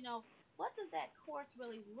course. You know, what does that course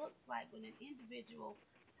really looks like when an individual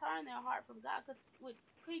turn their heart from God? Because with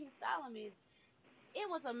King Solomon, it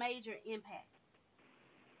was a major impact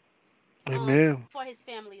Amen. for his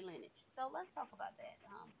family lineage. So let's talk about that,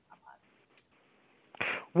 Apostle.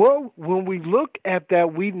 Well, when we look at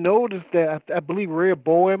that, we notice that I believe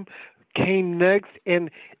Rehoboam came next, and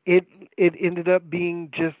it it ended up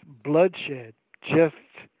being just bloodshed, just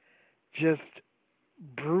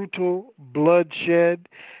brutal bloodshed,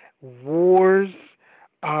 wars.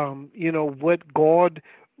 You know what God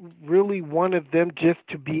really wanted them just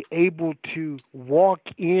to be able to walk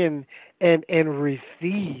in and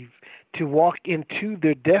receive, to walk into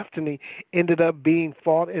their destiny, ended up being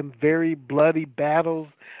fought in very bloody battles.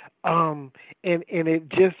 Um, and it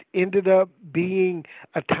just ended up being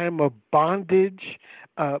a time of bondage,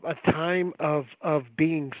 a time of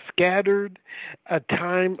being scattered, a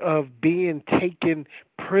time of being taken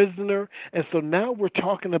prisoner. And so now we're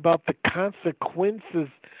talking about the consequences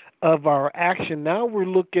of our action. Now we're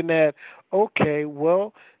looking at, okay,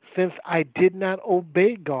 well, since I did not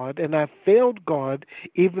obey God and I failed God,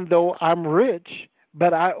 even though I'm rich,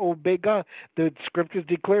 but I obey God. The scriptures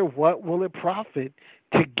declare, what will it profit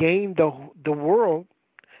to gain the world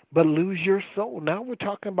but lose your soul? Now we're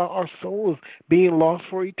talking about our souls being lost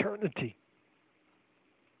for eternity.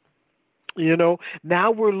 You know,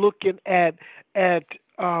 now we're looking at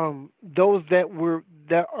those that were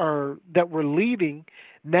leading.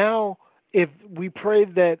 Now, if we pray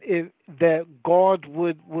that God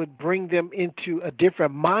would bring them into a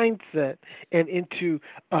different mindset and into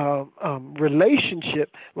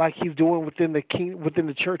relationship, like He's doing within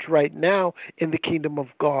the church right now in the kingdom of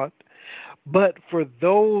God. But for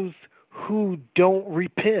those who don't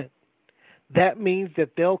repent, that means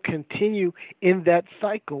that they'll continue in that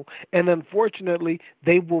cycle. And unfortunately,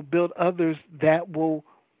 they will build others that will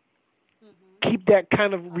Mhm. keep that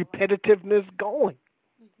kind of All right. repetitiveness going,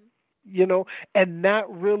 Mhm. and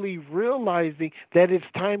not really realizing that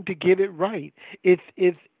it's time to get it right.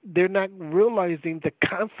 It's they're not realizing the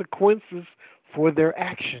consequences for their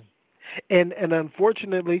action. And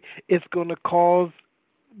unfortunately, it's going to cause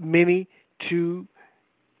many to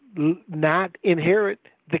not inherit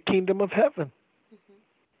the kingdom of heaven. Mhm.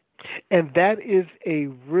 And that is a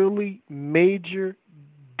really major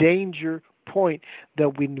danger point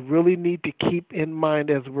that we really need to keep in mind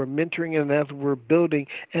as we're mentoring and as we're building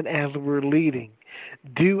and as we're leading.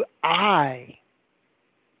 Do I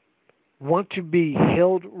want to be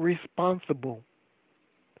held responsible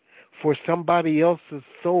for somebody else's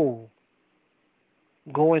soul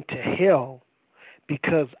going to hell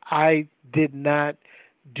because I did not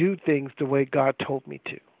do things the way God told me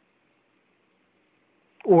to?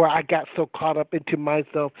 Or I got so caught up into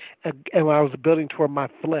myself and I was building toward my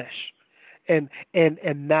flesh and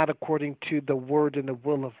not according to the word and the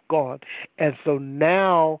will of God. And so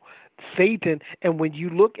now Satan, and when you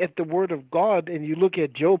look at the word of God and you look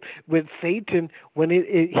at Job, with Satan, when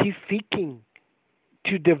he's seeking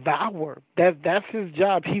to devour, that's his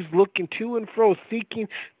job. He's looking to and fro, seeking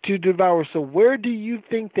to devour. So where do you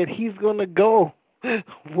think that he's going to go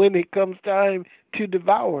when it comes time to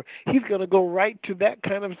devour? He's going to go right to that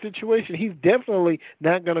kind of situation. He's definitely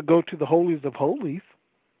not going to go to the holies of holies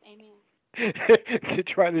Amen. to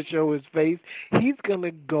try to show his face. He's going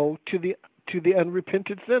to go to the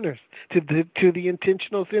unrepentant sinners, to the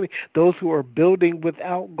intentional sinning, those who are building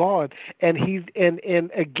without God. And he's and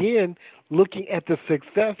again looking at the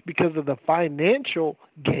success because of the financial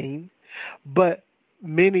gain, but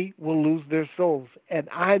many will lose their souls. And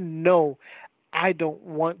I know I don't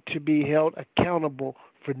want to be held accountable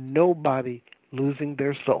for nobody losing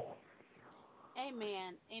their soul.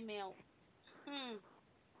 Amen. Amen. Hmm.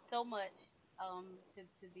 So much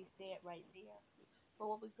to be said right there. But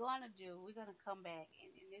what we're gonna do, we're gonna come back, and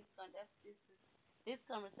this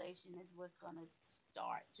conversation is what's gonna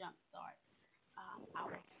jumpstart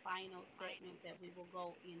our final segment that we will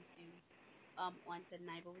go into on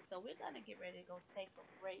tonight. So we're gonna get ready to go take a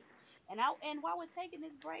break, and while we're taking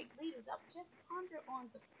this break, leaders, I would just ponder on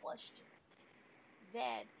the question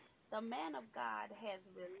that the man of God has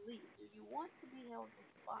released. Do you want to be held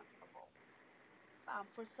responsible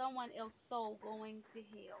for someone else's soul going to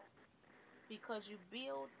hell? Because you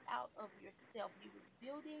build out of yourself. You was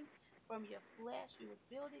building from your flesh. You was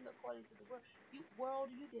building according to the word.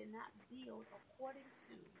 You did not build according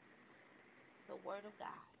to the word of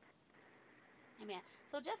God. Amen.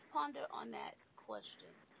 So just ponder on that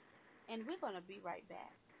question. And we're gonna be right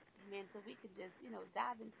back. Amen. So we could just,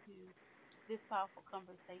 dive into this powerful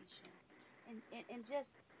conversation and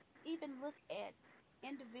just even look at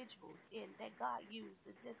individuals in that God used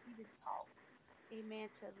to just even talk,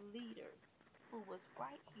 amen, to leaders who was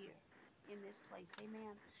right here in this place.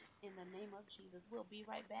 Amen. In the name of Jesus. We'll be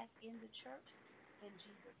right back in the church in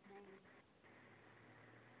Jesus' name.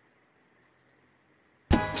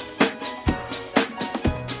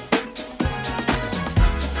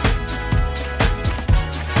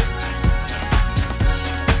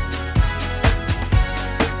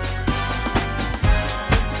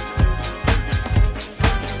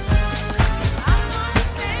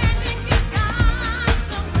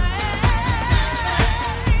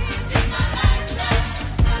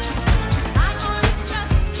 I'm gonna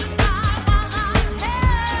trust you, God, while I'm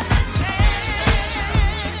hesitate.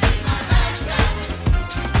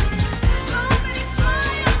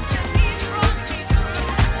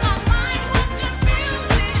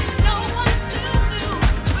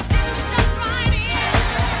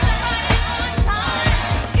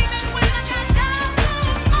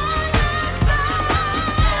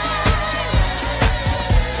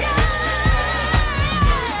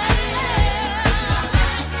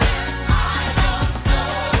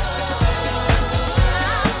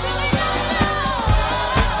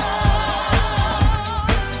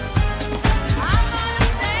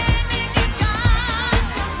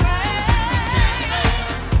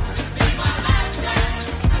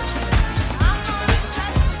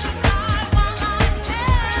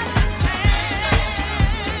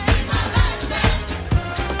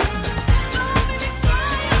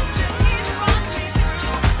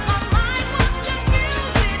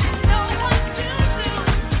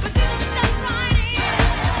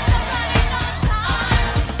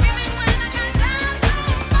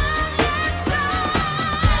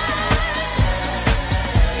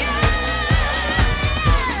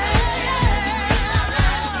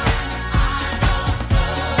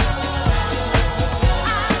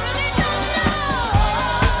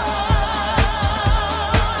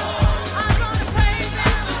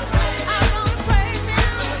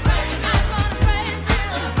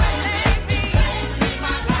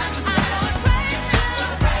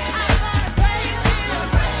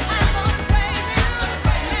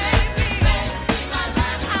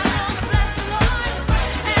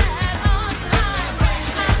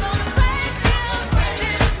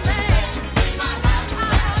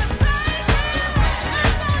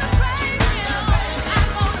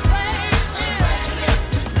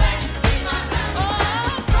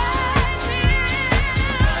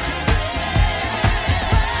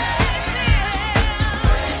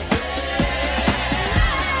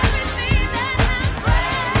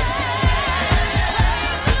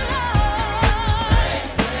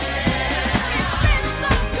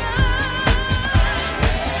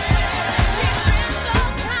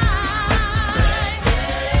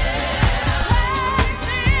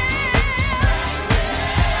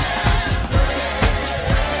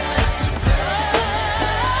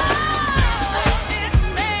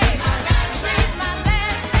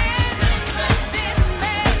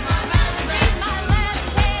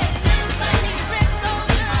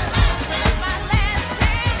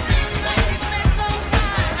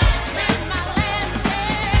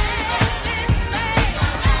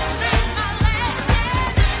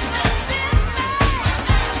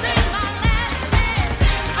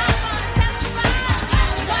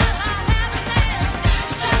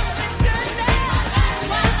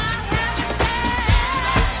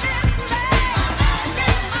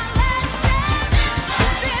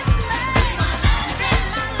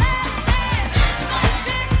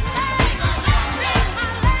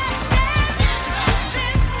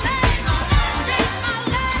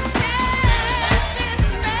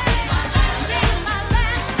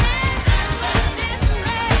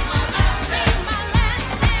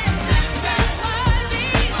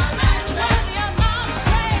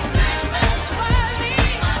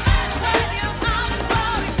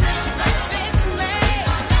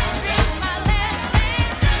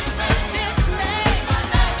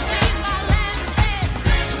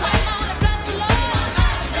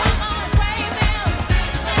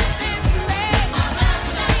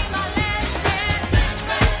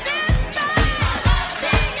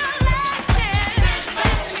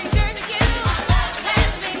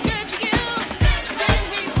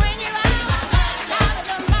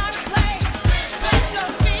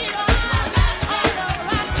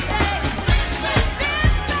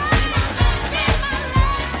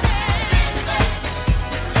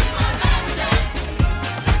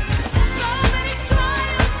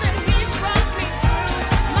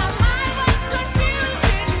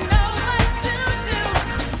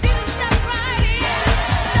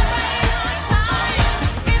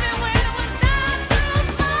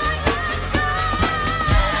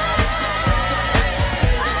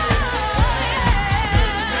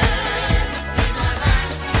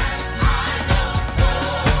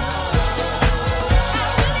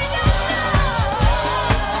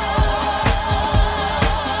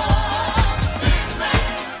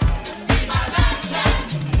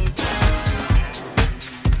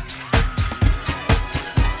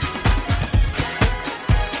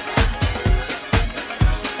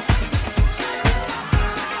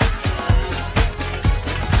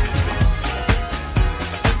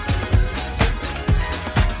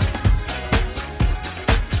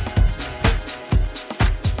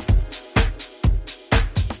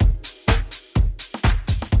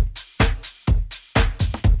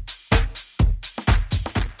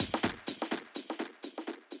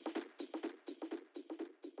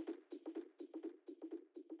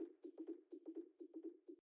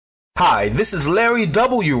 Hi, this is Larry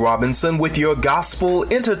W. Robinson with your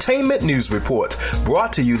Gospel Entertainment News Report,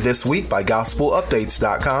 brought to you this week by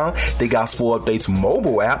GospelUpdates.com, the Gospel Updates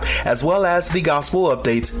mobile app, as well as the Gospel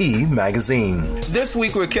Updates e-magazine. This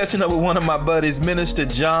week we're catching up with one of my buddies, Minister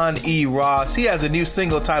John E. Ross. He has a new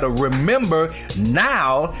single titled Remember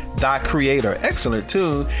Now Thy Creator. Excellent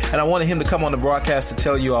tune, and I wanted him to come on the broadcast to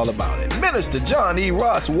tell you all about it. Minister John E.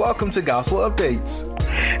 Ross, welcome to Gospel Updates.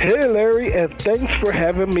 Hey, Larry, and thanks for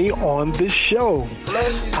having me on this show.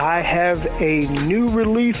 I have a new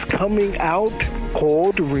release coming out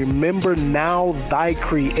called Remember Now Thy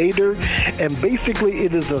Creator, and basically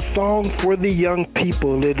it is a song for the young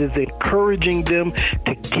people. It is encouraging them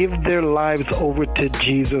to give their lives over to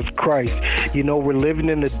Jesus Christ. You know, we're living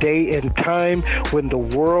in a day and time when the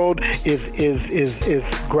world is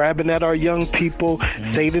grabbing at our young people.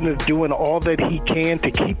 Satan is doing all that he can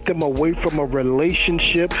to keep them away from a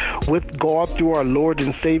relationship with God through our Lord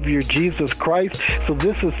and Savior Jesus Christ. So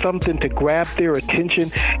this is something to grab their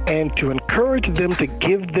attention and to encourage them to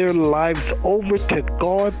give their lives over to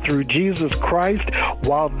God through Jesus Christ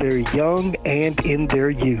while they're young and in their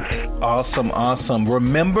youth. Awesome, awesome.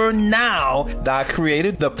 Remember Now Thy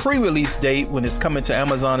Creator. The pre-release date when it's coming to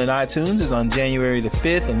Amazon and iTunes is on January the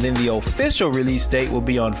 5th, and then the official release date will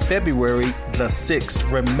be on February the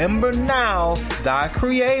 6th. Remember Now Thy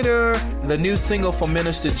Creator, the new single from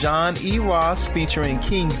Minister John E. Ross featuring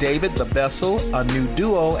King David the Vessel, a new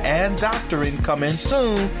duo, and Doctrine coming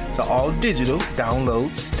soon to all digital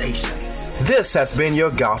download stations. This has been your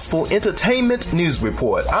Gospel Entertainment News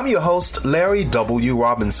Report. I'm your host, Larry W.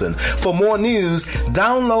 Robinson. For more news,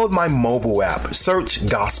 download my mobile app. Search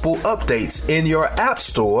Gospel Updates in your app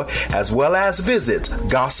store, as well as visit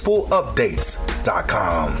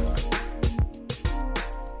GospelUpdates.com.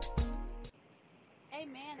 Amen,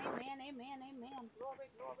 amen, amen, amen. Glory,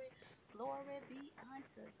 glory, glory be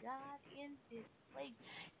unto God in this place.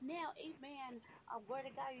 Now, amen. Word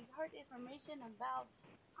of God, you heard information about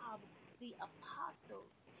um, the apostles.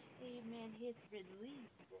 Amen. His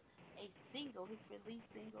release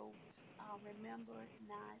single, Remember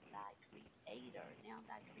Not Thy Creator, Now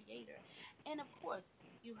Thy Creator. And of course,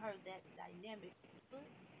 you heard that dynamic foot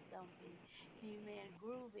stomping, amen,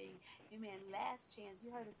 grooving, amen, last chance.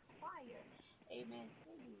 You heard his choir. Amen.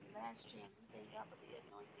 Singing last chance. We thank God for the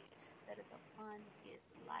anointing that is upon his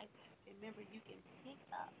life. Remember, you can pick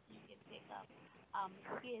up his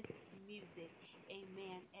music.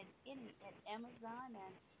 Amen. At Amazon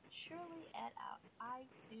and surely at our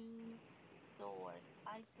iTunes store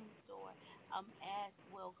as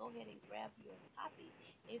well. Go ahead and grab your copy.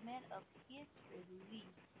 Amen. Of his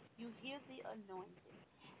release. You hear the anointing.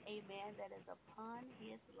 Amen. That is upon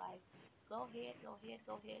his life. Go ahead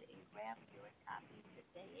and grab your copy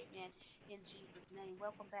today. Amen. In Jesus' name.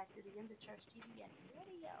 Welcome back to the In the Church TV and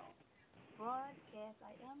radio broadcast.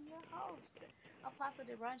 I am your host, Apostle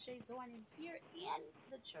Deranche Zorn, and here in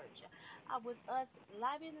the church with us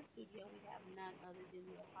live in the studio, we have none other than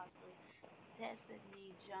the Apostle Destiny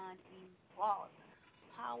John E. Ross.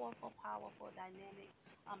 Powerful, powerful, dynamic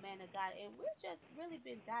man of God. And we've just really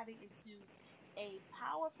been diving into a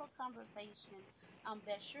powerful conversation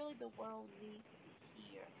that surely the world needs to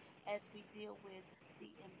hear as we deal with the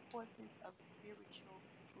importance of spiritual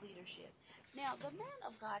leadership. Now, the man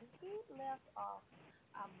of God, he left off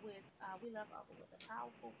we left off with a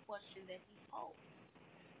powerful question that he posed.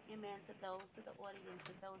 Amen. To the audience,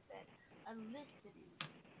 to those that are listening.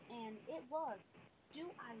 And it was,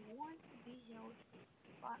 do I want to be held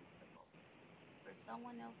responsible for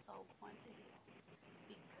someone else's soul going to hell?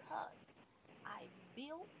 Because I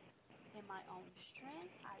built in my own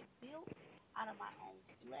strength, I built out of my own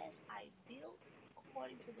flesh, I built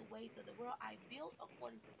according to the ways of the world, I built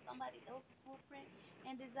according to somebody else's blueprint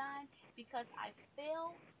and design because I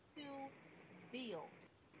failed to build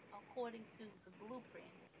according to the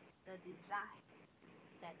blueprint, the design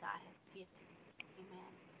that God has given,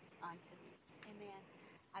 amen, unto me. Amen.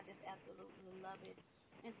 I just absolutely love it.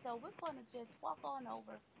 And so we're going to just walk on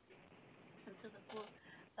over to the book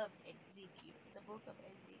of Ezekiel, the book of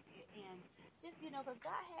Ezekiel. And just, because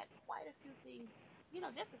God had quite a few things,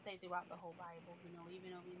 just to say throughout the whole Bible,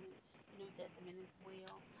 even over in the New Testament as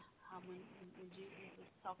well. When Jesus was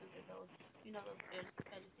talking to those, those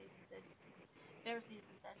Pharisees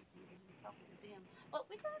and Sadducees, and he was talking to them. But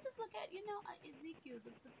we're going to just look at, Ezekiel,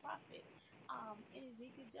 the prophet, in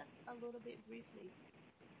Ezekiel just a little bit briefly,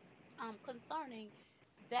 concerning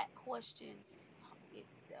that question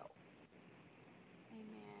itself.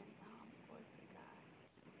 Amen. Glory to God.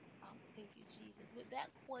 Thank you, Jesus. With that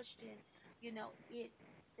question,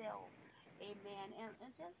 itself. Amen. And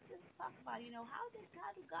just talk about, how do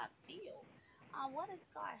God feel what is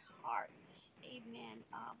God's heart? Amen.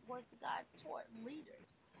 Word to God toward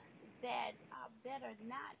leaders that are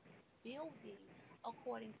not building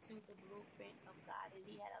according to the blueprint of God. And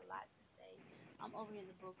he had a lot to say over in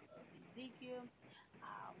the book of Ezekiel.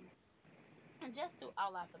 Um, and just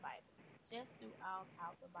throughout out the Bible. Just throughout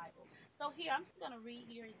out the Bible. So here I'm just gonna read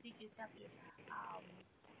here Ezekiel chapter um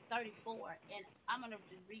 34, and I'm gonna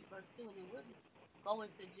just read verse 2, and then we'll just go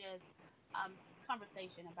into just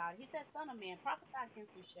conversation about it. He says, "Son of man, prophesy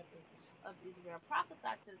against the shepherds of Israel.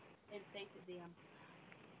 Prophesy to and say to them,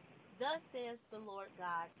 Thus says the Lord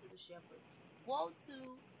God to the shepherds: Woe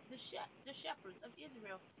to the shepherds of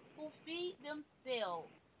Israel who feed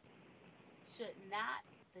themselves. Should not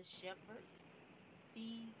the shepherds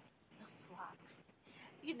feed the flocks?"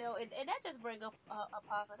 And that just brings up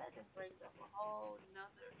apostle. That just brings up a whole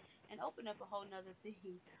nother and open up a whole nother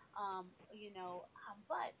thing.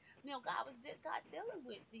 But God God's dealing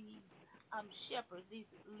with these shepherds,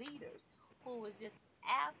 these leaders who was just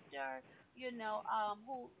after,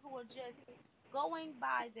 who are just going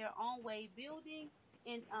by their own way, building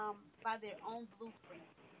in by their own blueprint,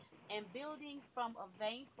 and building from a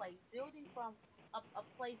vain place, building from a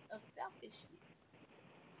place of selfishness.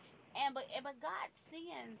 But God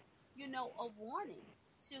sends, a warning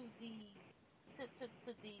to these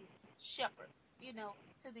shepherds,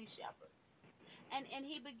 to these shepherds. And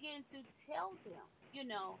he began to tell them,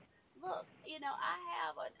 look, I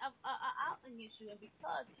have an outling issue, and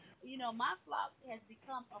because my flock has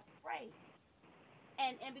become afraid,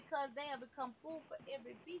 and because they have become food for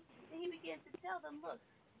every beast, then he began to tell them, look,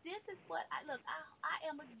 this is what I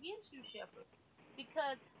am against you, shepherds,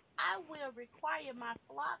 because I will require my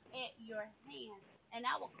flock at your hand, and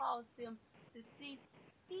I will cause them to cease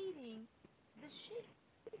feeding the sheep,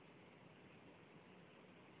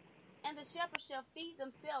 and the shepherds shall feed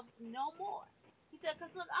themselves no more. He said,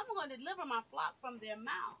 because look, I'm going to deliver my flock from their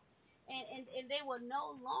mouth, and they will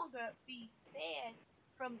no longer be fed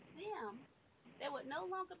from them. They would no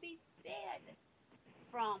longer be fed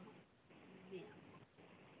from them.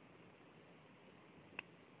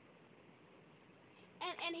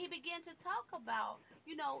 And he began to talk about,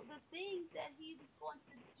 the things that he was going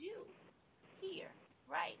to do here,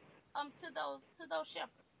 right? To those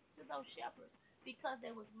shepherds, because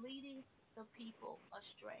they was leading the people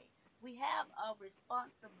astray. We have a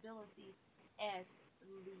responsibility as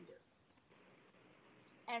leaders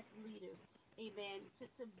as leaders, amen,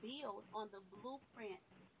 to build on the blueprint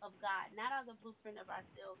of God, not on the blueprint of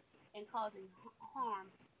ourselves, and causing harm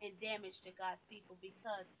and damage to God's people,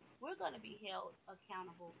 because we're going to be held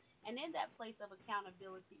accountable. And in that place of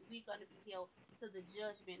accountability, we're going to be held to the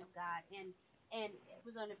judgment of God. And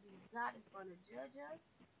God is going to judge us.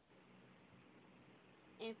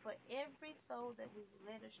 And for every soul that we've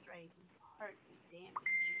led astray, we've hurt, we damaged,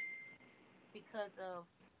 because of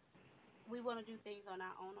we want to do things on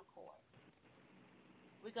our own accord,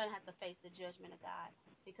 we're going to have to face the judgment of God,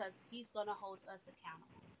 because he's going to hold us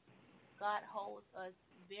accountable. God holds us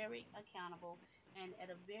very accountable and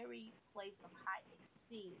at a very place of high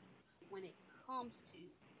esteem when it comes to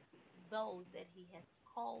those that he has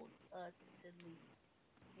called us to lead.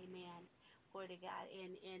 Amen. Glory to God.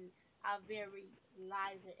 And our very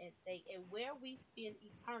lives are at stake. And where we spend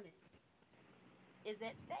eternity is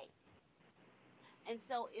at stake. And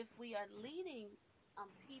so if we are leading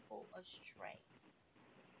people astray,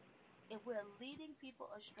 if we're leading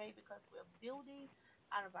people astray because we're building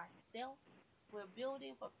out of ourself, we're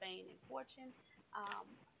building for fame and fortune.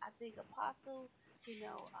 I think Apostle,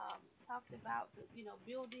 talked about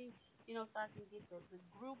building, so I can get the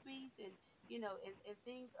groupies and and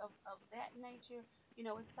things of that nature.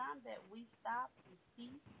 It's time that we stop, we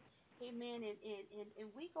cease, amen, and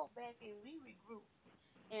we go back and we regroup,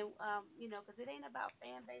 and because it ain't about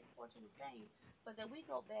fan base, fortune, and fame, but that we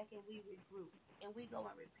go back and we regroup and we go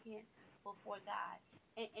and repent before God,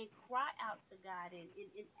 and cry out to God, in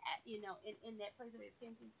that place of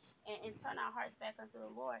repentance, and turn our hearts back unto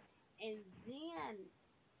the Lord, and then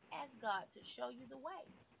ask God to show you the way,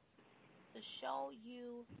 to show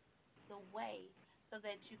you the way, so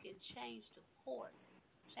that you can change the course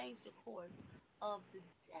of the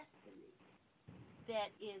destiny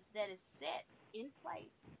that is set in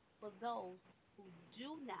place for those who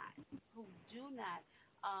do not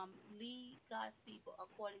lead God's people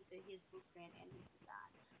according to his blueprint and his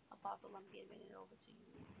design. Apostle, I'm giving it over to you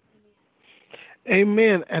now.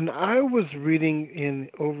 Amen. Amen. And I was reading in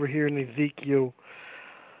over here in Ezekiel,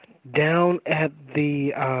 down at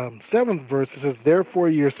the seventh verse. It says, "Therefore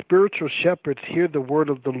your spiritual shepherds hear the word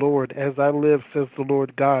of the Lord. As I live, says the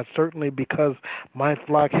Lord God, certainly because my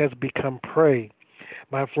flock has become prey,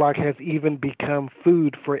 My flock has even become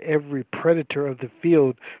food for every predator of the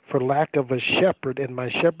field for lack of a shepherd, and my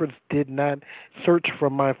shepherds did not search for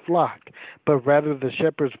my flock, but rather the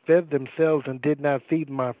shepherds fed themselves and did not feed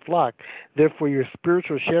my flock. Therefore your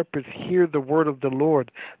spiritual shepherds hear the word of the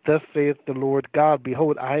Lord. Thus saith the Lord God,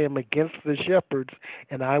 behold, I am against the shepherds,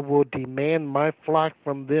 and I will demand my flock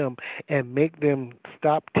from them, and make them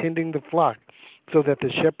stop tending the flock, so that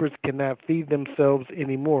the shepherds cannot feed themselves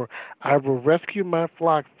anymore. I will rescue my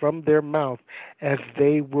flock from their mouth, as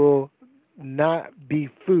they will not be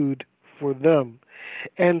food for them.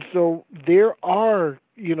 And so there are,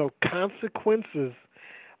 consequences.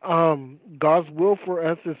 God's will for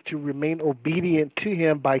us is to remain obedient to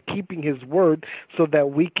him by keeping his word so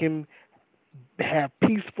that we can have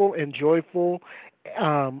peaceful and joyful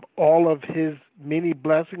all of his many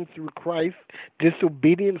blessings through Christ.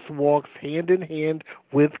 Disobedience walks hand in hand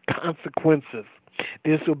with consequences.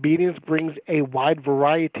 Disobedience brings a wide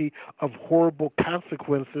variety of horrible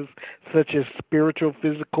consequences, such as spiritual,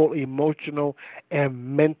 physical, emotional,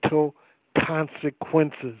 and mental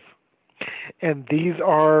consequences. And these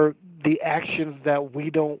are the actions that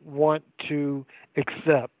we don't want to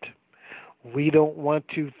accept. We don't want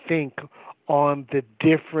to think on the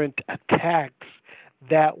different attacks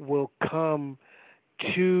that will come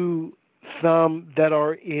to some that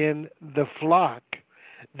are in the flock,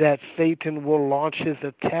 that Satan will launch his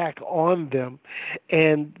attack on them,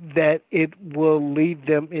 and that it will lead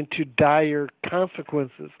them into dire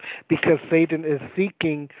consequences, because Satan is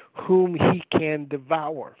seeking whom he can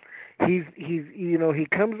devour. He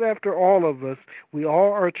comes after all of us. We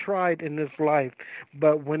all are tried in this life,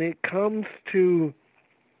 but when it comes to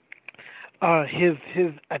his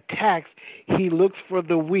attacks, he looks for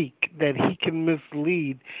the weak that he can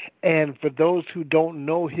mislead, and for those who don't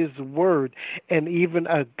know his word. And even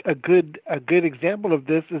a good example of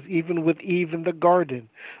this is even with Eve in the garden,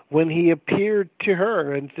 when he appeared to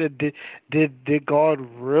her and said, "Did God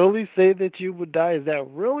really say that you would die? Is that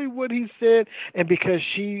really what he said?" And because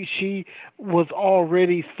she was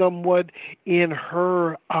already somewhat in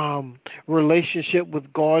her relationship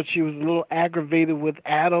with God, she was a little aggravated with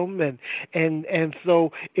Adam, and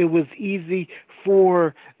so it was easy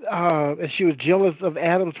for and she was jealous of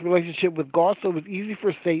Adam's relationship with God, so it was easy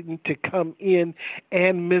for Satan to come in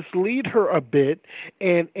and mislead her a bit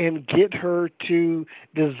and get her to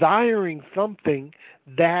desiring something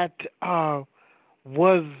that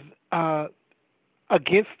was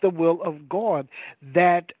against the will of God,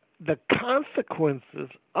 that the consequences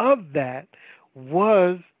of that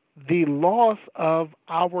was the loss of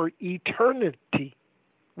our eternity.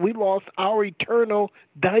 We lost our eternal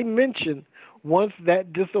dimension once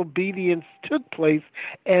that disobedience took place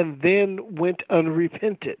and then went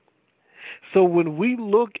unrepented. So when we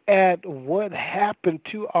look at what happened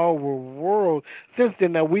to our world since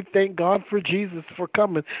then, now we thank God for Jesus for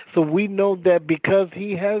coming. So we know that because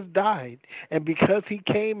he has died and because he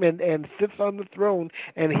came and sits on the throne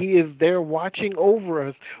and he is there watching over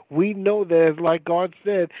us, we know that, like God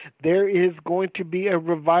said, there is going to be a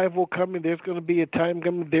revival coming. There's going to be a time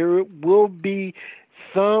coming. There will be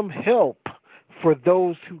some help for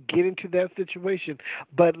those who get into that situation.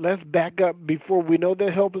 But let's back up before we know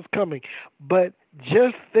that help is coming. But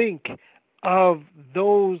just think of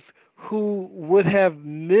those who would have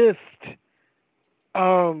missed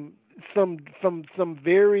some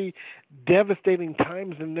very devastating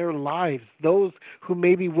times in their lives, those who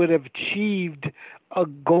maybe would have achieved a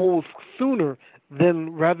goal sooner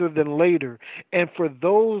rather than later. And for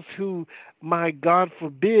those who, my God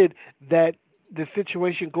forbid, that the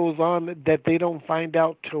situation goes on that they don't find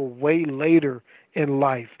out till way later in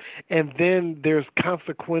life. And then there's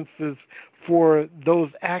consequences for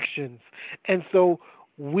those actions. And so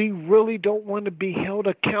we really don't want to be held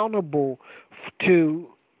accountable to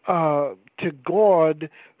God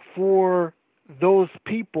for those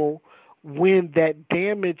people when that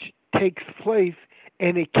damage takes place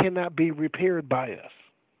and it cannot be repaired by us.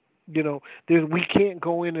 We can't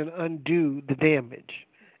go in and undo the damage.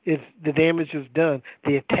 The damage is done.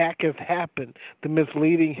 The attack has happened. The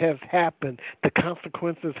misleading has happened. The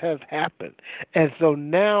consequences has happened. And so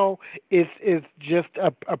now it's just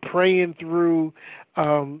a praying through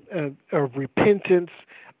a repentance,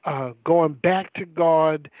 going back to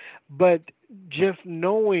God, but just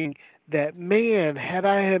knowing that, man, had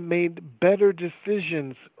I had made better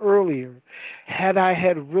decisions earlier, had I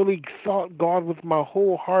had really sought God with my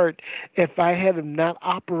whole heart, if I had not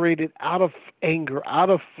operated out of anger, out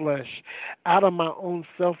of flesh, out of my own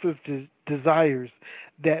selfish desires,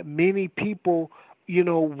 that many people,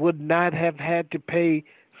 would not have had to pay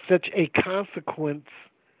such a consequence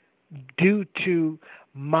due to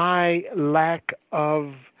my lack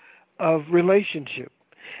of relationship.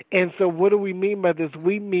 And so what do we mean by this?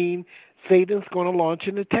 We mean Satan's going to launch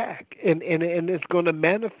an attack, and it's going to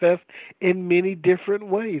manifest in many different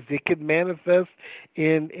ways. It could manifest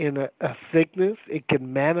in a sickness. It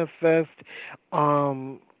can manifest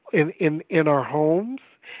in our homes.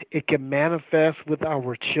 It can manifest with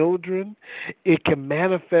our children. It can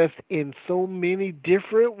manifest in so many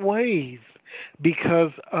different ways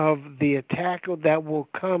because of the attack that will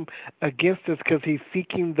come against us, because he's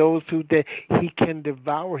seeking those who that he can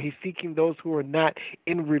devour. He's seeking those who are not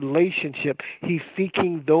in relationship. He's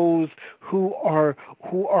seeking those who are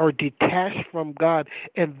detached from God.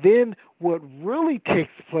 And then what really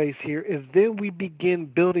takes place here is then we begin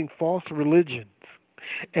building false religions.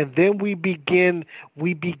 And then we begin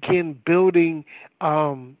building,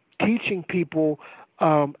 teaching people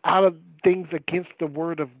out of things against the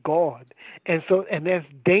word of God. And that's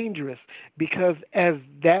dangerous, because as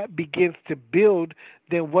that begins to build,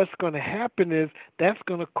 then what's going to happen is that's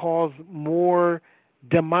going to cause more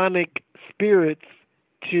demonic spirits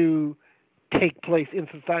to take place in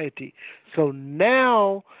society. So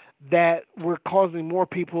now that we're causing more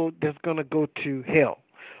people that's going to go to hell.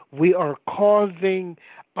 We are causing,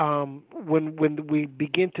 when we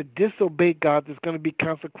begin to disobey God, there's going to be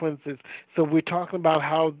consequences. So we're talking about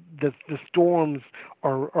how the storms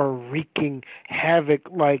are wreaking havoc.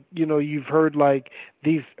 Like, you've heard like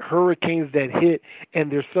these hurricanes that hit,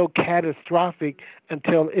 and they're so catastrophic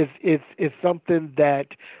until it's something that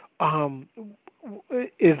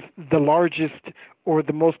is the largest or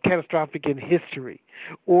the most catastrophic in history,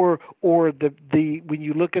 or the when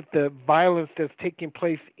you look at the violence that's taking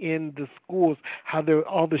place in the schools, how there are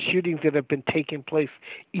all the shootings that have been taking place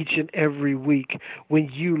each and every week. When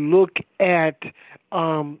you look at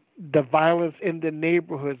the violence in the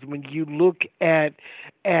neighborhoods, when you look at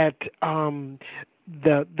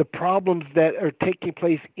the problems that are taking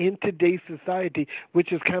place in today's society,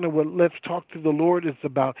 which is kind of what Let's Talk to the Lord is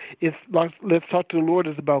about. Let's Talk to the Lord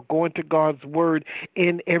is about going to God's Word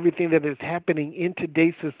in everything that is happening in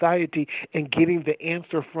today's society and getting the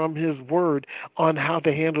answer from His Word on how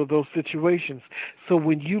to handle those situations. So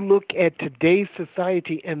when you look at today's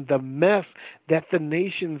society and the mess that the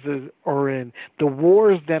nations are in, the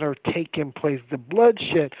wars that are taking place, the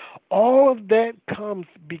bloodshed, all of that comes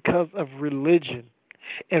because of religion.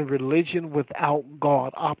 And religion without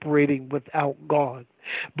God, operating without God.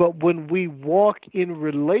 But when we walk in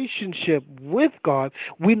relationship with God,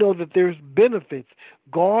 we know that there's benefits.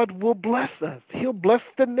 God will bless us. He'll bless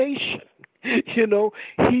the nation. He will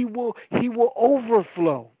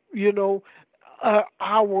overflow.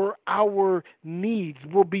 Our needs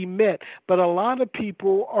will be met. But a lot of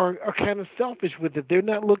people are kind of selfish with it. They're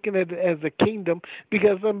not looking at it as a kingdom,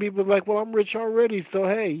 because some people are like, well, I'm rich already, so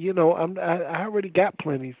hey, I already got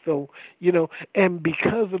plenty. So, and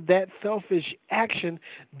because of that selfish action,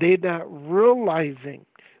 they're not realizing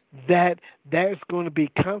that there's going to be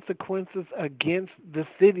consequences against the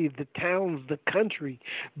city, the towns, the country,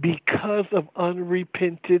 because of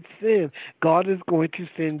unrepented sin. God is going to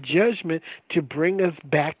send judgment to bring us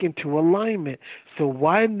back into alignment. So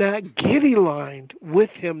why not get aligned with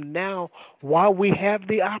Him now while we have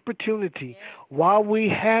the opportunity, while we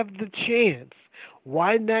have the chance?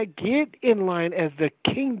 Why not get in line as the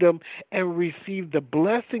kingdom and receive the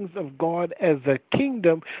blessings of God as a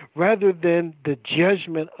kingdom, rather than the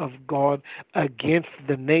judgment of God against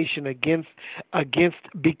the nation, against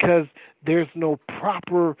because there's no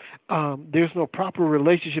proper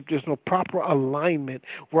relationship, there's no proper alignment.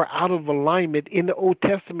 We're out of alignment. In the Old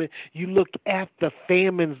Testament, you look at the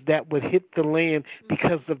famines that would hit the land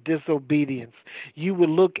because of disobedience. You would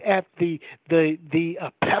look at the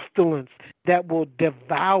pestilence that will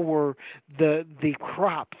devour the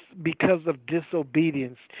crops because of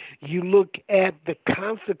disobedience. You look at the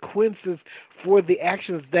consequences for the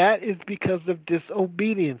actions. That is because of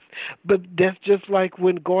disobedience. But that's just like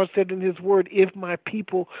when God said in His Word, if my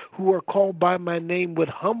people who are called by my name would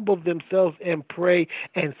humble themselves and pray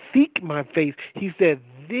and seek my face, He said,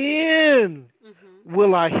 then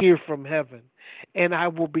will I hear from heaven, and I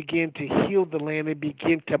will begin to heal the land and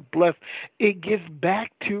begin to bless. It gets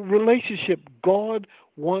back to relationship. God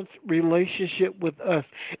wants relationship with us.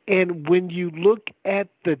 And when you look at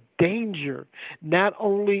the danger, not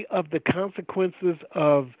only of the consequences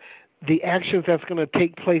of the actions that's going to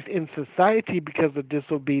take place in society because of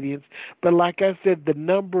disobedience, but like I said, the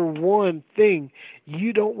number one thing,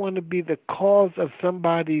 you don't want to be the cause of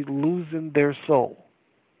somebody losing their soul.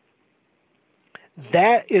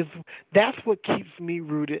 That's what keeps me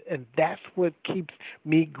rooted, and that's what keeps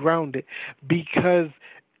me grounded, because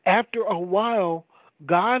after a while,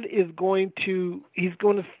 God is going to, he's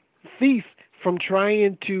going to cease from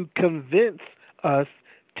trying to convince us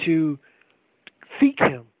to seek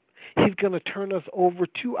him. He's going to turn us over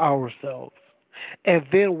to ourselves. And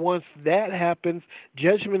then once that happens,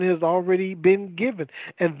 judgment has already been given.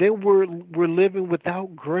 And then we're living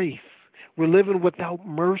without grace. We're living without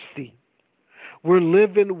mercy. We're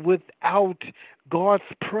living without God's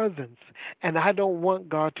presence. And I don't want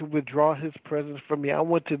God to withdraw his presence from me. I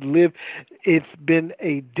want to live. It's been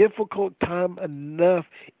a difficult time enough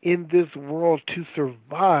in this world to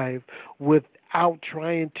survive without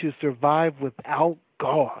trying to survive without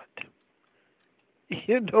God.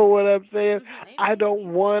 You know what I'm saying? I Amen.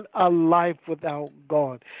 don't want a life without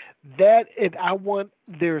God. That and I want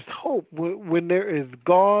there's hope. When there is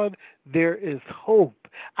God, there is hope.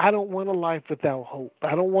 I don't want a life without hope.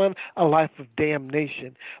 I don't want a life of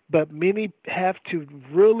damnation. But many have to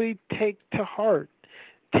really take to heart.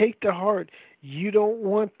 You don't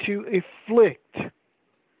want to afflict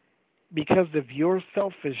because of your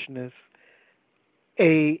selfishness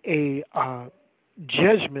a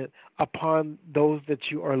judgment upon those that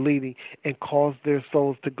you are leading and cause their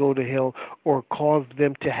souls to go to hell or cause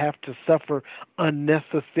them to have to suffer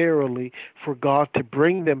unnecessarily for God to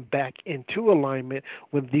bring them back into alignment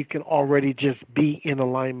when you can already just be in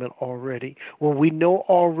alignment already. When we know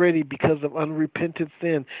already because of unrepentant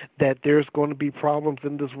sin that there's going to be problems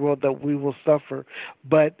in this world that we will suffer,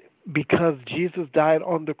 but because Jesus died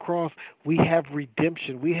on the cross, we have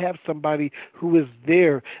redemption. We have somebody who is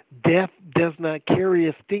there. Death does not carry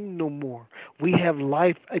a sting no more. We have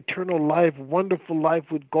life, eternal life, wonderful life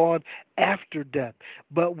with God after death.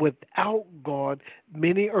 But without God,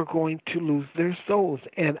 many are going to lose their souls.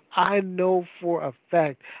 And I know for a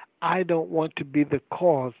fact I don't want to be the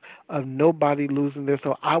cause of nobody losing their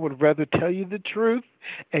soul. I would rather tell you the truth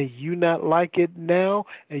and you not like it now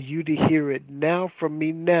and you to hear it now from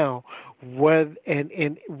me now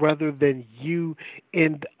and rather than you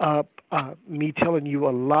end up me telling you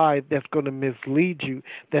a lie that's going to mislead you,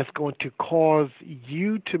 that's going to cause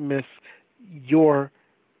you to miss your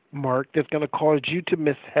mark, that's going to cause you to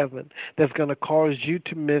miss heaven, that's going to cause you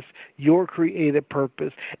to miss your created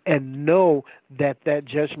purpose, and know that that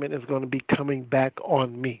judgment is going to be coming back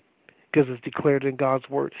on me because it's declared in God's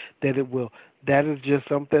word that it will. That is just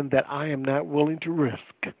something that I am not willing to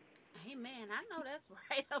risk. Amen. I know that's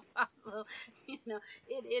right, Apostle. You know,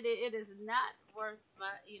 it is not worth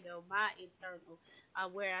my, my eternal,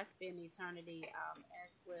 where I spend eternity,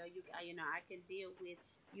 as well. I can deal with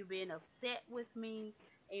you being upset with me,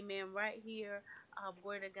 Amen. Right here,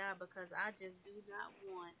 word of God, because I just do not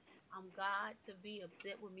want, God to be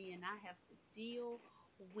upset with me, and I have to deal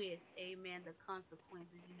with, Amen, the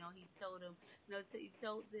consequences. He told them, he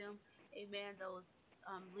told them, Amen, those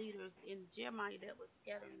leaders in Jeremiah that was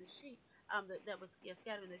scattering the sheep, that was,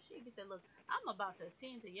 scattering the sheep. He said, "Look, I'm about to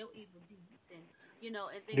attend to your evil deeds, and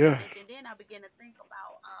and things of Yes, nature." And then I began to think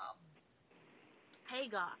about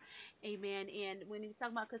Hagar, Amen. And when he was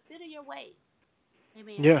talking about consider your ways,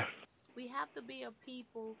 Amen. yes, We have to be a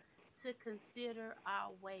people to consider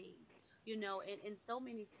our ways. And so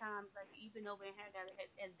many times, like even over in Hagar,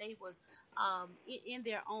 as they was in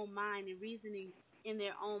their own mind and reasoning in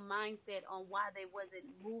their own mindset on why they wasn't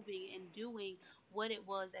moving and doing what it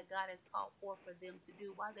was that God has called for them to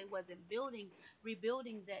do, why they wasn't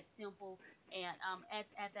rebuilding that temple and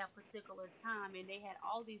at that particular time, and they had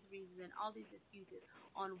all these reasons and all these excuses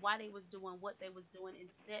on why they was doing what they was doing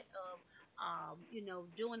instead of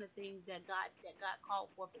doing the things that God called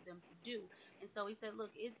for them to do. And so he said,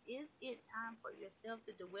 look, is it time for yourself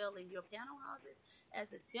to dwell in your panel houses as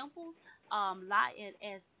the temples lie in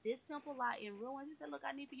as this temple lie in ruins? He said, look,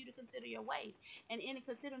 I need for you to consider your ways. And in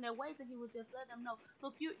considering their ways, and he would just let them know,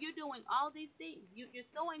 look, you're doing all these things. You're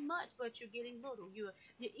sowing much, but you're getting little. You're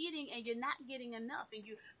eating and you're not getting enough. And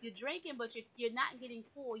you're drinking, but you're not getting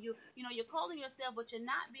full. You're clothing yourself, but you're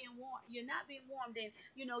not being warm. You're not being warmed. And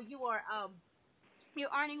you are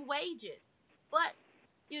you're earning wages, but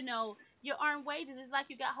you earn wages. It's like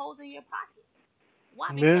you got holes in your pockets.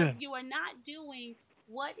 Why? Because man, you are not doing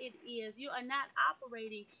what it is. You are not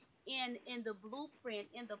operating in the blueprint,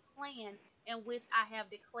 in the plan in which I have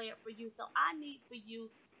declared for you. So I need for you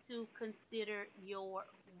to consider your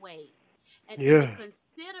ways. And in the yes,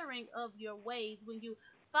 considering of your ways, when you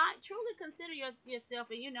find truly consider yourself,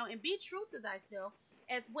 and and be true to thyself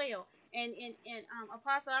as well. And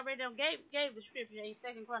Apostle already gave the scripture in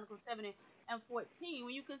Second Chronicles 7 and 14.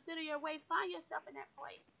 When you consider your ways, find yourself in that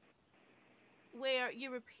place where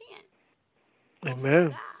you repent before amen,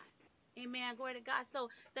 God. Amen. Glory to God. So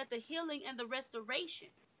that the healing and the restoration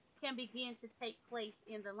can begin to take place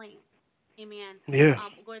in the land. Amen. Yes.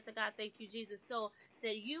 Glory to God. Thank you, Jesus. So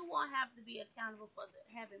that you won't have to be accountable for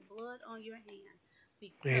having blood on your hand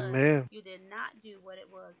because Amen. you did not do what it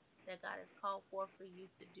was that God has called for you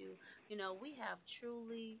to do. We have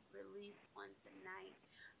truly released on tonight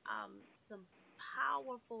some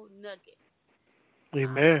powerful nuggets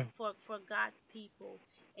Amen. for God's people.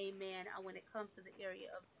 Amen. When it comes to the area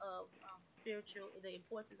of spiritual, the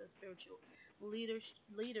importance of spiritual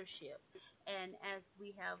leadership, and as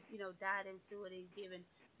we have dived into it and given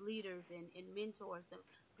leaders and mentors some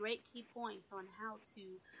great key points on how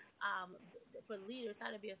to for leaders,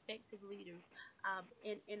 how to be effective leaders,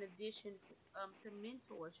 in addition to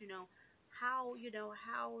mentors, how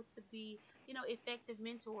to be effective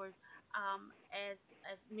mentors, as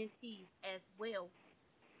mentees as well,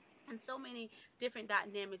 and so many different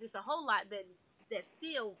dynamics. It's a whole lot that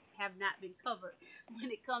still have not been covered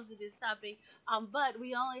when it comes to this topic. But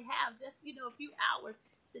we only have just a few hours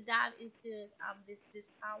to dive into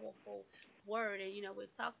this powerful word. And we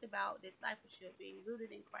talked about discipleship, being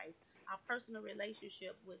rooted in Christ, our personal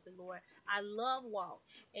relationship with the Lord. I love walk,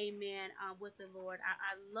 amen, with the Lord.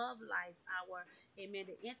 I love life, our amen,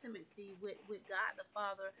 the intimacy with God the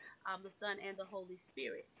Father, the Son, and the Holy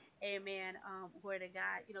Spirit. Amen. Glory to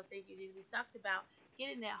God. Thank you, Jesus. We talked about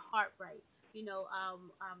getting that heart right. The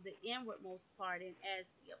inwardmost part, and as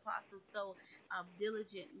the apostles so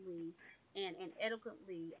diligently and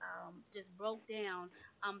eloquently just broke down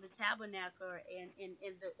the tabernacle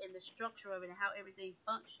and the structure of it, and how everything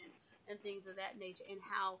functioned and things of that nature, and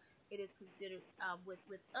how it is considered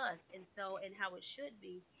with us, and how it should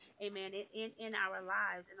be, amen, in our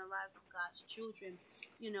lives, in the lives of God's children.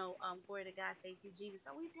 Glory to God. Thank you, Jesus.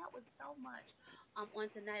 So we dealt with so much on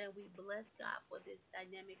tonight, and we bless God for this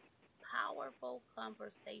dynamic, powerful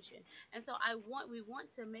conversation. And so we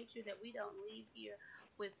want to make sure that we don't leave here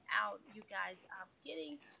without you guys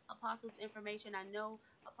getting Apostle's information. I know,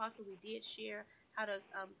 Apostle, we did share how to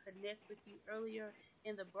connect with you earlier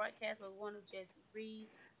in the broadcast, but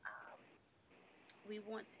we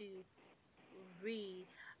want to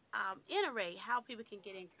reiterate how people can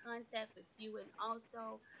get in contact with you, and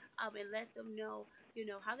also and let them know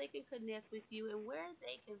how they can connect with you and where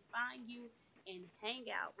they can find you and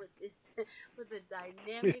hang out with this with the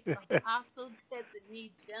dynamic apostle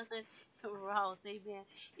destiny John Ross. Amen.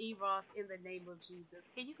 Ross, in the name of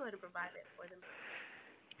Jesus, can you go ahead and provide that for them, please?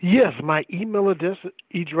 Yes, my email address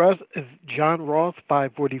is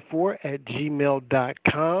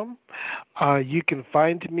johnross544@gmail.com. You can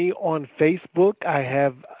find me on Facebook. I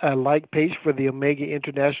have a like page for the Omega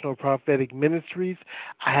International Prophetic Ministries.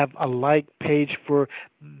 I have a like page for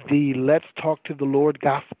the Let's Talk to the Lord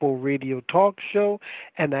Gospel Radio Talk Show,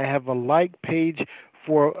 and I have a like page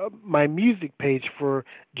for my music page for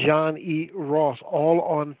John E. Ross, all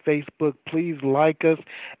on Facebook. Please like us.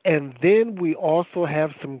 And then we also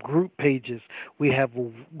have some group pages. We have a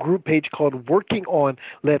group page called Working On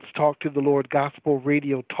Let's Talk to the Lord Gospel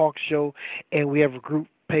Radio Talk Show, and we have a group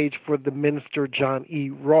page for the minister John E.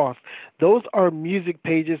 Ross. Those are music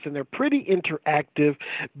pages, and they're pretty interactive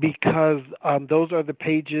because those are the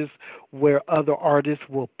pages where other artists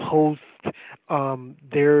will post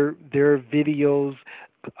their videos.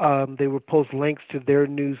 They will post links to their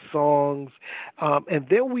new songs, and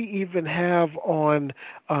then we even have on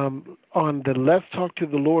the Let's Talk to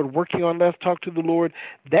the Lord, Working on Let's Talk to the Lord.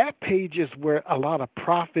 That page is where a lot of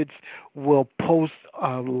prophets will post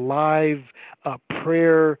live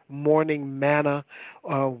prayer, morning manna,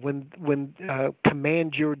 when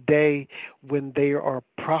command your day, when they are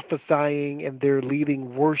prophesying and they're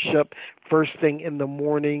leading worship first thing in the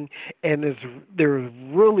morning, and they're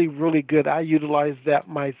really, really good. I utilize that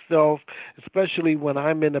myself, especially when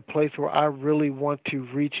I'm in a place where I really want to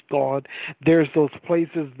reach God. There's those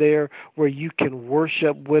places there where you can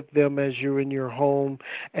worship with them as you're in your home,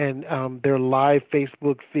 and their live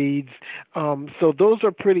Facebook feeds. So those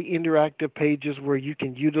are pretty interactive pages where you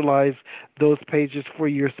can utilize those pages for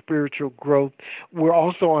your spiritual growth. We're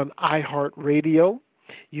also on iHeartRadio.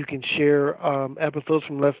 You can share episodes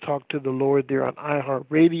from Let's Talk to the Lord there on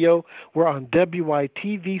iHeartRadio. We're on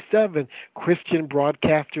WITV7,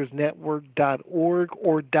 ChristianBroadcastersNetwork.org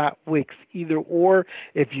or .wix, either or.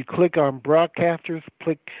 If you click on broadcasters,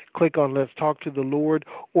 click on Let's Talk to the Lord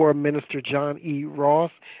or Minister John E.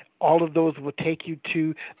 Ross. All of those will take you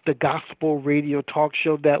to the gospel radio talk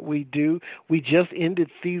show that we do. We just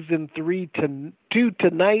ended season 3 2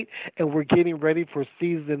 tonight, and we're getting ready for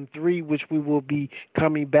season 3, which we will be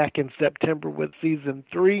coming back in September with season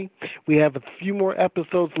 3. We have a few more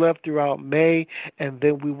episodes left throughout May, and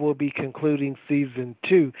then we will be concluding season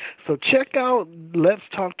 2. So check out Let's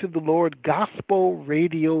Talk to the Lord Gospel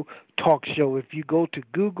Radio Talk Show. If you go to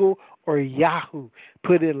Google or Yahoo,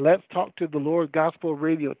 put in Let's Talk to the Lord Gospel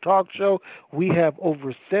Radio Talk Show. We have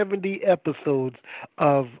over 70 episodes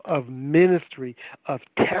of ministry, of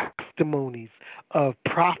testimonies, of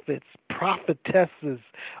prophets, prophetesses,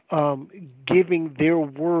 giving their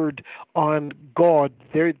word on God.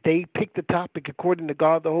 They pick the topic according to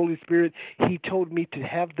God, the Holy Spirit. He told me to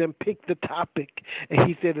have them pick the topic. And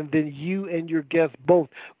he said, and then you and your guests both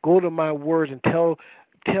go to my word and tell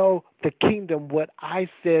the kingdom what I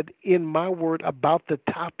said in my word about the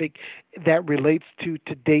topic that relates to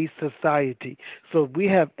today's society. So we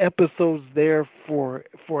have episodes there for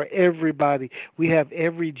everybody. We have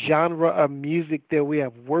every genre of music there. We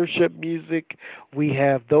have worship music. We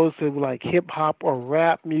have those who like hip hop or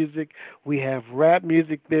rap music. We have rap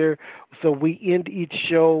music there. So we end each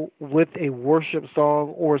show with a worship song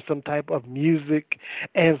or some type of music.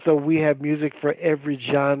 And so we have music for every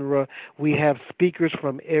genre. We have speakers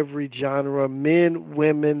from every genre, men,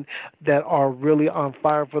 women that are really on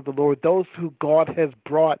fire for the Lord, those who God has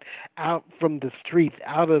brought out from the streets,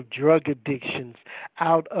 out of drug addictions,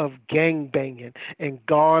 out of gang banging, and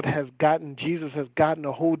Jesus has gotten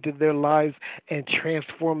a hold of their lives and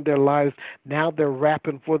transformed their lives. Now they're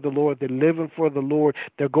rapping for the Lord, they're living for the Lord,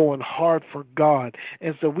 they're going hard for God.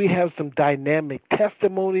 And so we have some dynamic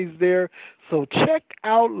testimonies there. So check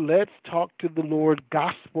out Let's Talk to the Lord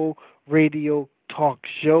Gospel Radio Talk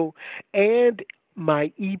Show. And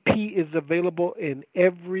my EP is available in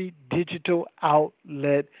every digital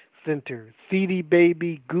outlet center. CD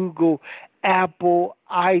Baby, Google, Apple,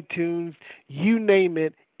 iTunes, you name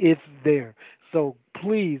it, it's there. So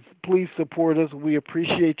please support us. We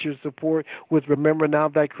appreciate your support with Remember Now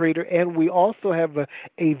Thy Creator. And we also have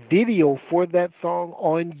a video for that song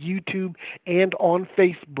on YouTube and on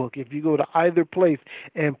Facebook. If you go to either place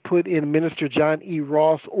and put in Minister John E.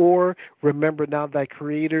 Ross or Remember Now Thy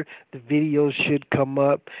Creator, the videos should come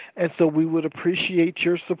up. And so we would appreciate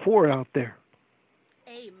your support out there.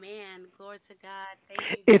 Amen. Glory to God. Thank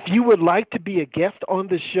you, If you Jesus. would like to be a guest on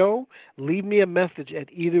the show, leave me a message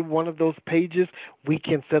at either one of those pages. We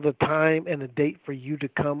can set a time and a date for you to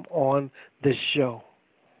come on the show.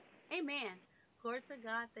 Amen. Glory to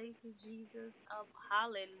God. Thank you, Jesus.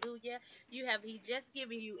 Hallelujah. He just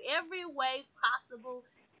given you every way possible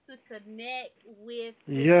to connect with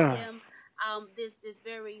Yeah. him. This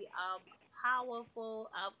very powerful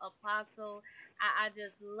apostle. I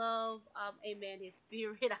just love amen his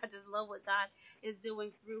spirit. I just love what God is doing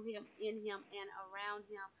through him, in him, and around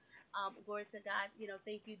him. Glory to God.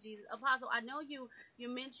 Thank you, Jesus. Apostle, I know you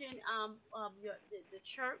mentioned the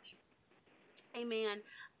church. Amen.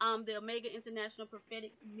 The Omega International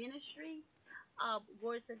Prophetic Ministries.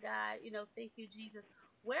 Glory to God. Thank you, Jesus.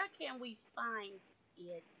 Where can we find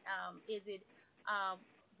it? Is it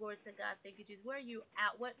glory to God, thank you, Jesus. Where are you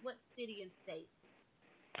at? What city and state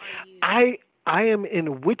are you? I am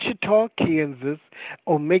in Wichita, Kansas.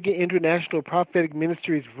 Omega International Prophetic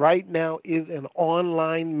Ministries right now is an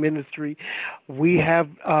online ministry. We've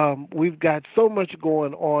got so much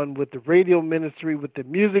going on with the radio ministry, with the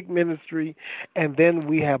music ministry, and then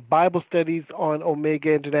we have Bible studies on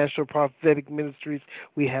Omega International Prophetic Ministries.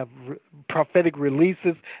 We have prophetic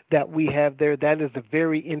releases that we have there. That is a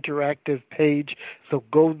very interactive page. So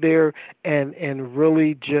go there and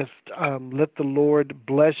really just let the Lord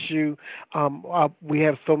bless you. We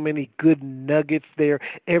have so many good nuggets there.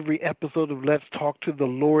 Every episode of Let's Talk to the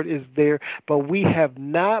Lord is there, but we have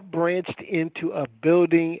not branched into a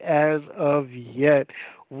building as of yet.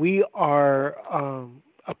 We are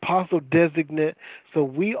apostle designate, so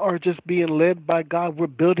we are just being led by God. We're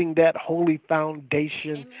building that holy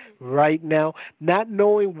foundation. Amen. Right now, not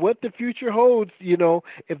knowing what the future holds.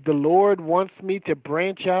 If the Lord wants me to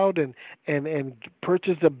branch out and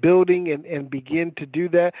purchase a building and begin to do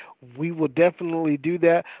that, we will definitely do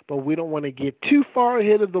that, but we don't want to get too far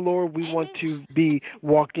ahead of the Lord. We want to be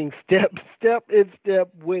walking step in step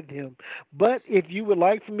with him. But if you would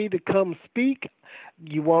like for me to come speak,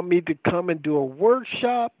 you want me to come and do a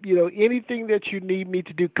workshop, anything that you need me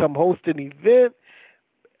to do, come host an event,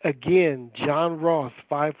 again, John Ross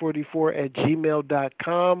 544 at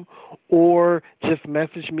gmail.com, or just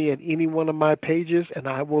message me at any one of my pages, and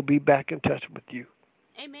I will be back in touch with you.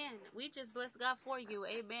 Amen. We just bless God for you.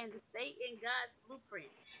 Amen. To stay in God's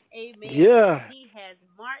blueprint. Amen. That Yeah. He has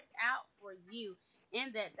marked out for you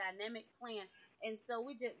in that dynamic plan. And so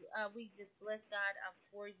we just bless God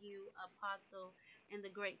for you, Apostle. and the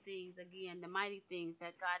great things, again, the mighty things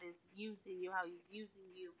that God is using you, how He's using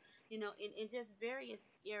you, in just various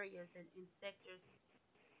areas and sectors,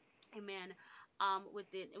 amen,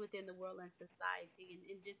 within the world and society,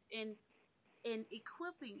 and just in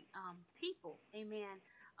equipping people, amen.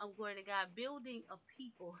 Glory to God, building a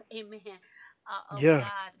people, amen, of Yeah.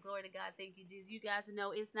 God. Glory to God. Thank you, Jesus. You guys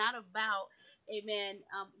know it's not about, amen.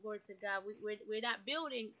 Glory to God. We're not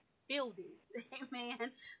building buildings,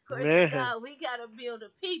 amen. Glory to Man. God. We got to build a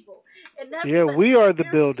people, and that's Yeah, what we the are the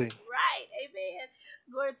Spirit, building. right, amen.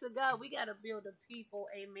 Glory to God. We got to build a people,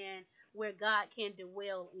 amen, where God can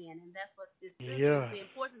dwell in, and that's what Yes. the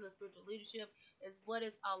importance of spiritual leadership is what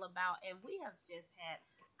it's all about. And we have just had,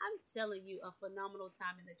 I'm telling you, a phenomenal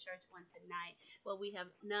time in the church on tonight. Where we have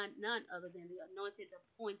none other than the anointed,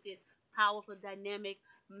 appointed, powerful, dynamic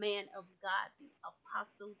man of God, the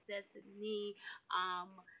apostle designee, um,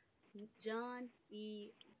 John E.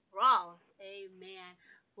 Ross. Amen.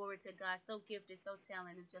 Glory to God. So gifted, so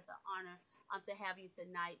talented. It's just an honor to have you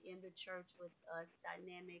tonight in the church with us,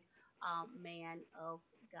 dynamic man of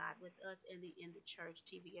God with us in the church,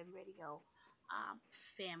 TV and radio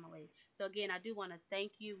family. So again, I do want to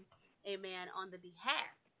thank you, amen, on the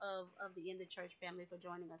behalf of the In the Church family for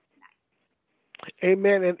joining us tonight.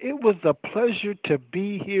 Amen. And it was a pleasure to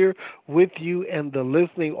be here with you and the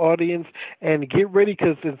listening audience. And get ready,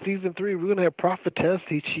 because in season 3, we're going to have Prophetess.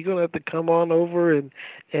 She's going to have to come on over and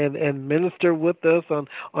minister with us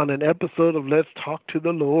on an episode of Let's Talk to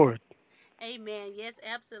the Lord. Amen. Yes,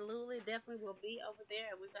 absolutely. Definitely will be over there.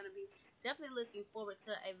 And we're going to be definitely looking forward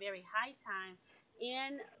to a very high time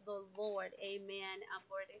in the Lord. Amen.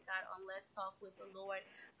 Glory to God on Let's Talk with the Lord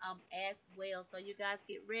as well. So you guys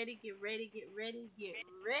get ready, get ready, get ready, get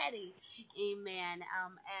ready. Amen.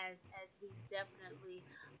 As we definitely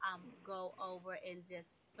go over and just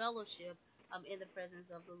fellowship in the presence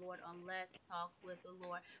of the Lord on Let's Talk with the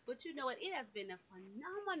Lord. But you know what? It has been a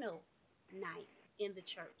phenomenal night in the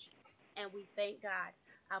church. And we thank God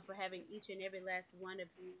for having each and every last one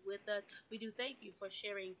of you with us. We do thank you for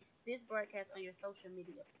sharing this broadcast on your social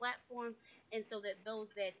media platforms, and so that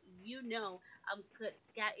those that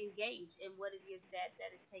got engaged in what it is that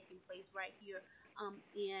is taking place right here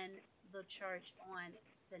in the church on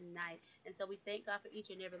tonight. And so we thank God for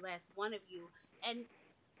each and every last one of you. And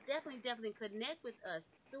definitely connect with us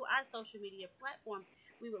through our social media platforms.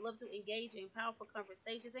 We would love to engage in powerful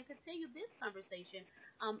conversations and continue this conversation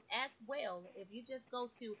as well. If you just go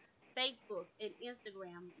to Facebook and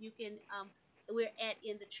Instagram, you can we're at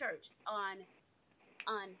In the Church. On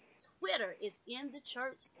Twitter, it's In the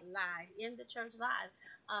Church Live. In the Church Live.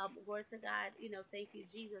 Word to God, thank you,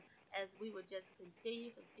 Jesus, as we would just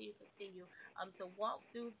continue to walk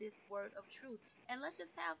through this word of truth. And let's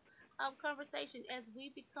just have conversation as we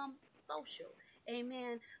become social.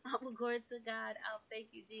 Amen. Glory to God. Thank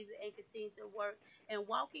you, Jesus, and continue to work and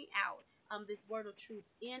walking out this word of truth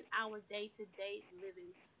in our day to day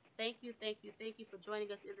living. Thank you for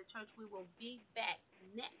joining us in the church. We will be back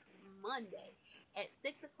next Monday at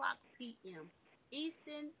 6 o'clock p.m.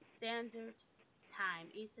 Eastern Standard Time.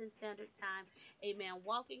 Eastern Standard Time. Amen.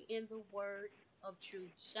 Walking in the word of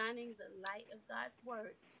truth, shining the light of God's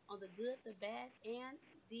word on the good, the bad, and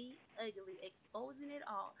the ugly, exposing it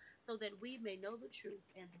all so that we may know the truth,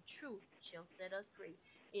 and the truth shall set us free.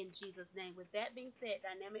 In Jesus' name. With that being said,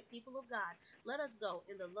 dynamic people of God, let us go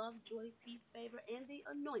in the love, joy, peace, favor, and the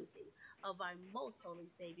anointing of our most holy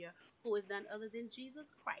Savior, who is none other than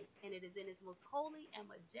Jesus Christ. And it is in his most holy and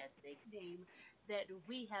majestic name that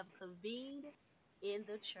we have convened in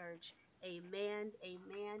the church. Amen,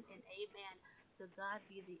 amen, and amen. To God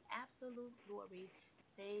be the absolute glory.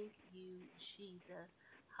 Thank you, Jesus.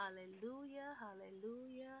 Hallelujah,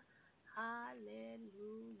 hallelujah,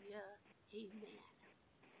 hallelujah. Amen.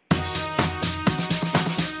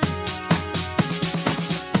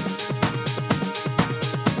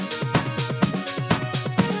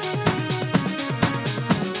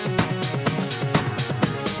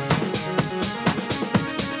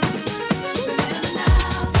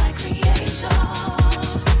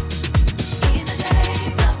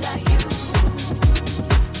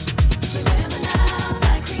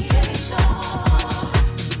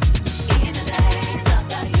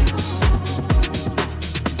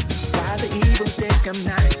 Come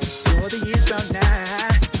night, for the years draw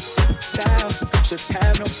nigh. Thou should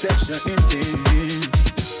have no pleasure in them.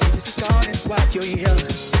 Jesus is calling while you're young.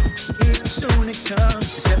 He's soon to come.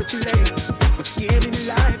 It's never too late. Won't you give him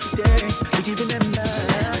life today? Do you remember?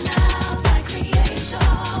 Now, thy Creator,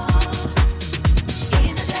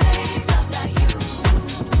 in the days of thy youth.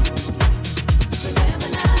 Remember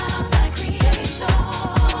now, thy Creator,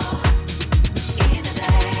 in the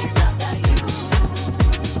days of thy youth.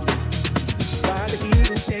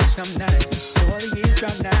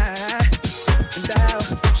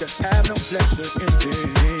 shall have no pleasure in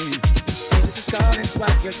vain. Jesus is calling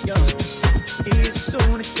while you're young. He is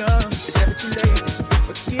soon to come. It's never too late.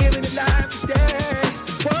 But give it a life today.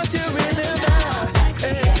 Won't you remember?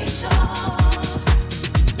 Hey.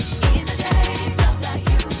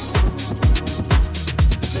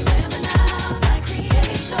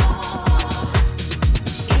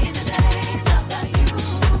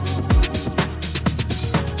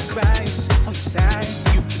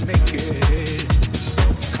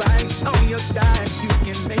 On your side, you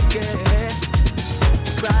can make it.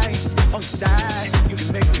 Christ on side, you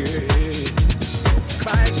can make it.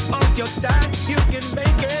 Christ on your side, you can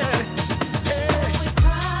make it.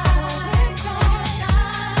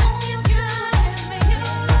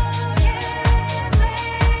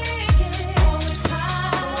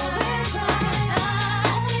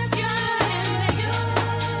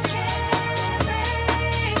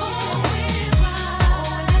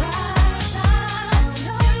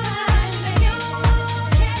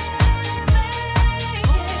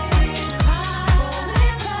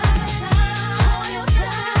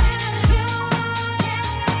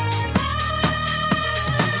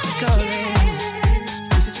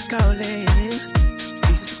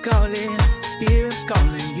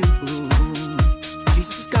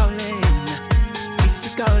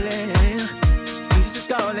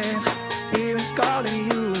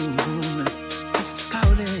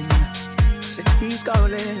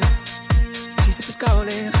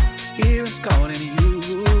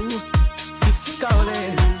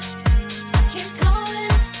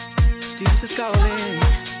 Jesus is calling,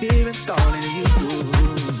 here and calling you.